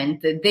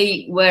moment,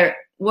 they were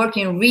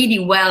working really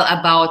well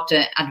about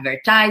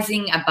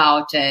advertising,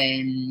 about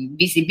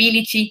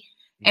visibility,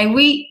 and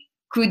we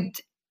could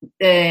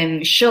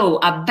show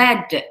a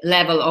bad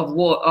level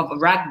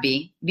of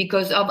rugby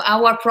because of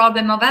our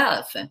problem of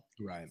health.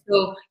 Right.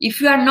 So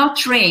if you are not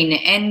trained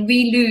and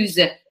we lose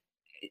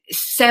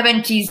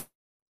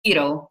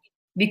 70-0,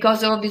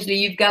 because obviously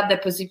you've got the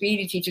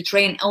possibility to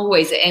train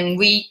always, and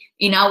we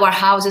in our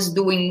houses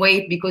doing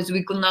weight because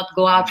we could not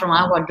go out from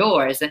our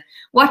doors.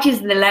 What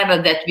is the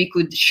level that we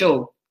could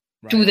show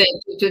to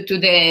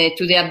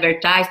the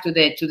advertise, to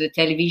the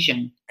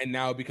television? And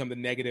now become the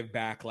negative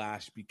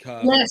backlash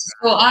because yes,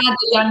 so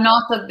they are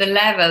not at the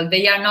level.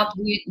 They are not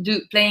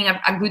playing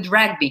a good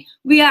rugby.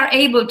 We are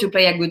able to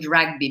play a good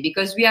rugby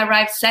because we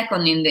arrived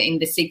second in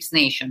the Six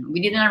Nations.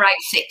 We didn't arrive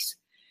sixth,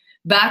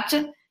 but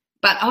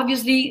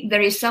obviously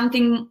there is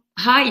something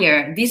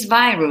higher. This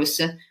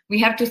virus, we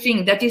have to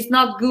think that is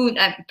not good.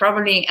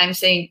 I'm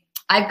saying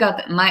I've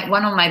got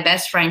one of my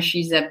best friends.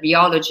 She's a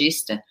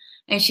biologist,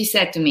 and she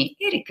said to me,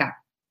 Erika,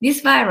 this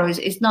virus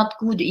is not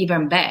good,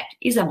 even bad.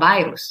 It's a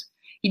virus.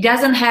 He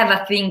doesn't have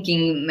a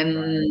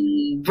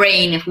thinking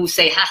brain who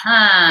say,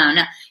 ha.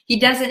 No. He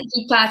doesn't.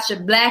 He touch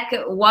black,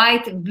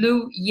 white,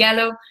 blue,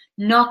 yellow,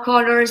 no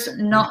colors,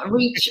 not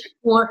rich,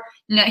 poor.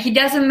 No, he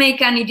doesn't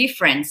make any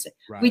difference.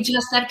 Right. We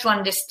just have to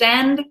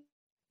understand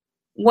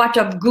what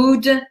of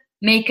good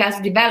make us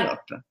develop.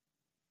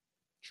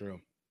 True.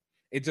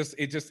 It just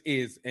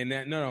is. And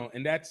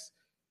and that's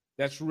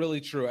really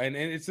true. And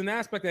it's an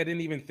aspect I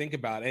didn't even think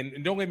about.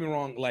 And don't get me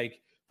wrong,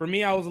 like for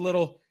me,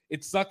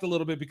 it sucked a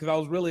little bit because I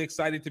was really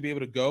excited to be able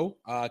to go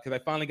because I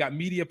finally got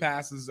media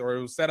passes, or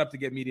it was set up to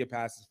get media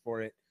passes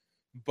for it.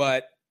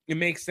 But it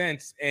makes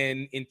sense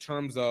in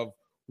terms of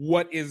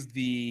what is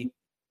the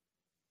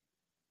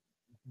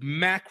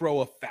macro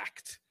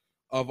effect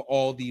of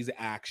all these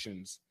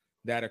actions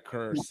that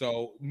occur.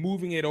 So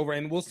moving it over,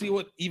 and we'll see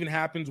what even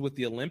happens with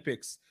the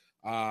Olympics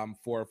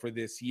for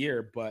this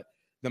year, but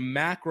the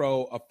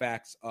macro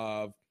effects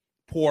of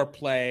poor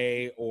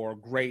play or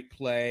great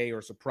play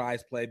or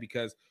surprise play,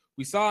 because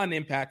we saw an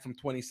impact from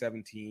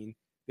 2017.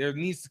 There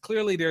needs to,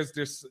 clearly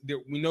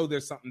we know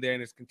there's something there,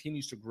 and it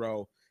continues to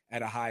grow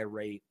at a high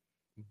rate.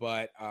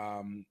 But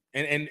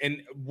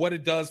and what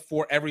it does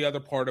for every other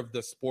part of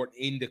the sport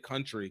in the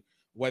country,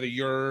 whether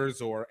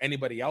yours or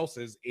anybody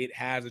else's, it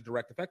has a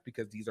direct effect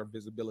because these are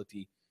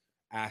visibility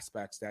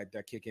aspects that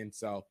kick in.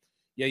 So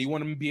yeah, you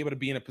want to be able to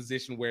be in a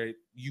position where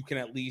you can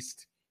at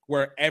least,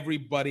 where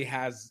everybody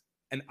has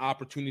an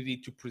opportunity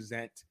to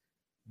present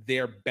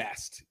their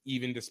best,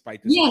 even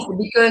despite this. Yes,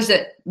 because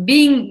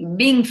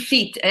being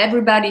fit,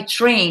 everybody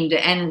trained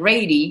and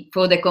ready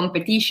for the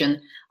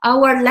competition,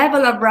 our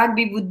level of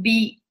rugby would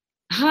be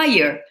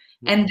higher,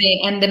 and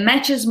the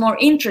matches more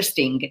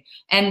interesting,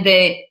 and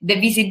the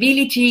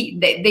visibility,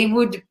 they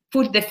would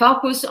put the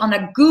focus on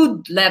a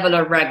good level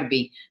of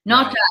rugby,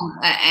 not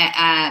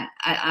a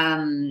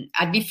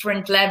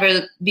different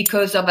level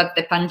because of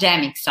the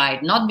pandemic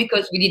side, not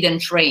because we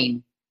didn't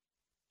train.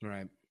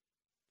 Right.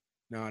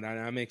 No,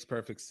 that makes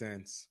perfect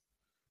sense.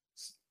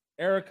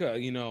 Erika,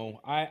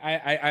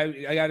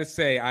 I gotta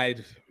say,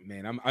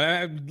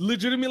 I'm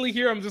legitimately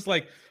here. I'm just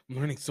like, I'm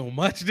learning so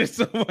much. There's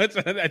so much.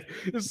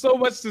 There's so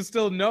much to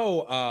still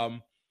know.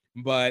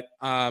 But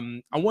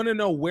I want to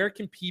know, where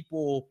can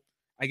people,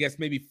 I guess,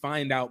 maybe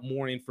find out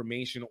more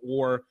information,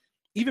 or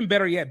even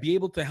better yet, be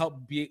able to help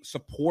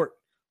support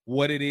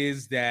what it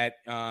is that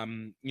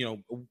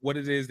what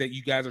it is that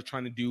you guys are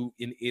trying to do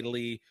in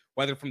Italy,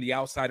 whether from the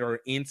outside or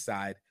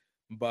inside.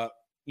 But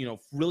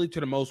really to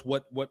the most,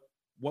 what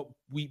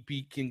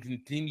we can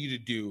continue to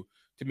do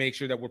to make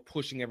sure that we're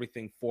pushing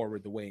everything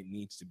forward the way it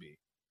needs to be.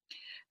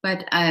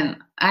 But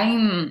I'm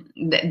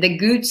the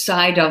good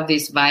side of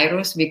this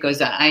virus, because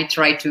I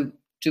try to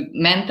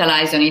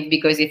mentalize on it,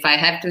 because if I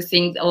have to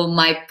think all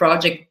my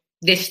project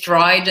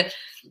destroyed,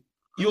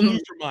 you'll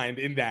lose your mind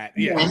in that.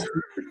 Yes.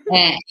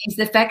 It's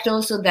the fact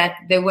also that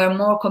there were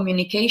more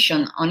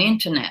communication on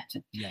internet.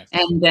 Yes.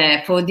 And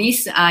for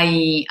this,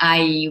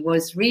 I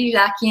was really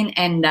lucky,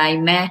 and I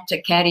met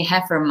Carrie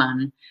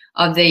Hefferman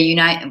of the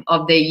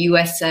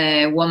U.S.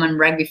 Women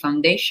Rugby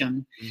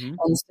Foundation. Mm-hmm.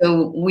 And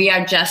so we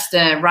are just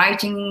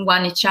writing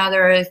one each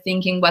other,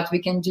 thinking what we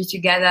can do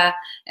together.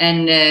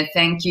 And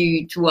thank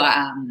you to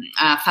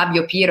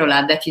Fabio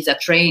Pirola, that is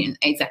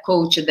a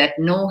coach that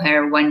know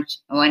her when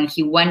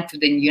he went to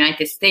the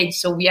United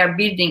States. So we are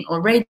building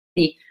already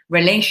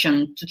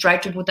relation to try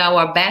to put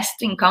our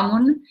best in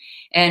common.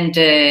 And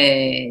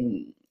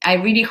I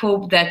really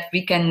hope that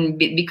we can,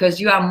 because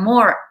you are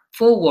more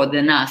forward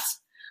than us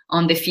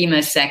on the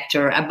female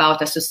sector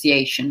about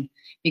association,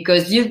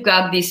 because you've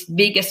got this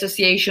big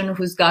association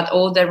who's got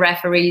all the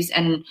referees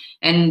and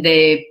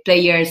the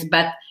players,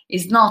 but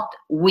it's not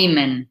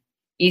women,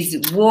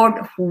 it's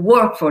who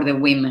work for the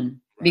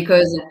women.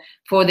 Because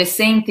for the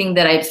same thing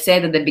that I've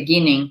said at the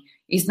beginning,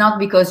 it's not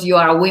because you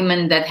are a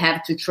woman that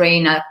have to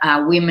train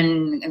a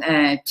women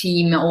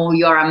team, or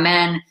you're a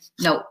man.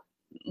 No,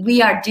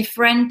 we are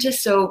different.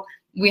 So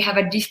we have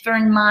a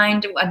different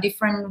mind, a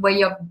different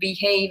way of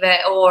behavior,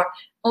 or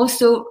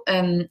also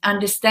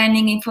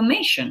understanding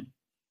information.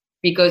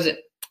 Because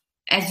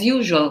as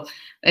usual,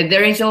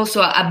 there is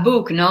also a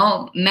book,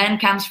 no? Men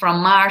comes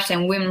from Mars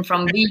and women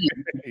from Venus.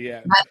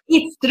 Yeah. But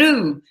it's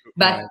true.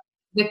 But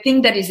the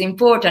thing that is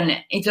important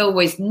is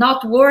always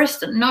not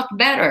worse, not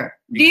better,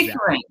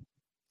 different.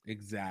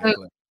 Exactly.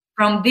 So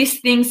from these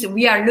things,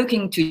 we are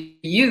looking to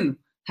you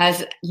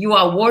as you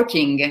are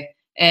working,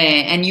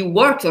 and you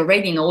worked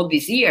already in all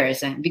these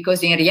years.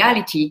 Because in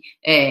reality,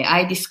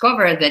 I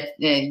discovered that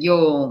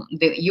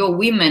your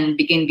women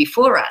begin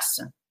before us.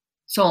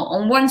 So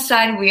on one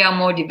side, we are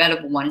more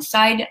developed on one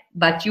side,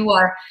 but you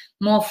are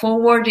more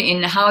forward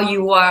in how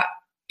you are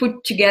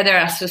put together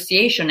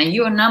association, and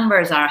your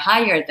numbers are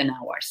higher than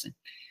ours.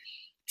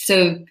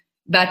 So,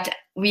 but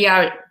we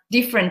are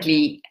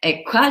differently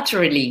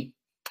culturally.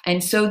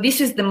 And so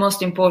this is the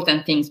most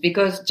important things,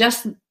 because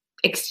just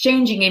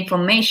exchanging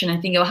information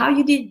and thinking, oh, how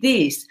you did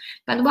this,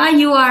 but why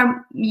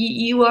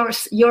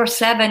your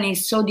 7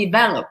 is so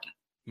developed.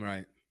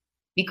 Right.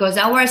 Because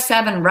our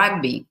 7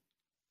 rugby,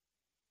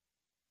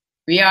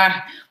 we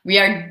are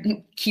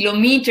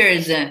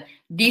kilometers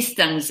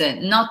distance,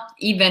 not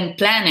even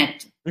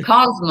planet,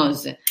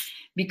 cosmos,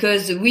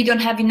 because we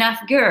don't have enough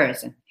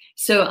girls.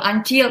 So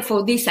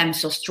for this, I'm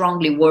so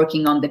strongly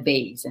working on the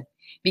base,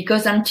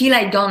 because until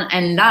I don't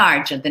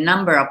enlarge the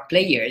number of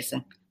players,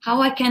 how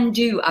I can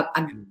do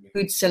a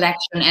good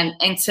selection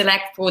and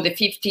select for the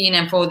 15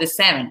 and for the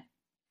 7.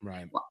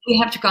 Right. We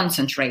have to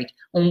concentrate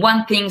on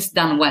one thing's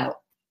done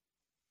well.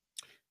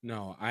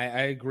 No, I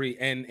agree.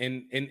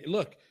 And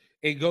look,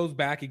 it goes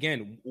back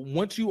again.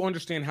 Once you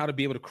understand how to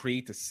be able to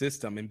create the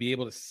system and be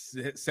able to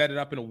set it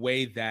up in a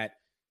way that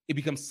it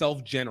becomes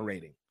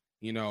self-generating,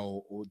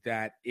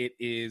 that it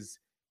is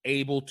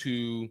able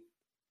to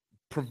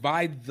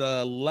provide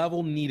the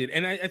level needed.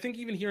 And I think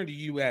even here in the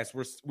U.S.,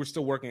 we're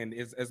still working.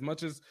 As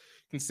much as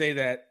can say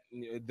that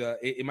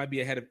it might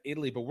be ahead of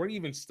Italy, but we're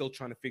even still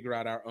trying to figure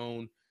out our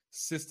own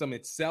system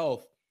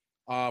itself,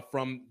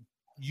 from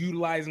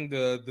utilizing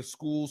the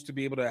schools to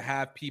be able to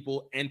have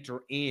people enter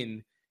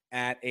in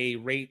at a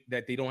rate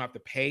that they don't have to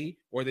pay,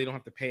 or they don't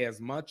have to pay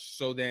as much.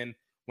 So then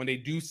when they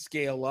do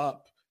scale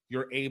up,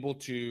 you're able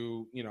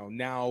to,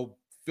 now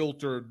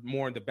filter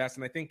more in the best.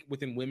 And I think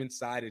within women's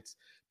side, it's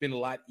been a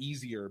lot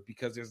easier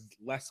because there's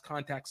less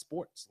contact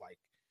sports, like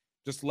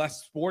just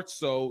less sports.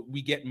 So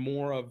we get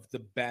more of the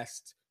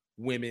best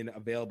women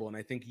available. And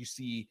I think you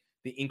see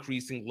the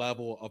increasing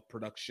level of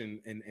production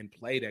and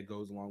play that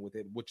goes along with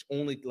it, which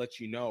only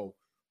lets you know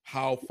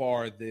how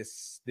far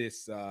this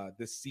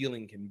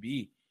ceiling can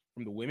be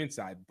from the women's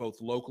side,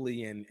 both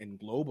locally and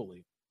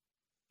globally.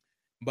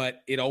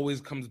 But it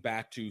always comes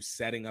back to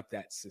setting up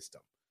that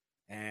system.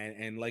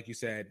 And like you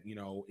said,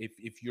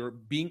 if you're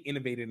being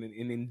innovative and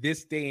in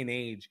this day and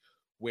age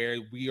where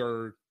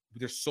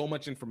there's so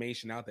much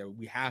information out there,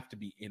 we have to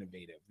be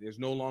innovative. There's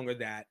no longer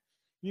that,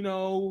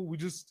 we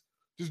just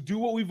do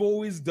what we've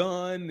always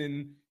done.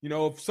 And,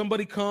 if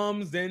somebody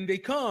comes, then they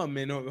come,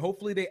 and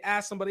hopefully they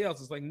ask somebody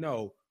else. It's like,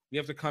 no, we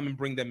have to come and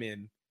bring them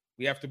in.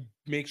 We have to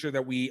make sure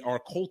that we are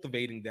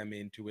cultivating them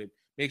into it,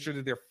 make sure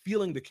that they're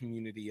feeling the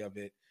community of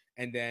it.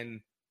 And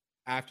then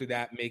after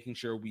that, making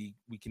sure we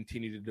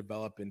continue to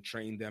develop and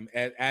train them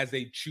as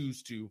they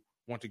choose to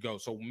want to go.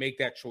 So make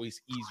that choice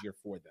easier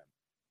for them.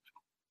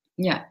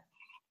 Yeah.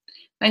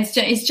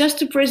 It's just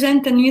to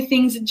present the new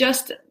things,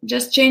 just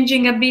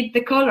changing a bit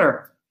the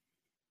color,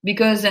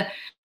 because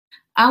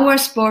our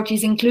sport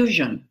is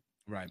inclusion.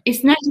 Right.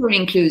 It's naturally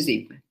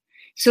inclusive.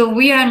 So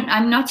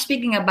I'm not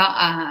speaking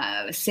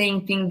about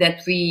saying things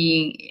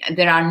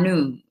that are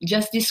new.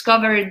 Just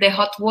discover the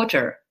hot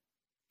water.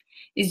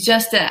 It's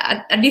just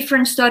a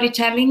different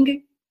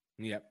storytelling.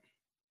 Yep.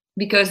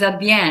 Because at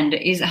the end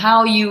is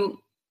how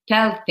you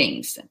tell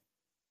things.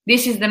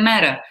 This is the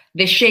matter.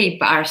 The shape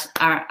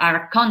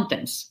are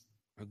contents.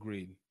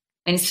 Agreed.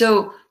 And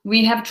so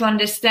we have to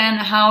understand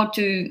how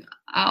to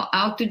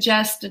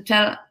just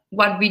tell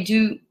what we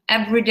do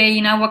every day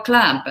in our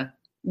club,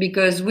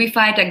 because we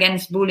fight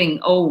against bullying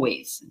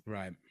always.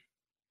 Right.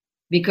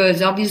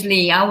 Because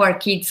obviously our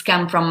kids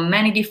come from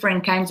many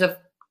different kinds of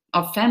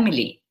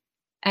family.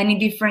 any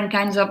different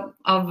kinds of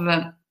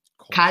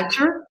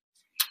culture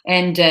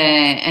and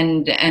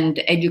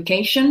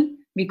education,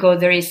 because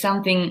there is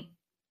something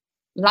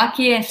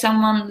lucky and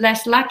someone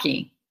less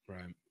lucky,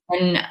 right?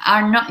 And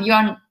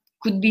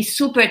could be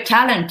super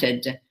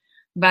talented,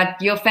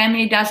 but your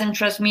family doesn't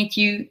transmit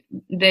you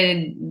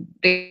the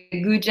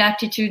good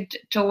attitude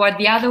toward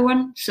the other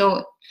one.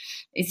 So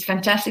it's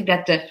fantastic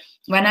that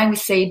when I would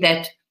say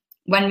that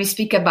when we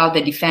speak about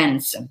the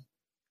defense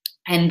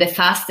and the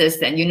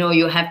fastest, and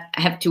you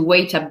have to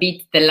wait a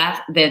bit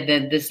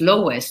the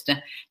slowest,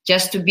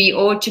 just to be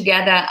all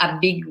together a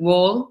big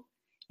wall.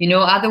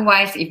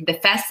 Otherwise, if the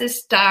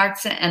fastest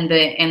starts and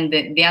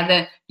the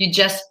other, you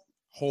just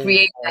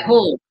create a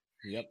hole.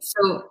 Yep.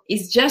 So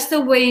it's just a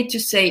way to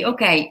say,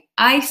 okay,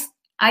 I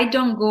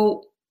don't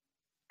go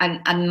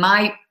on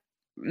my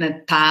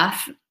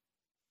path,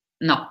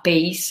 no,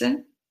 pace.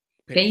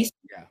 Pace.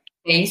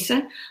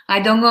 I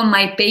don't go on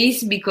my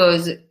pace,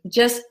 because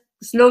just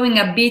slowing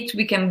a bit,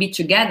 we can be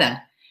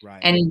together, right,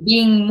 and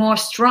being more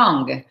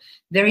strong.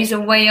 There is a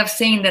way of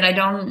saying that, I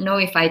don't know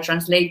if I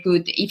translate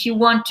good. If you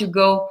want to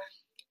go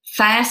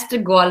fast,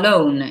 go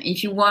alone.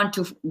 If you want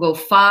to go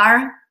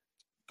far,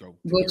 go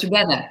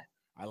together.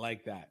 I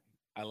like that.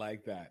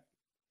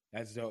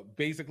 That's dope.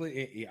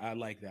 Basically, I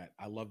like that.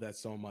 I love that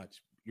so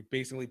much. You're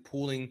basically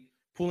pulling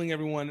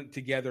everyone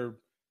together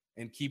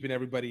and keeping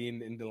everybody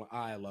in the.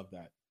 I love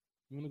that.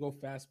 You want to go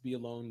fast, be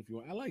alone if you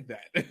want. I like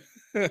that.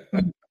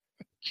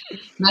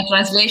 My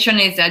translation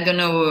is, I don't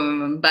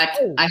know, but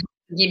I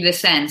give the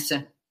sense.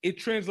 It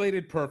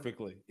translated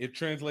perfectly.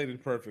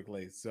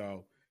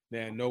 So,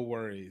 man, no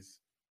worries.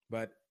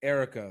 But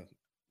Erica,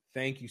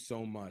 thank you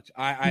so much.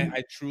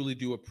 I truly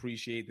do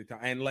appreciate the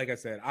time. And like I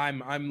said,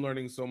 I'm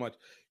learning so much.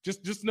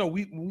 Just know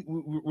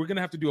we're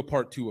gonna have to do a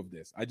part 2 of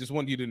this. I just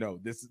want you to know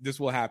this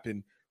will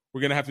happen.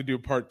 We're gonna have to do a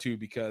part 2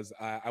 because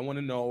I want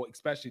to know,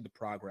 especially the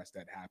progress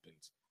that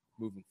happens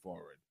moving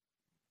forward.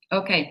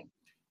 Okay.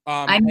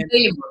 I'm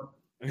available.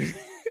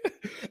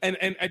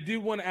 And I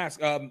do want to ask,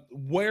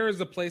 where is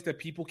the place that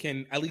people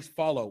can at least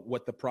follow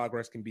what the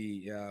progress can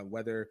be,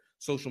 whether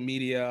social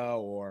media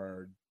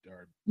or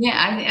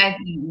I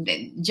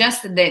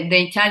just the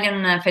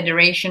Italian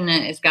Federation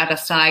has got a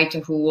site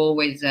who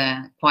always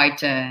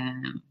quite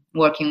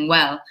working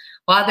well.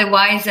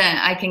 Otherwise,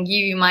 I can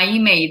give you my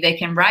email. They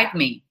can write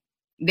me.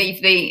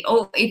 If they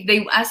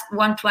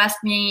want to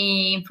ask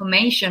me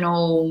information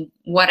or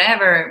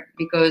whatever,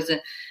 because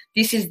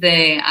this is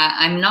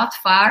I'm not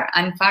far.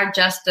 I'm far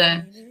just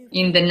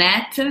in the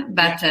net,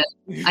 but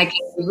I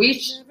can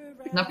reach.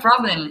 No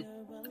problem.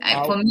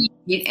 For me,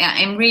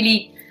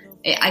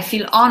 I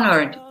feel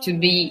honored to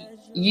be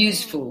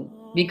useful,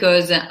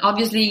 because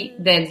obviously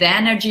the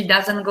energy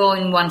doesn't go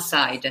in one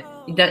side.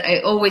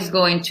 It always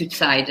go in two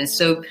sides.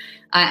 So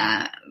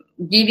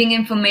giving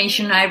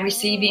information, I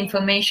receive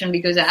information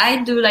because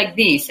I do like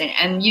this,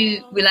 and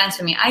you will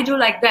answer me, I do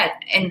like that.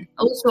 And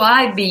also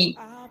I be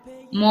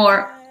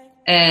more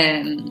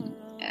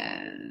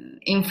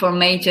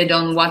informated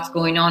on what's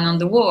going on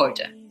the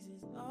world.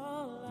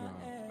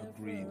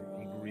 Agreed.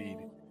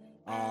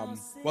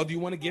 Well, do you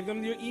want to give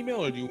them your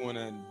email, or do you want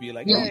to be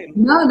like, yeah. hey?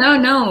 No.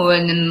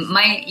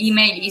 My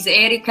email is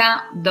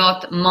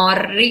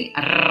erica.morri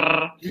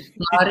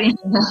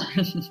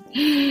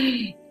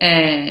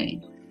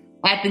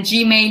at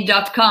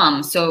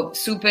gmail.com. So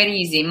super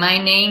easy. My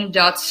name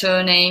dot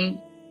surname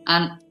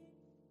and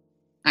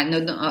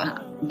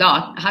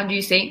dot. How do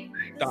you say?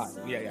 Dot.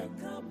 Yeah.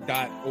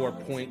 Dot or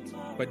point,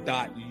 but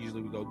dot. You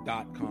usually would go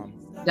 .com.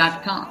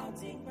 .com.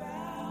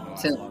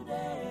 So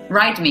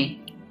write me.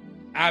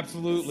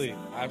 Absolutely.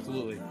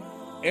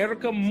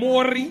 Erica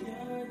Morri,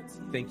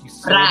 thank you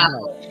so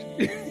much.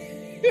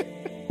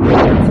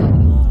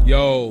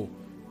 Yo,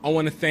 I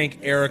want to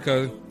thank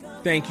Erica.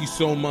 Thank you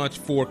so much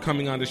for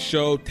coming on the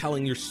show,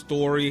 telling your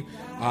story.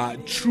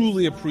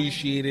 Truly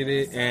appreciated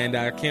it, and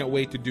I can't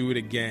wait to do it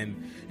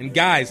again. And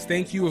guys,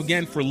 thank you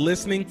again for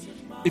listening.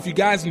 If you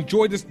guys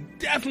enjoyed this,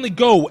 definitely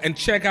go and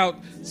check out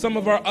some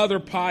of our other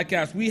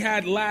podcasts. We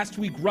had last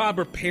week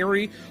Robert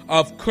Perry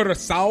of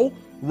Curaçao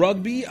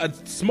Rugby, a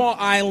small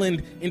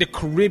island in the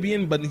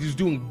Caribbean, but he's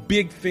doing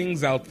big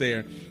things out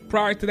there.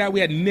 Prior to that, we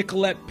had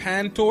Nicolette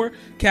Pantor,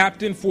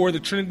 captain for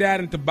the Trinidad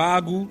and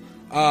Tobago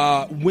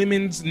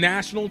women's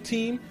national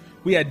team.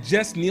 We had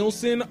Jess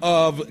Nielsen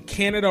of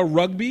Canada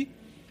Rugby.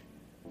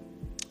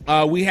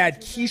 We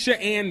had Keisha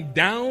Ann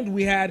Down.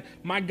 We had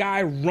my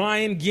guy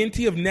Ryan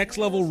Ginty of Next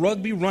Level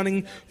Rugby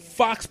running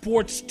Fox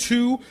Sports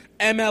 2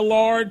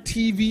 MLR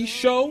TV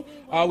show.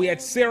 We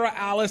had Sarah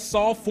Alice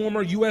Saul,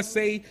 former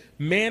USA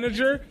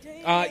manager.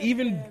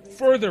 Even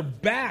further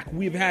back,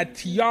 we've had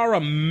Tiara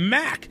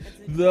Mack,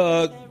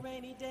 the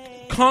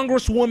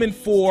congresswoman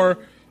for,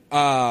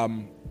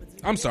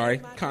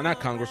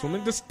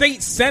 the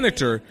state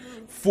senator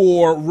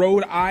for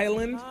Rhode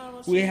Island.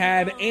 We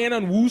had Ann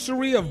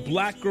Onwussori of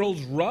Black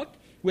Girls Ruck.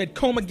 We had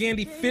Koma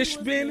Gandhi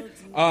Fishbin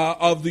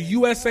of the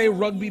USA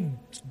Rugby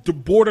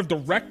Board of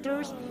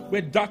Directors. We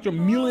had Dr.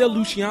 Emilia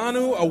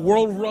Luciano, a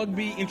World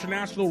Rugby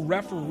International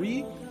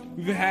referee.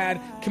 We've had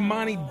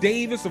Kimani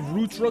Davis of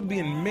Roots Rugby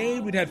in May.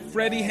 We've had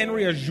Freddie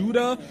Henry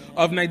Ajuda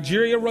of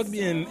Nigeria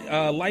Rugby and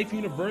Life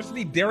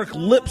University. Derek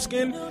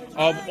Lipskin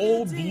of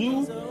Old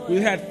Blue.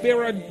 We've had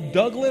Farrah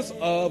Douglas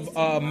of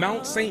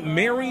Mount St.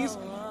 Mary's.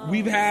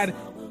 We've had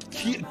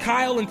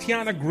Kyle and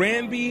Tiana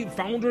Granby,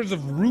 founders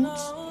of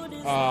Roots.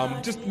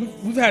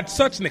 We've had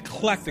such an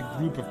eclectic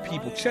group of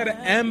people. Chetta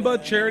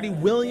Emba, Charity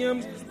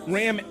Williams,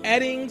 Ram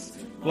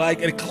Eddings,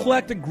 like an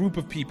eclectic group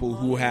of people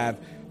who have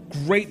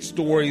great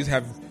stories,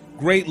 have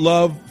great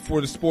love for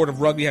the sport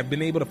of rugby, have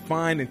been able to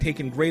find and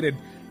taken great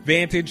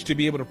advantage to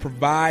be able to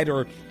provide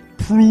or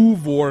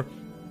prove or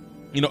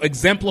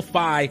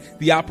exemplify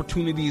the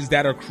opportunities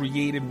that are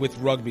created with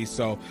rugby.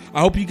 So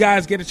I hope you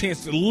guys get a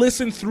chance to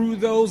listen through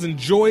those,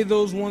 enjoy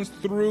those ones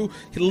through,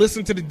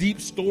 listen to the deep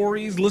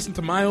stories, listen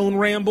to my own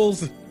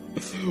rambles.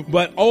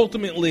 But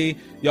ultimately,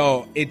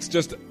 it's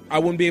just, I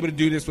wouldn't be able to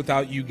do this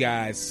without you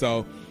guys.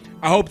 So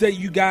I hope that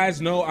you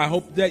guys know, I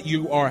hope that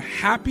you are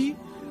happy.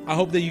 I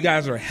hope that you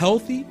guys are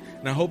healthy.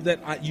 And I hope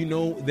that you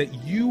know that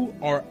you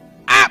are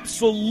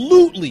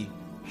absolutely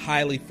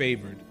highly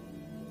favored.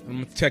 I'm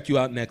going to check you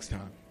out next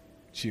time.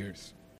 Cheers.